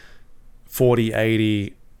this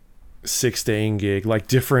 4080 16 gig, like,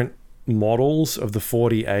 different models of the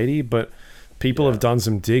 4080, but people have done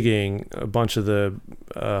some digging, a bunch of the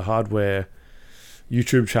hardware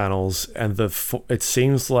YouTube channels, and it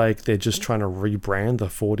seems like they're just trying to rebrand the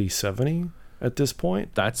 4070 at this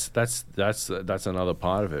point. That's another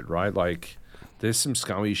part of it, right? Like, there's some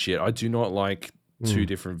scummy shit. I do not like two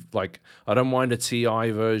different. Like, I don't mind a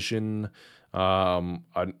TI version. I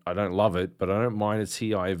don't love it, but I don't mind a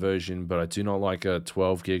TI version. But I do not like a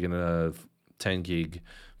 12 gig and a 10 gig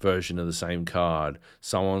version of the same card.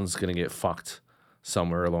 Someone's gonna get fucked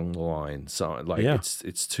somewhere along the line. So like,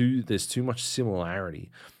 there's too much similarity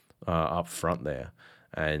up front there.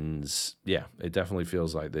 And yeah, it definitely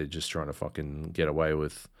feels like they're just trying to fucking get away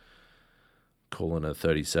with calling a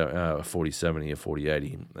 4070 or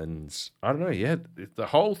 4080. And I don't know, the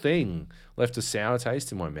whole thing left a sour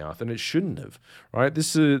taste in my mouth, and it shouldn't have, right?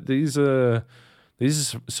 These are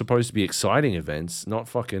supposed to be exciting events, not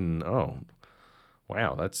fucking, oh,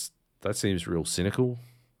 wow, that seems real cynical.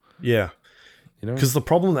 Yeah. You know? Because the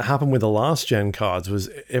problem that happened with the last gen cards was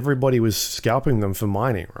everybody was scalping them for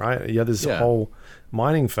mining, right? Yeah, there's a whole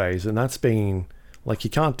mining phase, and that's been like, you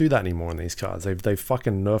can't do that anymore in these cards. They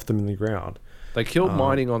fucking nerfed them in the ground. They killed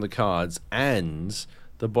mining on the cards, and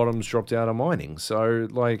the bottoms dropped out of mining. So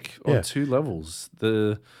like, on two levels,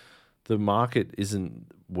 the market isn't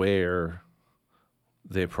where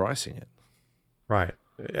they're pricing it. Right.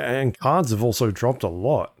 And cards have also dropped a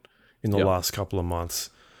lot in the last couple of months.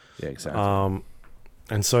 Yeah, exactly.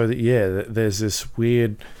 And so there's this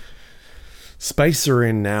weird space they're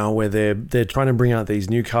in now where they're trying to bring out these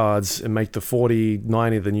new cards and make the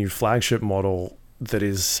 4090 the new flagship model that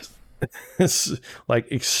is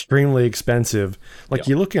like extremely expensive. Like,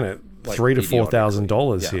 you're looking at like $3,000 to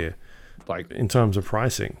 $4,000 here, like, in terms of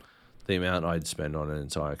pricing. The amount I'd spend on an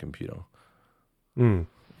entire computer.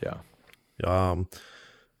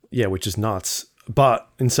 Yeah, which is nuts. But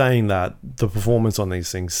in saying that, the performance on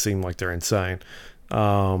these things seem like they're insane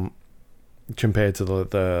compared to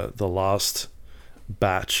the last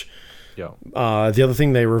batch. Yeah. The other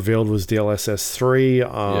thing they revealed was DLSS 3.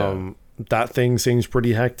 That thing seems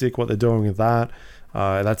pretty hectic, what they're doing with that.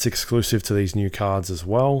 That's exclusive to these new cards as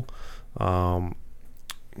well,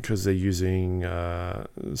 because they're using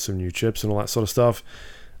some new chips and all that sort of stuff.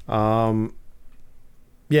 And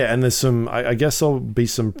there's some, I guess there'll be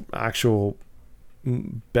some actual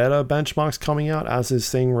better benchmarks coming out as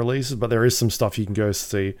this thing releases, but there is some stuff you can go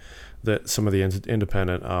see that some of the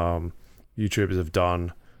independent YouTubers have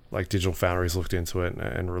done, like Digital Foundry's looked into it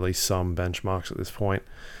and released some benchmarks at this point.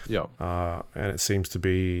 And it seems to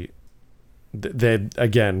be, they're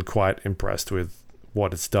again quite impressed with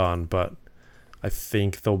what it's done, but I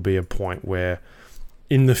think there'll be a point where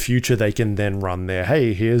in the future they can then run their,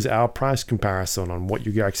 hey, here's our price comparison on what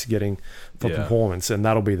you're actually getting for performance, and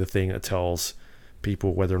that'll be the thing that tells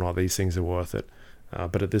people whether or not these things are worth it.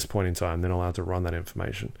 But at this point in time, they're not allowed to run that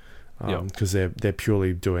information because they're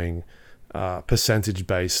purely doing percentage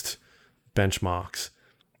based benchmarks.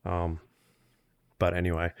 But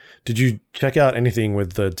anyway, did you check out anything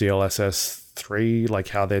with the DLSS 3, like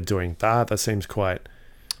how they're doing that? That seems quite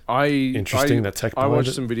interesting. That tech. I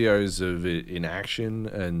watched some videos of it in action,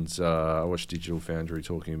 and I watched Digital Foundry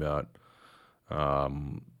talking about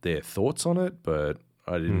their thoughts on it, but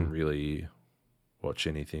I didn't really watch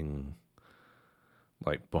anything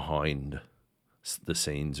like behind the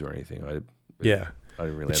scenes or anything. I didn't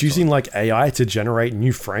really. It's using like AI to generate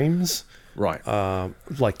new frames, right?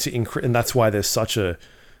 Like to increase, and that's why there's such a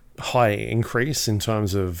high increase in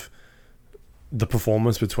terms of the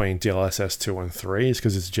performance between DLSS 2 and 3, is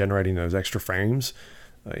because it's generating those extra frames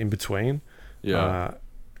in between. And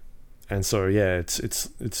so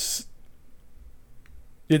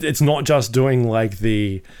it's not just doing like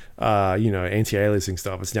the anti-aliasing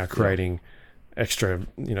stuff. It's now creating extra,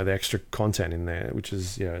 the extra content in there, which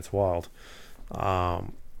is it's wild.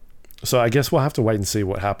 So I guess we'll have to wait and see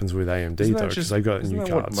what happens with AMD though, because they've got new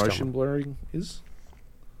cards. What motion blurring is?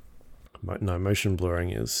 No, motion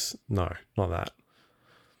blurring is not that.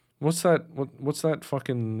 What's that? What's that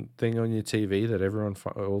fucking thing on your TV that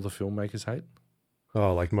all the filmmakers hate?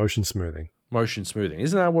 Oh, like motion smoothing. Motion smoothing.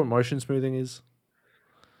 Isn't that what motion smoothing is?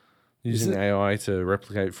 Using AI to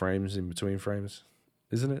replicate frames in between frames,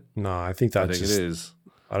 isn't it? No, I think it is.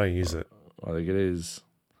 I don't use it. I think it is.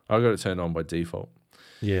 I got it turned on by default.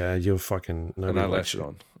 Yeah, you're fucking. And I left it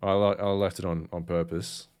on. I left it on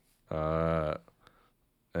purpose.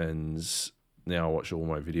 And now I watch all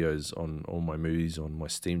my videos on all my movies on my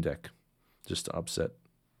Steam Deck, just to upset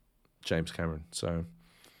James Cameron. So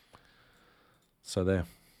there.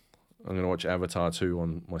 I'm gonna watch Avatar 2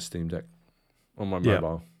 on my Steam Deck, on my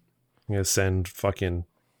mobile. I'm gonna send fucking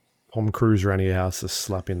Tom Cruise around your house to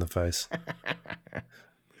slap you in the face.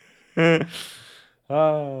 Yeah.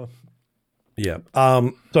 So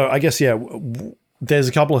I guess, yeah, there's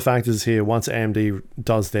a couple of factors here. Once AMD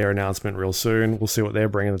does their announcement real soon, we'll see what they're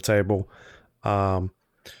bringing to the table. The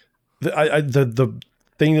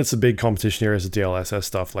thing that's a big competition here is the DLSS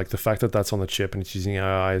stuff. Like the fact that that's on the chip and it's using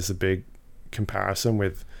AI is a big comparison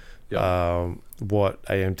with what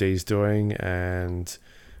AMD is doing and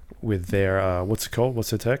with their what's it called?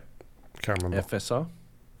 What's their tech? Can't remember. FSR.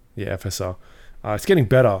 Yeah, FSR. It's getting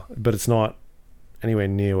better, but it's not anywhere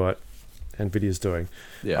near what NVIDIA's doing.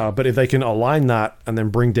 Yeah. But if they can align that and then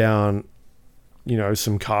bring down,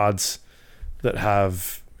 some cards that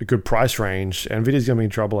have a good price range, NVIDIA's going to be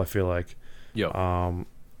in trouble, I feel like. Yeah.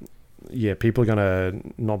 Yeah, people are going to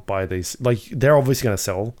not buy these. Like, they're obviously going to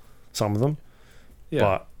sell some of them,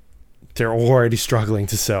 but they're already struggling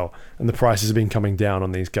to sell, and the prices have been coming down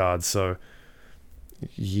on these cards. So,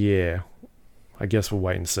 yeah, I guess we'll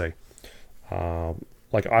wait and see.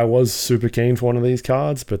 Like, I was super keen for one of these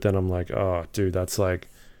cards, but then I'm like, oh, dude, that's like,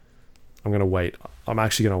 I'm going to wait. I'm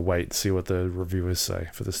actually going to wait to see what the reviewers say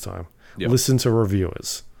for this time. Yep. Listen to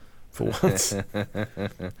reviewers for once.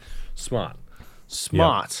 Smart.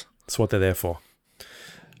 Yep. That's what they're there for.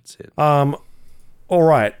 That's it. All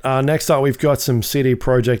right. Next up, we've got some CD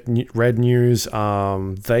Projekt Red news.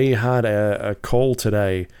 They had a call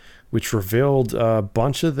today which revealed a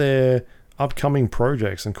bunch of their upcoming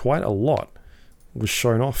projects, and quite a lot was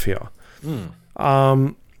shown off here.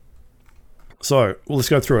 So let's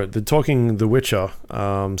go through it. They're talking The Witcher.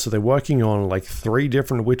 So they're working on like 3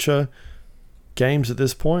 different Witcher games at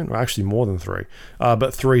this point, or actually more than 3,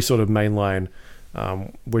 but 3 sort of mainline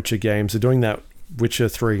Witcher games. They're doing that Witcher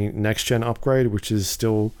 3 next gen upgrade, which is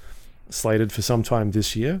still slated for sometime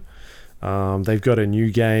this year. They've got a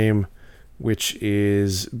new game which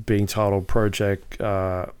is being titled Project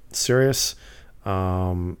Sirius,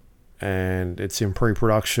 and it's in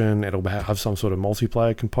pre-production. It'll have some sort of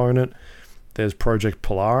multiplayer component. There's Project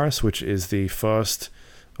Polaris, which is the first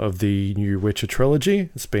of the new Witcher trilogy.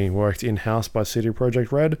 It's being worked in-house by CD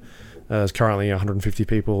Projekt Red. There's currently 150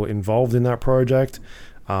 people involved in that project.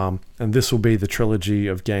 And this will be the trilogy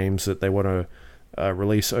of games that they want to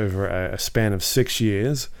release over a span of 6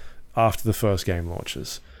 years after the first game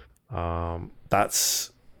launches.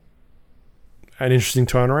 That's an interesting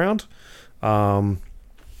turnaround.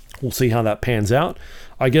 We'll see how that pans out.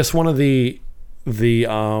 I guess one of the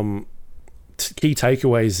key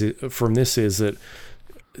takeaways from this is that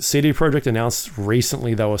CD Projekt announced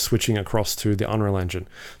recently they were switching across to the Unreal Engine.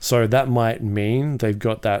 So that might mean they've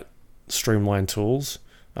got that streamlined tools.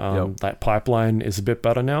 That pipeline is a bit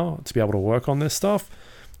better now to be able to work on this stuff.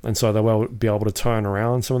 And so they will be able to turn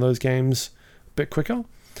around some of those games a bit quicker.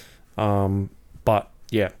 But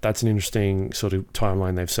yeah, that's an interesting sort of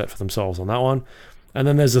timeline they've set for themselves on that one. And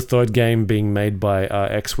then there's a third game being made by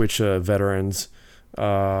ex-Witcher veterans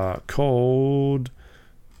called...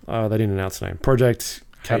 they didn't announce the name. Project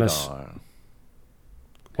Canis.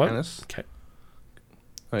 What? Canis?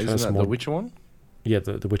 Isn't that the Witcher one? Yeah,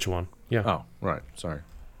 the Witcher one. Yeah. Oh, right. Sorry.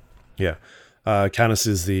 Yeah. Canis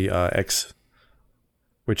is the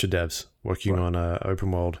ex-Witcher devs working on an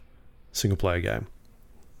open-world single-player game.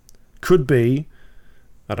 Could be...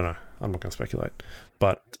 I don't know. I'm not going to speculate.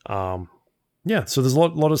 But... yeah, so there's a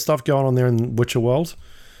lot of stuff going on there in Witcher world.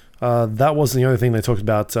 That wasn't the only thing they talked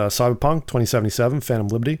about. Cyberpunk 2077, Phantom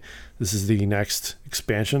Liberty. This is the next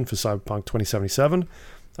expansion for Cyberpunk 2077.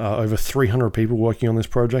 Over 300 people working on this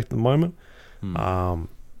project at the moment. And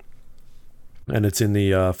it's in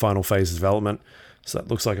the final phase of development. So that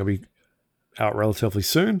looks like it'll be out relatively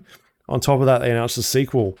soon. On top of that, they announced a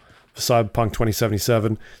sequel for Cyberpunk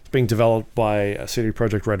 2077. It's being developed by CD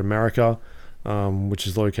Projekt Red America, which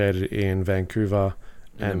is located in Vancouver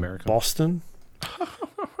and America. Boston.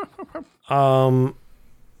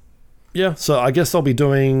 Yeah, so I guess they'll be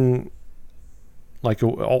doing like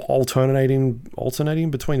alternating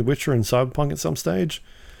between Witcher and Cyberpunk at some stage.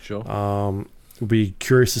 Sure. We'll be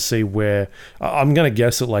curious to see where. I'm going to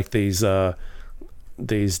guess that like these devs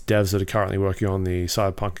that are currently working on the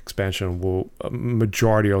Cyberpunk expansion a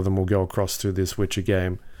majority of them will go across to this Witcher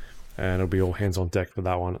game, and it'll be all hands on deck for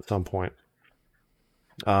that one at some point.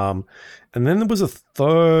 And then there was a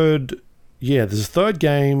third. Yeah, there's a third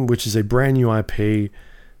game which is a brand new IP,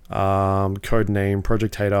 code name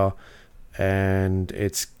Project Hater, and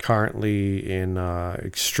it's currently in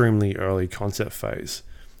extremely early concept phase.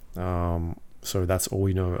 So that's all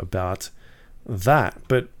we know about that.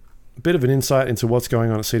 But a bit of an insight into what's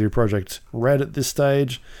going on at CD Projekt Red at this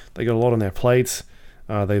stage. They got a lot on their plate.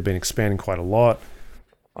 They've been expanding quite a lot,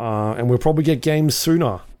 and we'll probably get games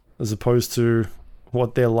sooner as opposed to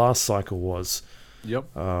what their last cycle was. Yep.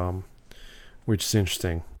 Which is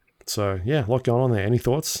interesting. So yeah, a lot going on there. Any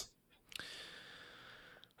thoughts?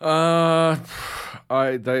 I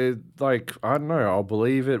don't know. I'll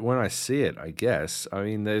believe it when I see it, I guess. I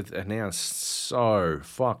mean, they've announced so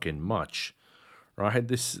fucking much, right?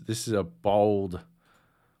 This is a bold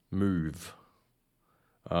move.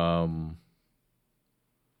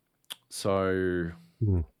 So,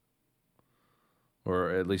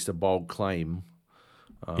 or at least a bold claim.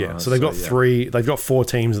 Yeah. So they've got three. They've got 4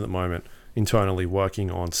 teams at the moment internally working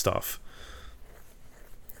on stuff.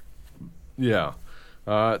 Yeah.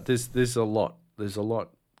 There's a lot. There's a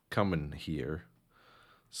lot coming here.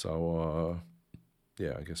 So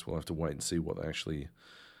yeah, I guess we'll have to wait and see what they actually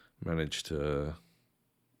manage to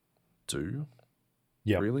do.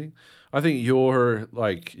 Yeah. Really? I think your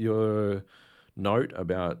note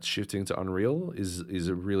about shifting to Unreal is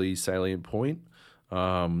a really salient point.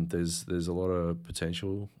 There's a lot of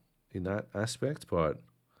potential in that aspect, but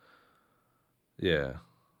yeah.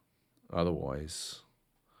 Otherwise,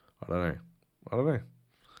 I don't know.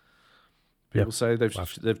 People say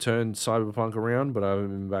they've turned Cyberpunk around, but I haven't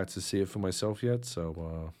been back to see it for myself yet.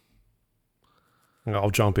 So I'll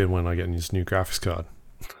jump in when I get this new graphics card.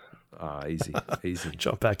 Easy.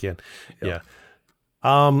 Jump back in. Yep.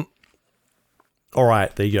 Yeah. All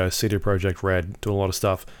right, there you go. CD Projekt Red doing a lot of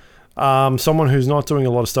stuff. Someone who's not doing a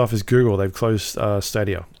lot of stuff is Google. They've closed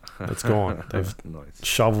Stadia. It's gone. They've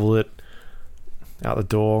shoveled it out the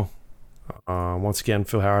door. Once again,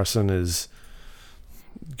 Phil Harrison is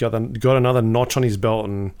got another notch on his belt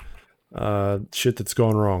and shit that's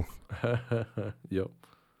gone wrong. Yep.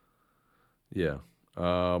 Yeah.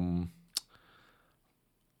 I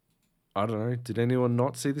don't know. Did anyone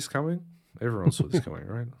not see this coming? Everyone saw this coming,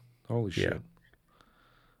 right? Holy shit.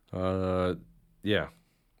 Yeah.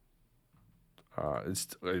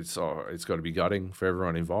 It's got to be gutting for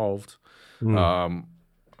everyone involved. I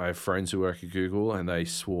have friends who work at Google, and they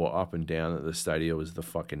swore up and down that the Stadia was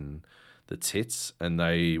the tits, and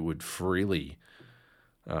they would freely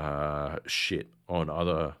shit on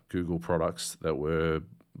other Google products that were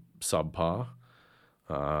subpar.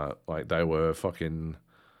 Like they were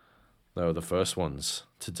the first ones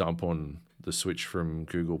to dump on the switch from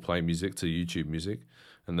Google Play Music to YouTube Music,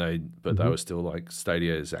 and they were still like,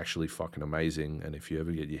 Stadia is actually fucking amazing, and if you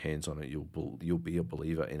ever get your hands on it, you'll be a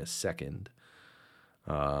believer in a second.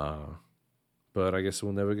 But I guess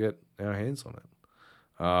we'll never get our hands on it.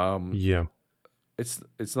 Yeah, it's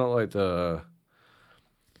not like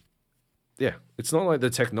it's not like the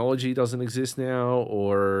technology doesn't exist now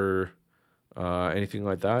or anything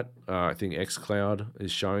like that. I think xCloud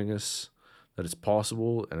is showing us that it's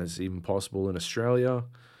possible, and it's even possible in Australia.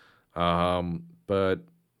 But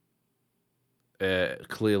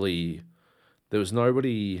clearly, there was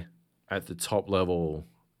nobody at the top level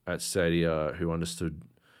at Stadia who understood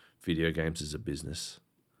video games as a business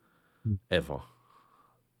ever.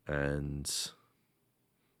 And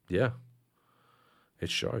yeah, it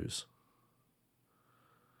shows.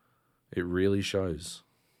 It really shows.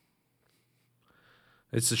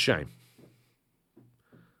 It's a shame.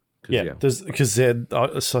 Yeah, because they're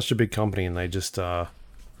such a big company, and they just, I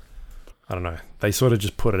don't know, they sort of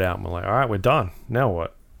just put it out and were like, all right, we're done. Now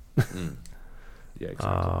what? Yeah,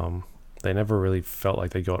 exactly. They never really felt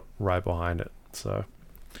like they got right behind it. So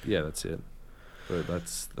yeah, that's it. But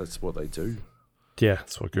that's what they do. Yeah,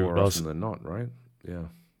 that's what Google does. More often than not, right? Yeah.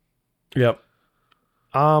 Yep.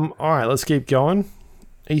 All right, let's keep going.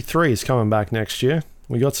 E3 is coming back next year.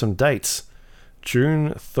 We got some dates.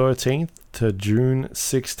 June 13th to June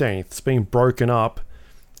 16th. It's being broken up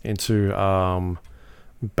into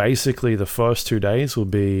basically the first 2 days will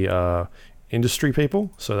be industry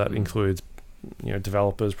people. So that includes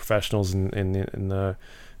developers, professionals in the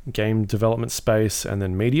game development space, and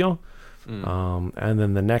then media. And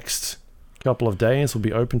then the next couple of days will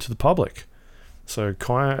be open to the public. So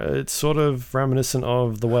it's sort of reminiscent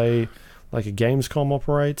of the way like a Gamescom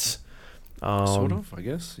operates. Sort of, I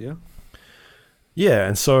guess, yeah. Yeah,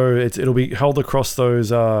 and so it'll be held across those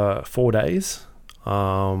 4 days.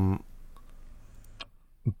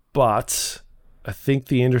 But I think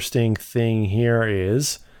the interesting thing here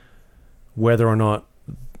is whether or not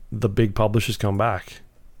the big publishers come back.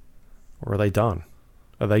 Or are they done?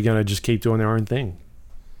 Are they going to just keep doing their own thing?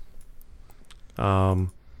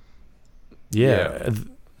 Yeah.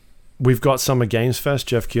 We've got Summer Games Fest.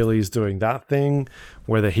 Jeff Keighley is doing that thing.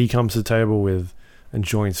 Whether he comes to the table with and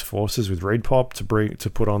joins forces with ReedPop to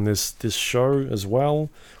put on this show as well,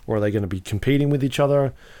 or are they going to be competing with each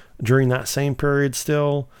other during that same period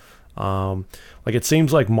still? Like it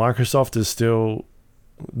seems like Microsoft is still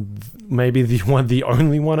maybe the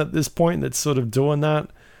only one at this point that's sort of doing that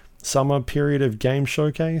summer period of game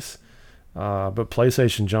showcase. But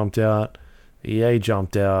PlayStation jumped out, EA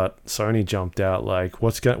jumped out, Sony jumped out. Like,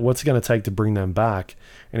 what's it gonna take to bring them back?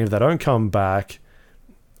 And if they don't come back,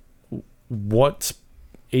 what's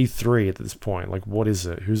E3 at this point? Like, what is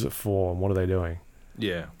it? Who's it for? And what are they doing?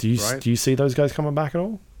 Yeah. Do you see those guys coming back at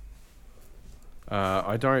all?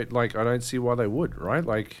 I don't see why they would, right?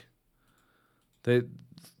 Like, they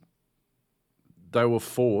were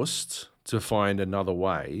forced to find another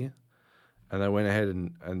way, and they went ahead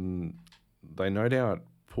and they no doubt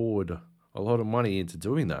poured a lot of money into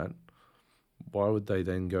doing that. Why would they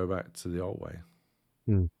then go back to the old way?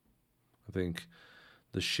 I think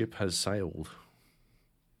the ship has sailed.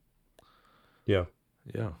 Yeah.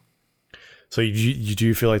 Yeah. So you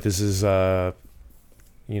do feel like this is this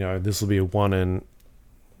will be a one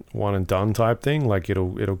and done type thing? Like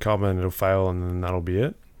it'll come and it'll fail and then that'll be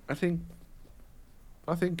it? I think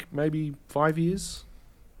maybe 5 years.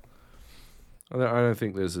 I don't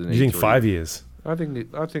think there's an. You think 5 years? I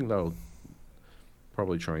think they'll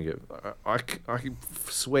probably try and get. I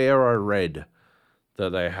swear I read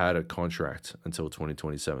that they had a contract until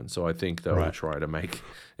 2027. So I think they'll try to make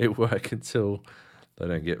it work until they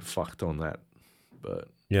don't get fucked on that. But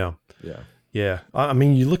yeah. I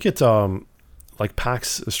mean, you look at like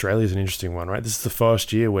PAX Australia is an interesting one, right? This is the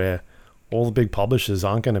first year where all the big publishers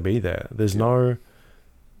aren't going to be there. There's no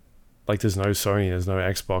Sony, there's no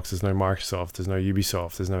Xbox, there's no Microsoft, there's no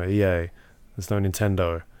Ubisoft, there's no EA, there's no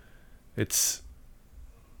Nintendo. It's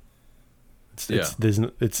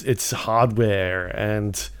hardware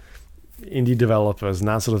and indie developers and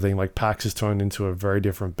that sort of thing. Like PAX has turned into a very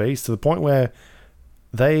different beast to the point where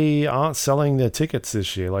they aren't selling their tickets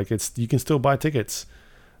this year. Like you can still buy tickets.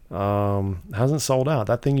 Hasn't sold out.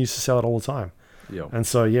 That thing used to sell it all the time. Yeah. And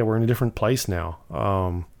so we're in a different place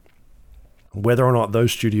now. Whether or not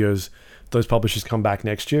those publishers come back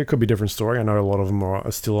next year could be a different story. I know a lot of them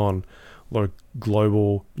are still on a lot of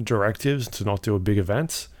global directives to not do big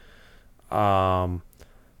events. But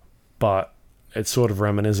it's sort of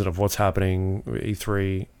reminiscent of what's happening with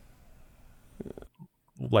E3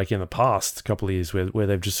 like in the past couple of years where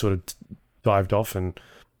they've just sort of dived off and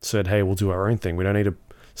said, hey, we'll do our own thing. We don't need to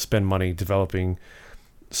spend money developing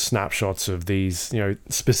snapshots of these,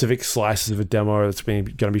 specific slices of a demo that's going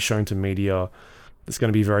to be shown to media. It's going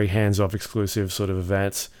to be very hands-off exclusive sort of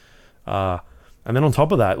events. And then on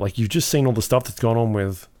top of that, like you've just seen all the stuff that's gone on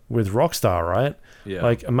with Rockstar, right? Yeah.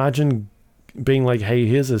 Like imagine being like, hey,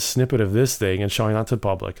 here's a snippet of this thing and showing that to the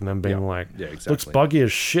public and then being exactly. Looks buggy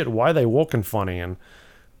as shit. Why are they walking funny? And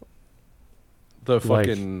the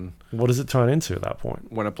fucking... what does it turn into at that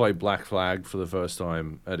point? When I played Black Flag for the first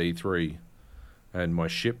time at E3 and my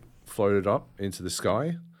ship floated up into the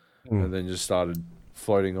sky and then just started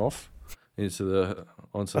floating off onto the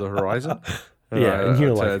horizon. And and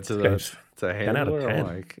you're like... to handler,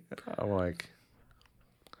 I'm like,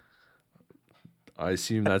 I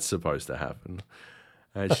assume that's supposed to happen.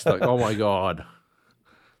 And she's like, oh my God.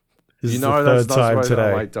 This is the third time today.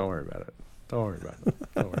 I'm like, don't worry about it.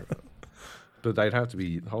 But they'd have to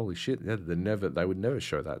be, holy shit, they would never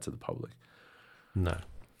show that to the public. No.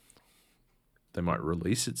 They might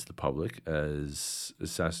release it to the public as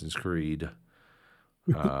Assassin's Creed,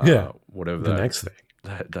 whatever the next thing.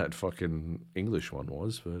 That fucking English one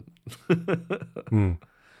was, but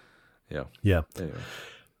yeah. Anyway.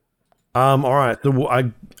 All right.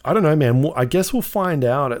 I don't know, man. I guess we'll find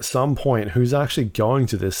out at some point who's actually going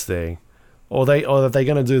to this thing, or are they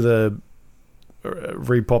going to do the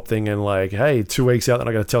repop thing and like, hey, 2 weeks out, they're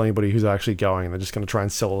not going to tell anybody who's actually going. They're just going to try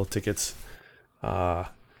and sell all the tickets.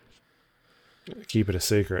 Keep it a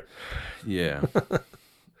secret. Yeah.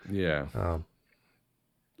 Yeah. All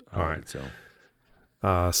right.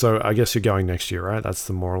 So I guess you're going next year, right? That's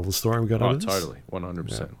the moral of the story we got out of this? Totally.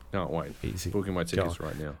 100%. Can't wait. Easy. Booking my tickets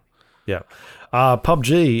right now. Yeah.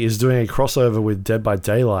 PUBG is doing a crossover with Dead by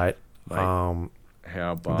Daylight. Mate,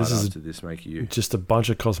 how bad does this make you? Just a bunch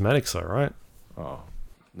of cosmetics though, right? Oh,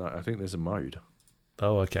 no, I think there's a mode.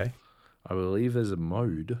 Oh, okay. I believe there's a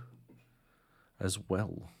mode as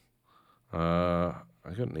well. I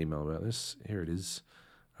got an email about this. Here it is.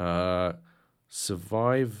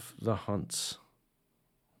 Survive the Hunts.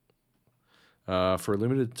 For a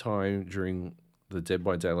limited time during the Dead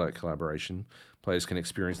by Daylight collaboration, players can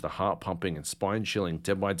experience the heart-pumping and spine-chilling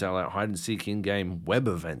Dead by Daylight hide-and-seek in-game web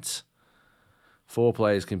event. 4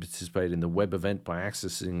 players can participate in the web event by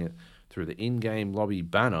accessing it through the in-game lobby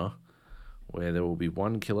banner, where there will be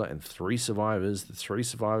 1 killer and 3 survivors. The 3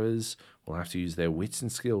 survivors will have to use their wits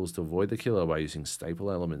and skills to avoid the killer by using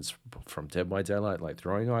staple elements from Dead by Daylight, like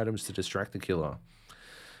throwing items to distract the killer.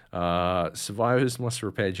 Survivors must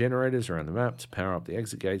repair generators around the map to power up the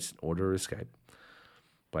exit gates in order to escape.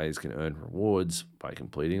 Players can earn rewards by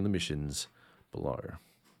completing the missions below.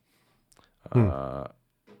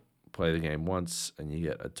 Play the game once and you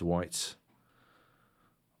get a Dwight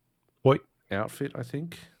outfit, I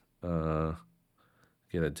think.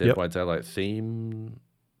 Get a Dead by Daylight theme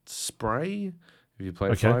spray if you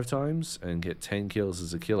play 5 times, and get 10 kills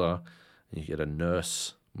as a killer, and you get a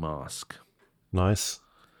nurse mask. Nice.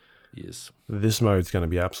 Yes. This mode's going to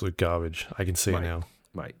be absolute garbage. I can see it now.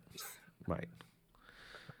 Mate.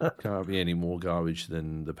 Can't be any more garbage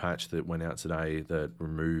than the patch that went out today that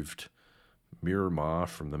removed Miramar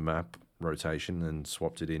from the map rotation and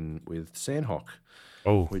swapped it in with Sandhawk.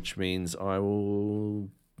 Oh. Which means I will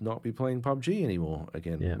not be playing PUBG anymore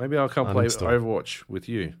again. Yeah. Maybe I'll come play Overwatch with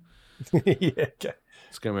you. Yeah. Okay.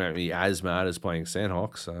 It's going to make me as mad as playing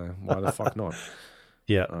Sandhawk, so why the fuck not?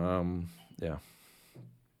 Yeah. Yeah.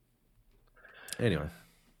 Anyway.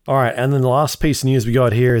 All right, and then the last piece of news we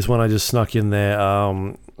got here is one I just snuck in there.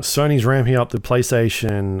 Sony's ramping up the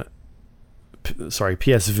PlayStation,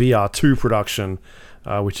 PSVR 2 production,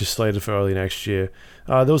 which is slated for early next year.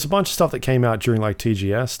 There was a bunch of stuff that came out during like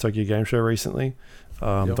TGS, Tokyo Game Show recently. They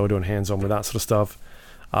were doing hands-on with that sort of stuff.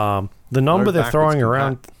 The number they're throwing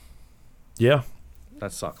around... Yeah.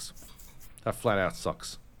 That sucks. That flat out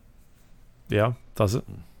sucks. Yeah, does it?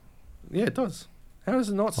 Yeah, it does. How does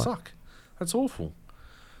it not suck? That's awful.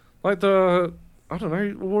 Like I don't know,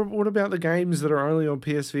 what about the games that are only on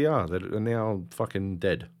PSVR that are now fucking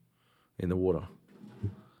dead in the water?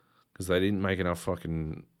 Because they didn't make enough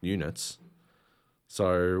fucking units.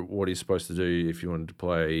 So what are you supposed to do if you wanted to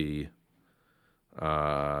play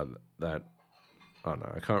that? I don't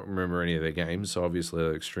know, I can't remember any of their games, so obviously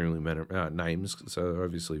they're extremely names, so they're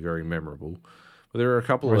obviously very memorable. But there are a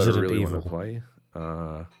couple that I really want to play.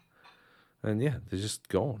 And yeah, they're just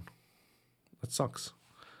gone. That sucks.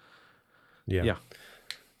 Yeah.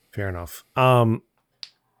 Fair enough.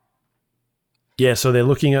 Yeah, so they're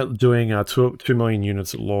looking at doing 2 million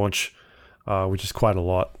units at launch, which is quite a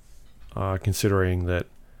lot, considering that,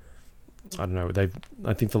 I don't know,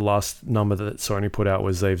 I think the last number that Sony put out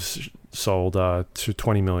was they've sold to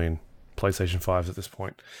 20 million PlayStation 5s at this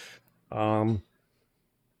point.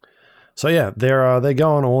 So yeah, they're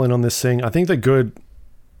going all in on this thing. I think they're good.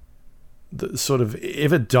 Sort of,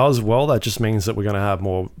 if it does well, that just means that we're going to have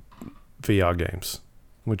more VR games,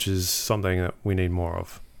 which is something that we need more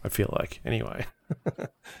of, I feel like, anyway.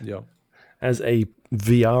 Yeah. As a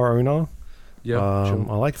VR owner, sure.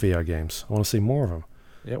 I like VR games. I want to see more of them.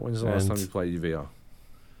 Yeah, when's the last time you played your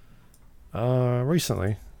VR?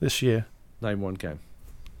 Recently, this year. Name one game.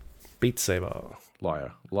 Beat Saber.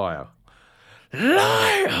 Liar.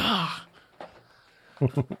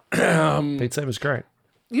 Beat Saber's great.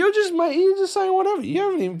 You're just saying whatever. You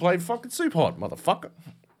haven't even played fucking Super Hot, motherfucker.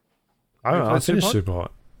 I finished Super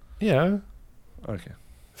Hot. Yeah. Okay.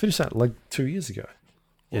 Finished that like 2 years ago.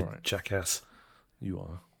 Yeah, right. Jackass. You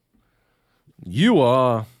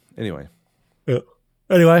are. Anyway. Yeah.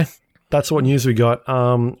 Anyway, that's what news we got.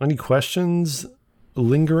 Any questions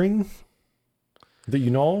lingering that you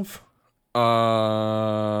know of? You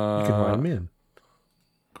can write them in.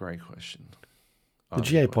 Great question. The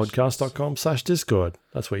gapodcast.com/Discord.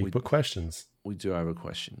 That's where you put questions. We do have a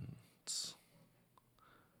questions.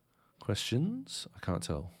 Questions? I can't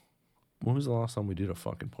tell. When was the last time we did a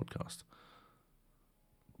fucking podcast?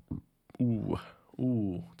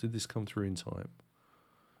 Ooh. Did this come through in time?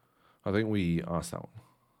 I think we asked that one.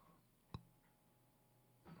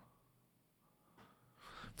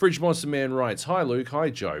 Fridge Monster Man writes, "Hi Luke, hi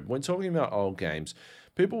Job. When talking about old games,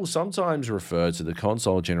 people sometimes refer to the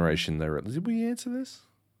console generation did we answer this?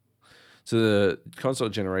 To the console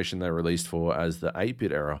generation they released for as the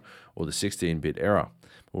 8-bit era or the 16-bit era.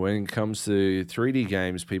 But when it comes to 3D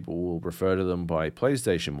games, people will refer to them by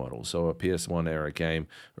PlayStation models, so a PS1 era game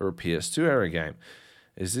or a PS2 era game.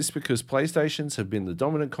 Is this because PlayStations have been the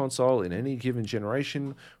dominant console in any given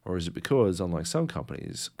generation, or is it because, unlike some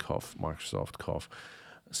companies, Microsoft,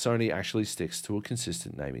 Sony actually sticks to a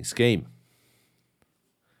consistent naming scheme?"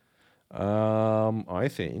 I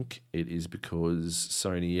think it is because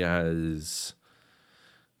Sony has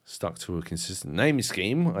stuck to a consistent naming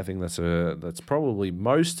scheme. I think that's probably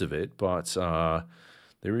most of it, but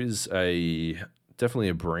there is definitely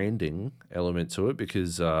a branding element to it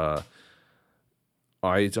because I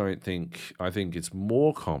think it's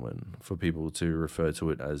more common for people to refer to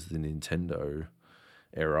it as the Nintendo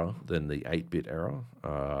era than the 8-bit era.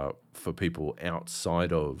 For people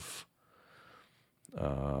outside of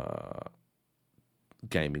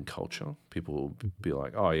gaming culture, people will be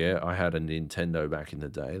like, "Oh yeah, I had a Nintendo back in the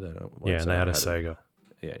day." They don't and they had a Sega.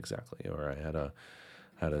 Yeah, exactly. Or I had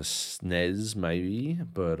had a SNES maybe,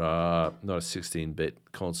 but not a 16-bit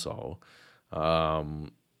console.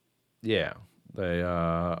 Yeah, they.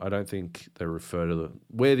 I don't think they refer to them.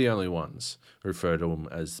 We're the only ones who refer to them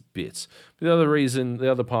as bits. But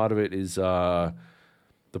the other part of it is the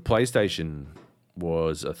PlayStation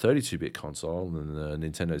was a 32-bit console, and the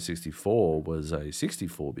Nintendo 64 was a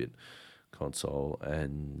 64-bit console,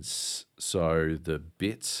 and so the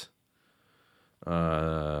bit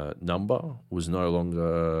number was no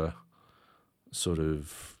longer sort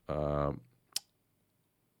of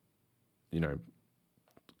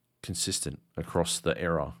consistent across the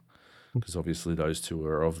era, because obviously those two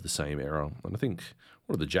are of the same era. And I think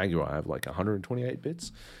what did the Jaguar have, like 128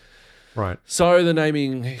 bits? Right. So the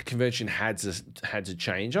naming convention had to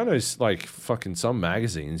change. I know, like, fucking some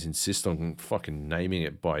magazines insist on fucking naming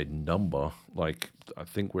it by number. Like, I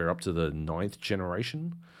think we're up to the 9th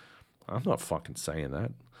generation. I'm not fucking saying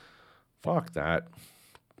that. Fuck that.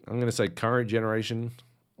 I'm going to say current generation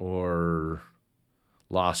or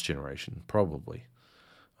last generation, probably.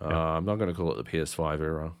 I'm not going to call it the PS5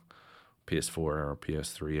 era, PS4 era,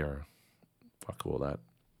 PS3 era. Fuck all that.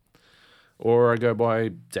 Or I go by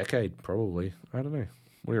decade, probably. I don't know.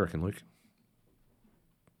 What do you reckon, Luke?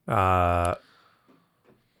 I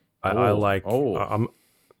like.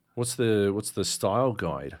 What's the style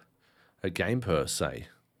guide at GamePer say?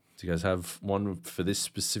 Do you guys have one for this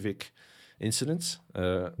specific incident?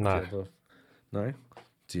 No. No.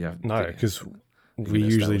 Do you have? No, because we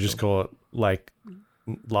usually just call it like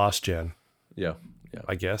last gen. Yeah.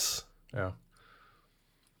 I guess. Yeah.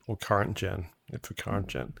 Or current gen. If we're current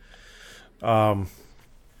gen. No,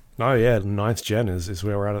 yeah, 9th gen is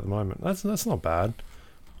where we're at the moment. That's not bad.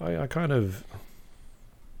 I kind of,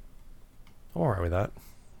 I'm alright with that.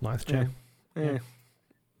 9th gen. Yeah.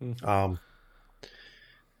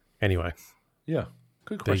 Anyway. Yeah.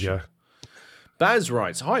 Good There question. you go. Baz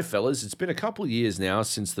writes, "Hi fellas, it's been a couple of years now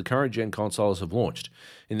since the current gen consoles have launched.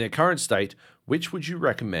 In their current state, which would you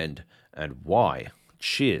recommend and why?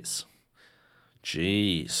 Cheers."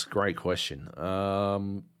 Jeez, great question.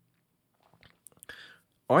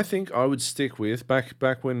 I think I would stick with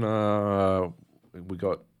back when we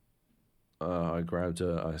got I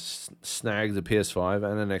snagged a PS5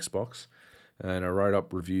 and an Xbox, and I wrote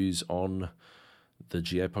up reviews on the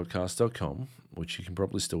gapodcast.com, which you can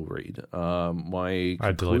probably still read. My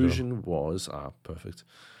conclusion was perfect.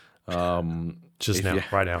 Just now,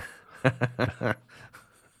 right now.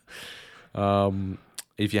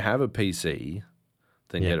 If you have a PC,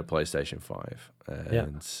 then get a PlayStation 5,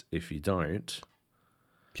 and if you don't,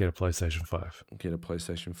 get a PlayStation 5. Get a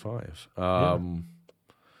PlayStation 5.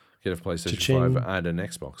 Get a PlayStation Cha-ching. 5 and an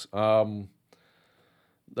Xbox.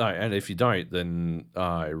 No, and if you don't, then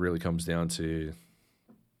it really comes down to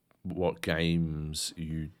what games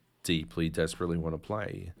you deeply, desperately want to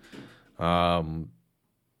play.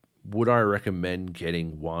 Would I recommend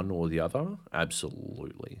getting one or the other?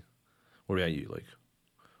 Absolutely. What about you, Luke?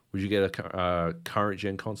 Would you get a current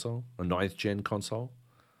gen console, a 9th gen console?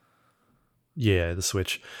 Yeah, the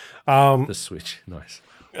Switch. The Switch, nice.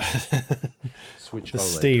 Switch the OLED.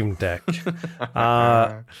 Steam Deck.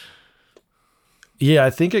 Yeah, I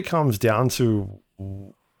think it comes down to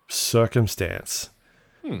circumstance,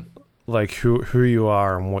 like who you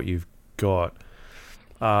are and what you've got.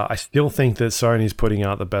 I still think that Sony's putting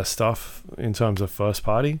out the best stuff in terms of first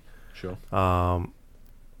party. Sure.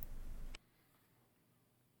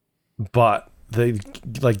 But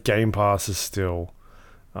the Game Pass is still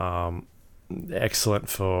excellent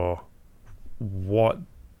for what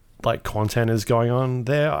content is going on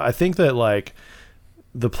there. I think that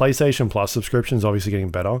the PlayStation Plus subscription is obviously getting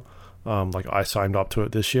better. I signed up to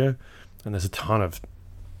it this year, and there's a ton of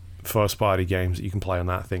first party games that you can play on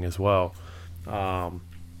that thing as well.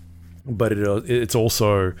 But it's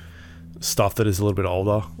also stuff that is a little bit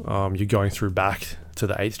older. You're going through back to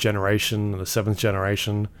the 8th generation, the 7th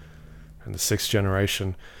generation, and the 6th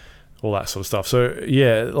generation, all that sort of stuff. So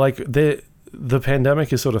yeah, the pandemic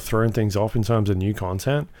has sort of thrown things off in terms of new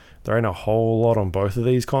content. There ain't a whole lot on both of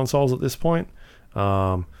these consoles at this point.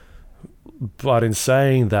 But in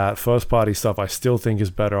saying that, first party stuff I still think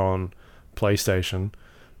is better on PlayStation.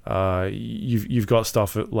 You've got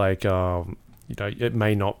stuff like it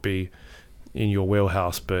may not be in your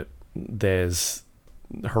wheelhouse, but there's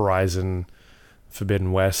Horizon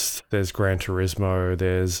Forbidden West, there's Gran Turismo,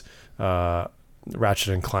 there's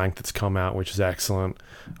Ratchet and Clank that's come out, which is excellent.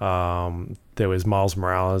 There was Miles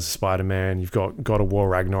Morales, Spider-Man. You've got God of War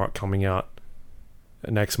Ragnarok coming out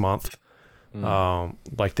next month.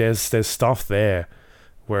 There's stuff there,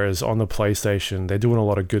 whereas on the PlayStation they're doing a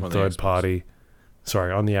lot of good third party.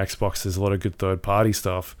 Sorry, on the Xbox there's a lot of good third party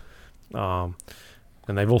stuff.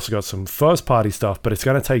 and they've also got some first party stuff, but it's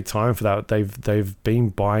going to take time for that. They've been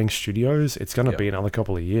buying studios. It's going to be another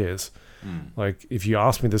couple of years. Like, if you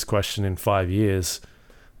ask me this question in 5 years,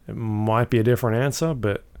 it might be a different answer,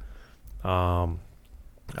 but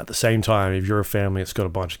at the same time, if you're a family that's got a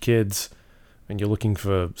bunch of kids and you're looking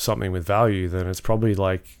for something with value, then it's probably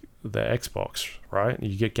like the Xbox, right?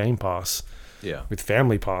 You get Game Pass with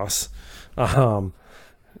Family Pass. And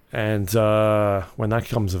when that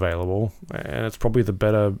comes available, and it's probably the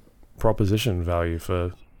better proposition value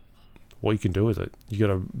for what you can do with it. You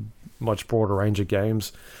got a much broader range of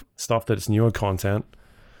games, stuff that's newer content,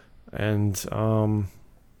 and it's got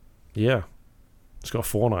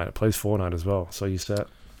Fortnite. It plays Fortnite as well, so you set.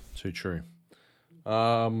 Too true.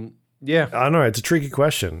 I know it's a tricky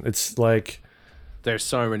question. It's like there's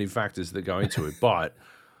so many factors that go into it, but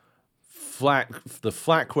the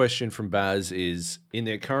flat question from Baz is, in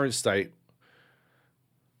their current state,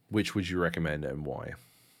 which would you recommend and why?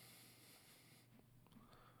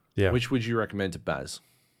 Yeah. Which would you recommend to Baz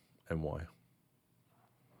and why?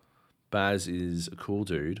 Baz is a cool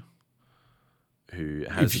dude who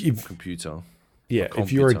has a computer. Yeah,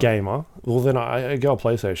 if you're a gamer, well, then I go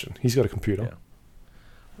PlayStation. He's got a computer.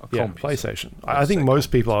 Yeah, PlayStation. I think most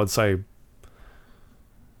people, I would say,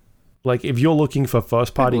 like, if you're looking for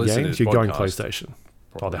first-party games, you're going PlayStation.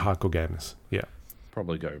 Probably. Oh, they're hardcore gamers. Yeah.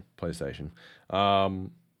 Probably go PlayStation.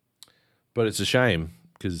 But it's a shame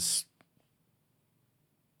because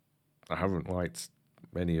I haven't liked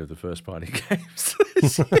many of the first-party games.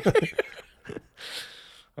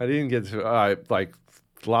 I didn't get to... like,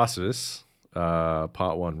 Last of Us,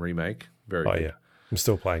 Part 1 remake. Very good. Yeah. I'm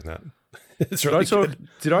still playing that. It's really good.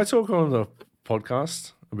 Did I talk on the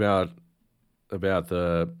podcast about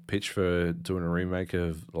the pitch for doing a remake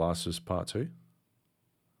of The Last of Us Part 2?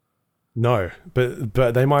 No,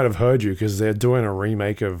 but they might have heard you because they're doing a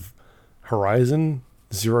remake of Horizon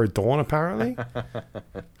Zero Dawn, apparently.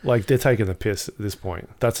 Like, they're taking the piss at this point.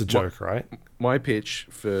 That's a joke, right? My pitch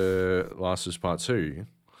for Last of Us Part 2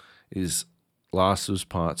 is Last of Us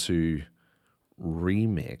Part 2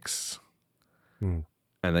 remix.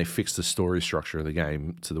 And they fixed the story structure of the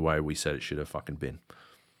game to the way we said it should have fucking been.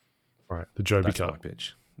 Right, the Joby That's cut. my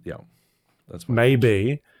pitch. Yeah, that's my maybe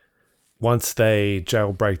pitch. Once they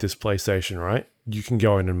jailbreak this PlayStation, right, you can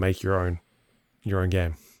go in and make your own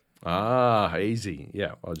game. Ah, easy.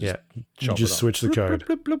 Yeah, I'll just you just switch the code.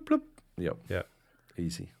 Bloop, bloop, bloop. Yep. Yeah,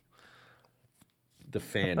 easy. The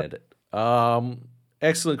fan edit.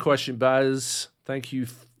 Excellent question, Baz. Thank you,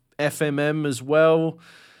 FMM, as well.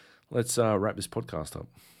 Let's wrap this podcast up.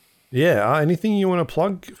 Yeah, anything you want to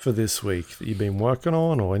plug for this week that you've been working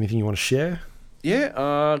on, or anything you want to share? Yeah,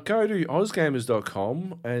 go to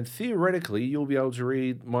ozgamers.com and theoretically you'll be able to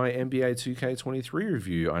read my NBA 2K23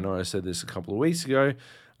 review. I know I said this a couple of weeks ago.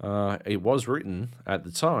 It was written at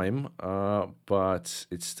the time, but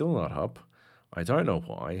it's still not up. I don't know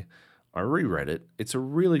why. I reread it. It's a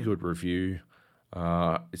really good review.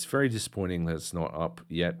 It's very disappointing that it's not up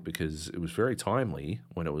yet because it was very timely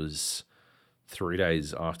when it was 3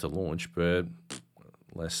 days after launch, but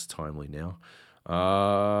less timely now.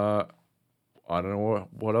 I don't know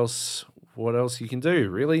what else you can do,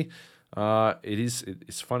 really.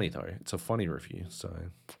 It's funny though. It's a funny review, so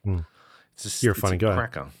you're a funny guy.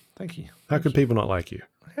 Cracker. Thank you. How could people not like you?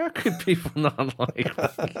 How could people not like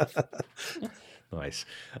me? Nice.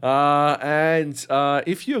 And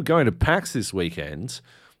if you're going to PAX this weekend,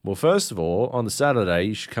 well, first of all, on the Saturday,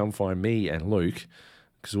 you should come find me and Luke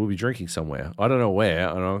because we'll be drinking somewhere. I don't know where.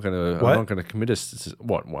 I'm not gonna commit us. To,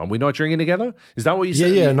 what? Are we not drinking together? Is that what you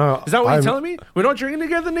said? Yeah. No. Is that what you're telling me? We're not drinking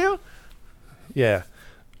together now? Yeah.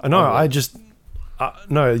 No. I just.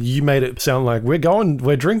 No. You made it sound like we're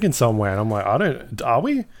drinking somewhere, and I'm like, I don't. Are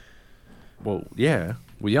we? Well, yeah,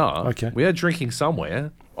 we are. Okay. We are drinking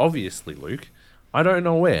somewhere. Obviously, Luke. I don't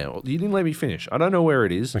know where. You didn't let me finish. I don't know where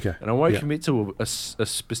it is. Okay. And I won't commit to a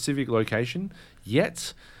specific location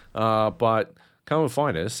yet. But come and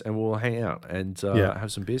find us, and we'll hang out and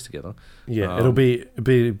have some beers together. Yeah, it'll be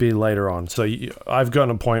later on. So I've got an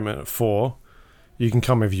appointment at 4:00. You can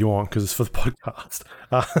come if you want because it's for the podcast.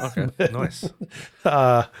 Okay, nice.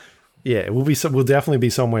 Yeah, we'll definitely be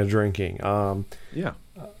somewhere drinking.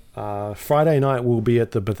 Friday night we'll be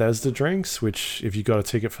at the Bethesda Drinks, which if you got a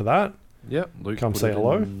ticket for that, Luke, come say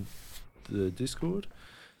hello. The Discord.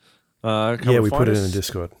 We put it in the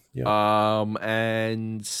Discord. Yeah.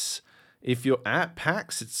 And if you're at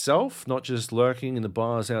PAX itself, not just lurking in the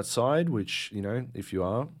bars outside, which, if you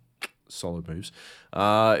are, solid moves.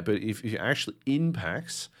 But if you're actually in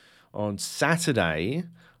PAX, on Saturday,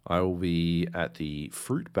 I will be at the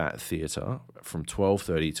Fruit Bat Theatre from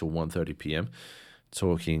 12:30 to 1:30 p.m.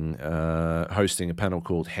 hosting a panel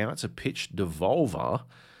called How to Pitch Devolver.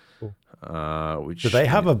 Which Do they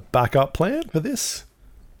have a backup plan for this?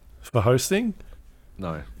 For hosting?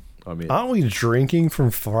 No. I mean, aren't we drinking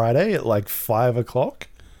from Friday at like 5 o'clock?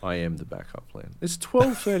 I am the backup plan. It's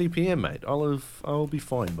 12:30 p.m., mate. I'll be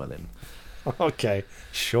fine by then. Okay,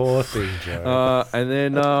 sure thing, Joe. And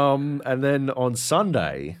then on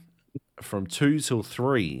Sunday, from 2 till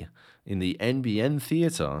 3 in the NBN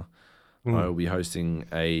Theatre, I will be hosting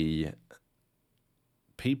a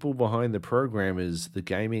People Behind the Programmers, the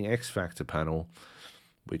Gaming X Factor panel,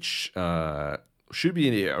 which should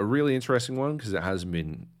be a really interesting one because it hasn't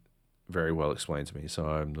been very well explained to me. So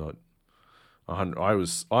I'm not.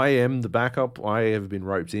 I am the backup. I have been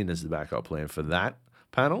roped in as the backup plan for that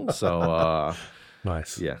panel. So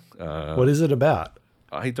nice. Yeah. What is it about?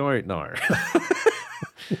 I don't know.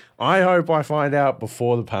 I hope I find out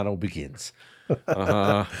before the panel begins.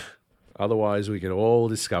 Otherwise, we can all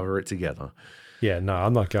discover it together. Yeah, no,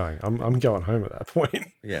 I'm not going. I'm going home at that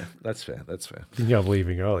point. Yeah, that's fair. That's fair. I think I'm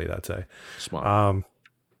leaving early that day. Smart.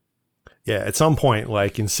 Yeah, at some point,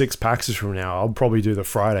 like in 6 packs from now, I'll probably do the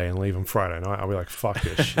Friday and leave on Friday night. I'll be like, fuck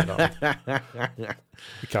this shit.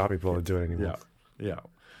 We can't be bothered doing it anymore. Yeah.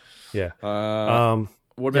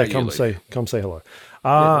 What about you, come Luke? say hello.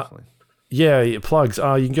 Definitely. Yeah, plugs. You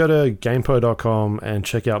can go to GamePro.com and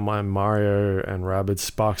check out my Mario and Rabbids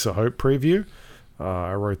Sparks of Hope preview.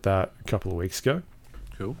 I wrote that a couple of weeks ago.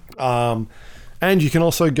 Cool. And you can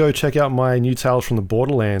also go check out my new Tales from the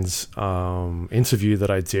Borderlands interview that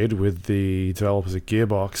I did with the developers at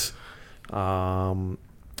Gearbox.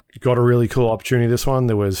 Got a really cool opportunity this one.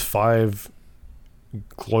 There was 5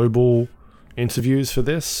 global interviews for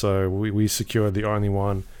this, so we secured the only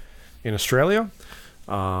one in Australia.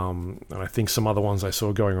 And I think some other ones I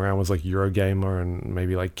saw going around was like Eurogamer and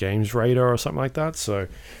maybe like Games Radar or something like that. So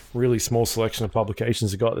really small selection of publications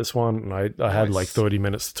that got this one. And I had like 30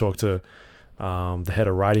 minutes to talk to the head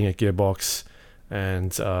of writing at Gearbox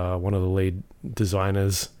and one of the lead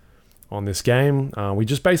designers on this game. We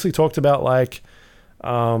just basically talked about like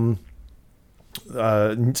so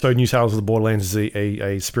New Tales of the Borderlands is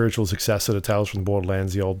a spiritual successor to Tales from the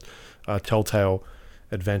Borderlands, the old Telltale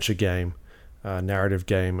adventure game. Narrative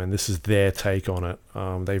game, and this is their take on it.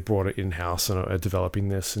 They've brought it in-house and are developing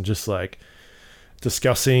this, and just like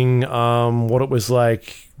discussing what it was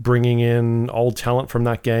like bringing in old talent from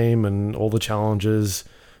that game and all the challenges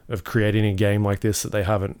of creating a game like this that they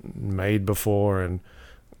haven't made before, and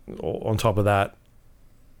on top of that,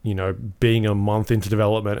 you know, being a month into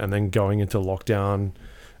development and then going into lockdown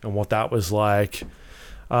and what that was like.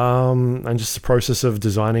 And just the process of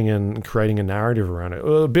designing and creating a narrative around it.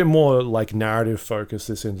 A bit more like narrative focused,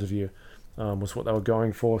 this interview was what they were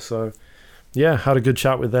going for. So, yeah, had a good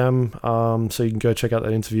chat with them. So you can go check out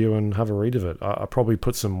that interview and have a read of it. I'll probably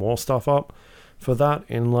put some more stuff up for that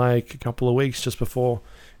in like a couple of weeks just before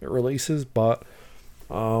it releases. But,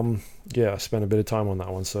 yeah, I spent a bit of time on that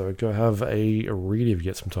one. So go have a read if you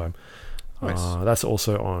get some time. Nice. That's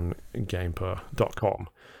also on gameper.com.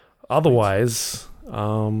 Otherwise...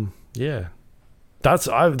 yeah, that's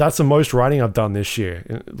the most writing I've done this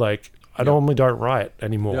year. Like I normally don't write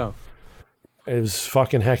anymore. Yeah. It was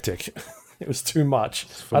fucking hectic. It was too much.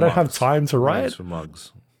 I don't have time to write for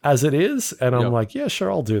mugs as it is, and I'm like, yeah, sure,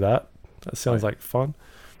 I'll do that. That sounds like fun.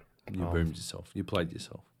 You boomed yourself. You played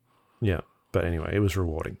yourself. Yeah, but anyway, it was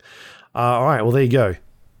rewarding. All right, well there you go.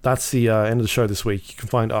 That's the end of the show this week. You can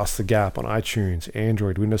find us, The Gap, on iTunes,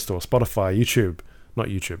 Android, Windows Store, Spotify, YouTube. Not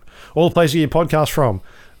YouTube. All the places you get podcasts from,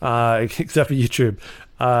 except for YouTube.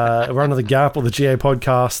 We're under The Gap or the GA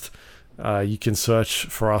Podcast. You can search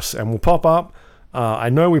for us and we'll pop up. I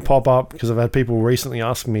know we pop up because I've had people recently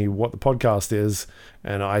ask me what the podcast is,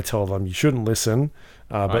 and I tell them you shouldn't listen,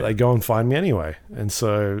 but they go and find me anyway. And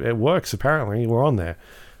so it works, apparently. We're on there.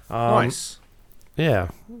 Nice.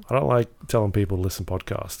 Yeah. I don't like telling people to listen to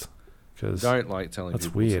podcasts. Don't like telling that's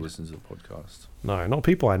people weird. to listen to the podcast. No, not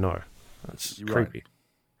people I know. That's You're creepy. Right.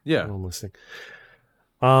 Yeah. I'm listening.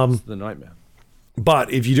 It's the nightmare.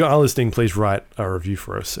 But if you are listening, please write a review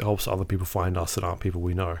for us. It helps other people find us that aren't people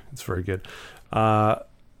we know. It's very good.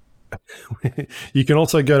 You can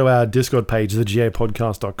also go to our Discord page,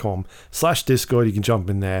 thegapodcast.com/Discord. You can jump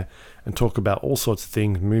in there and talk about all sorts of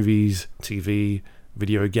things, movies, TV,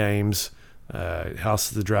 video games,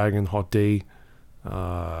 House of the Dragon, Hot D.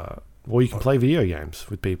 Or you can play video games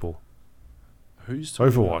with people. Who's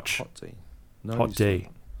talking Overwatch. About Hot D? Hot D.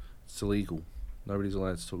 It's illegal. Nobody's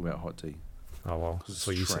allowed to talk about Hot D. Oh, well. It's So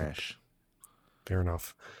you said. trash. Fair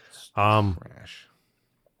enough. Trash.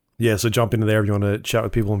 Yeah, so jump into there if you want to chat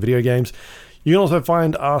with people on video games. You can also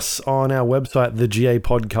find us on our website,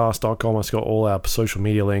 thegapodcast.com. It's got all our social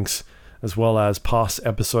media links, as well as past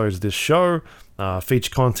episodes of this show,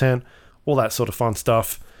 feature content, all that sort of fun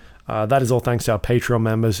stuff. That is all thanks to our Patreon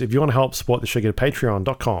members. If you want to help support the show, go to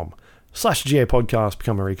patreon.com/GAPodcast,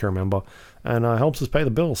 become a recurring member, and helps us pay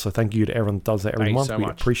the bills. So thank you to everyone that does that every month. We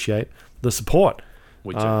appreciate the support.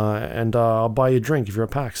 We do. And I'll buy you a drink if you're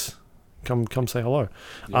at PAX. Come say hello.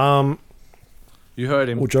 Yeah. You heard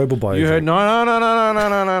him. Or Joe will buy you. You heard no.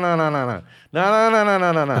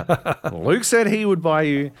 Luke said he would buy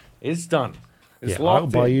you. It's done. It's locked I'll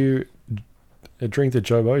buy you a drink that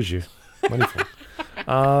Joe owes you money for.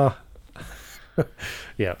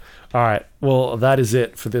 Yeah. All right. Well, that is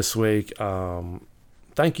it for this week.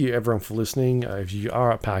 Thank you everyone for listening. If you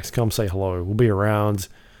are at PAX, come say hello. We'll be around.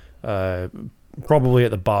 Probably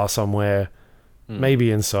at the bar somewhere.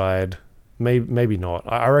 Maybe inside. Maybe not.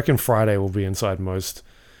 I reckon Friday will be inside most,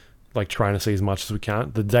 like trying to see as much as we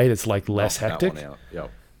can. The day that's like less hectic. Yep.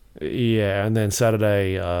 Yeah, and then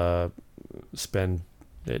Saturday, spend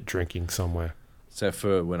it drinking somewhere. Except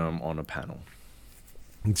for when I'm on a panel.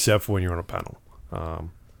 Except for when you're on a panel.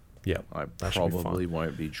 Yeah. I probably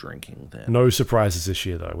won't be drinking then. No surprises this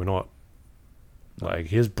year, though. We're not, like,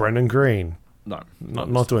 here's Brendan Green. No.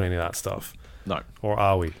 Not doing any of that stuff. No. Or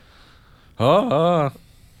are we?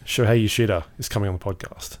 Shohei Yoshida is coming on the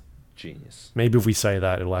podcast. Genius. Maybe if we say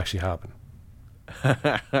that, it'll actually happen.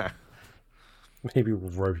 Maybe we'll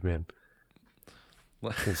rope him in.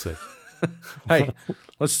 We'll see. Hey,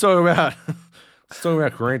 let's talk about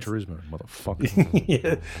Gran Turismo, motherfucker.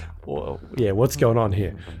 Yeah. Well, yeah, what's going on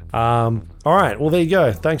here? All right. Well, there you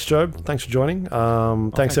go. Thanks, Job. Thanks for joining.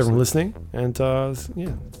 Thanks everyone listening. And yeah,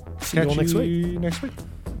 see you all next week. Next week.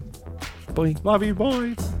 Bye. Love you.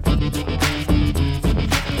 Bye.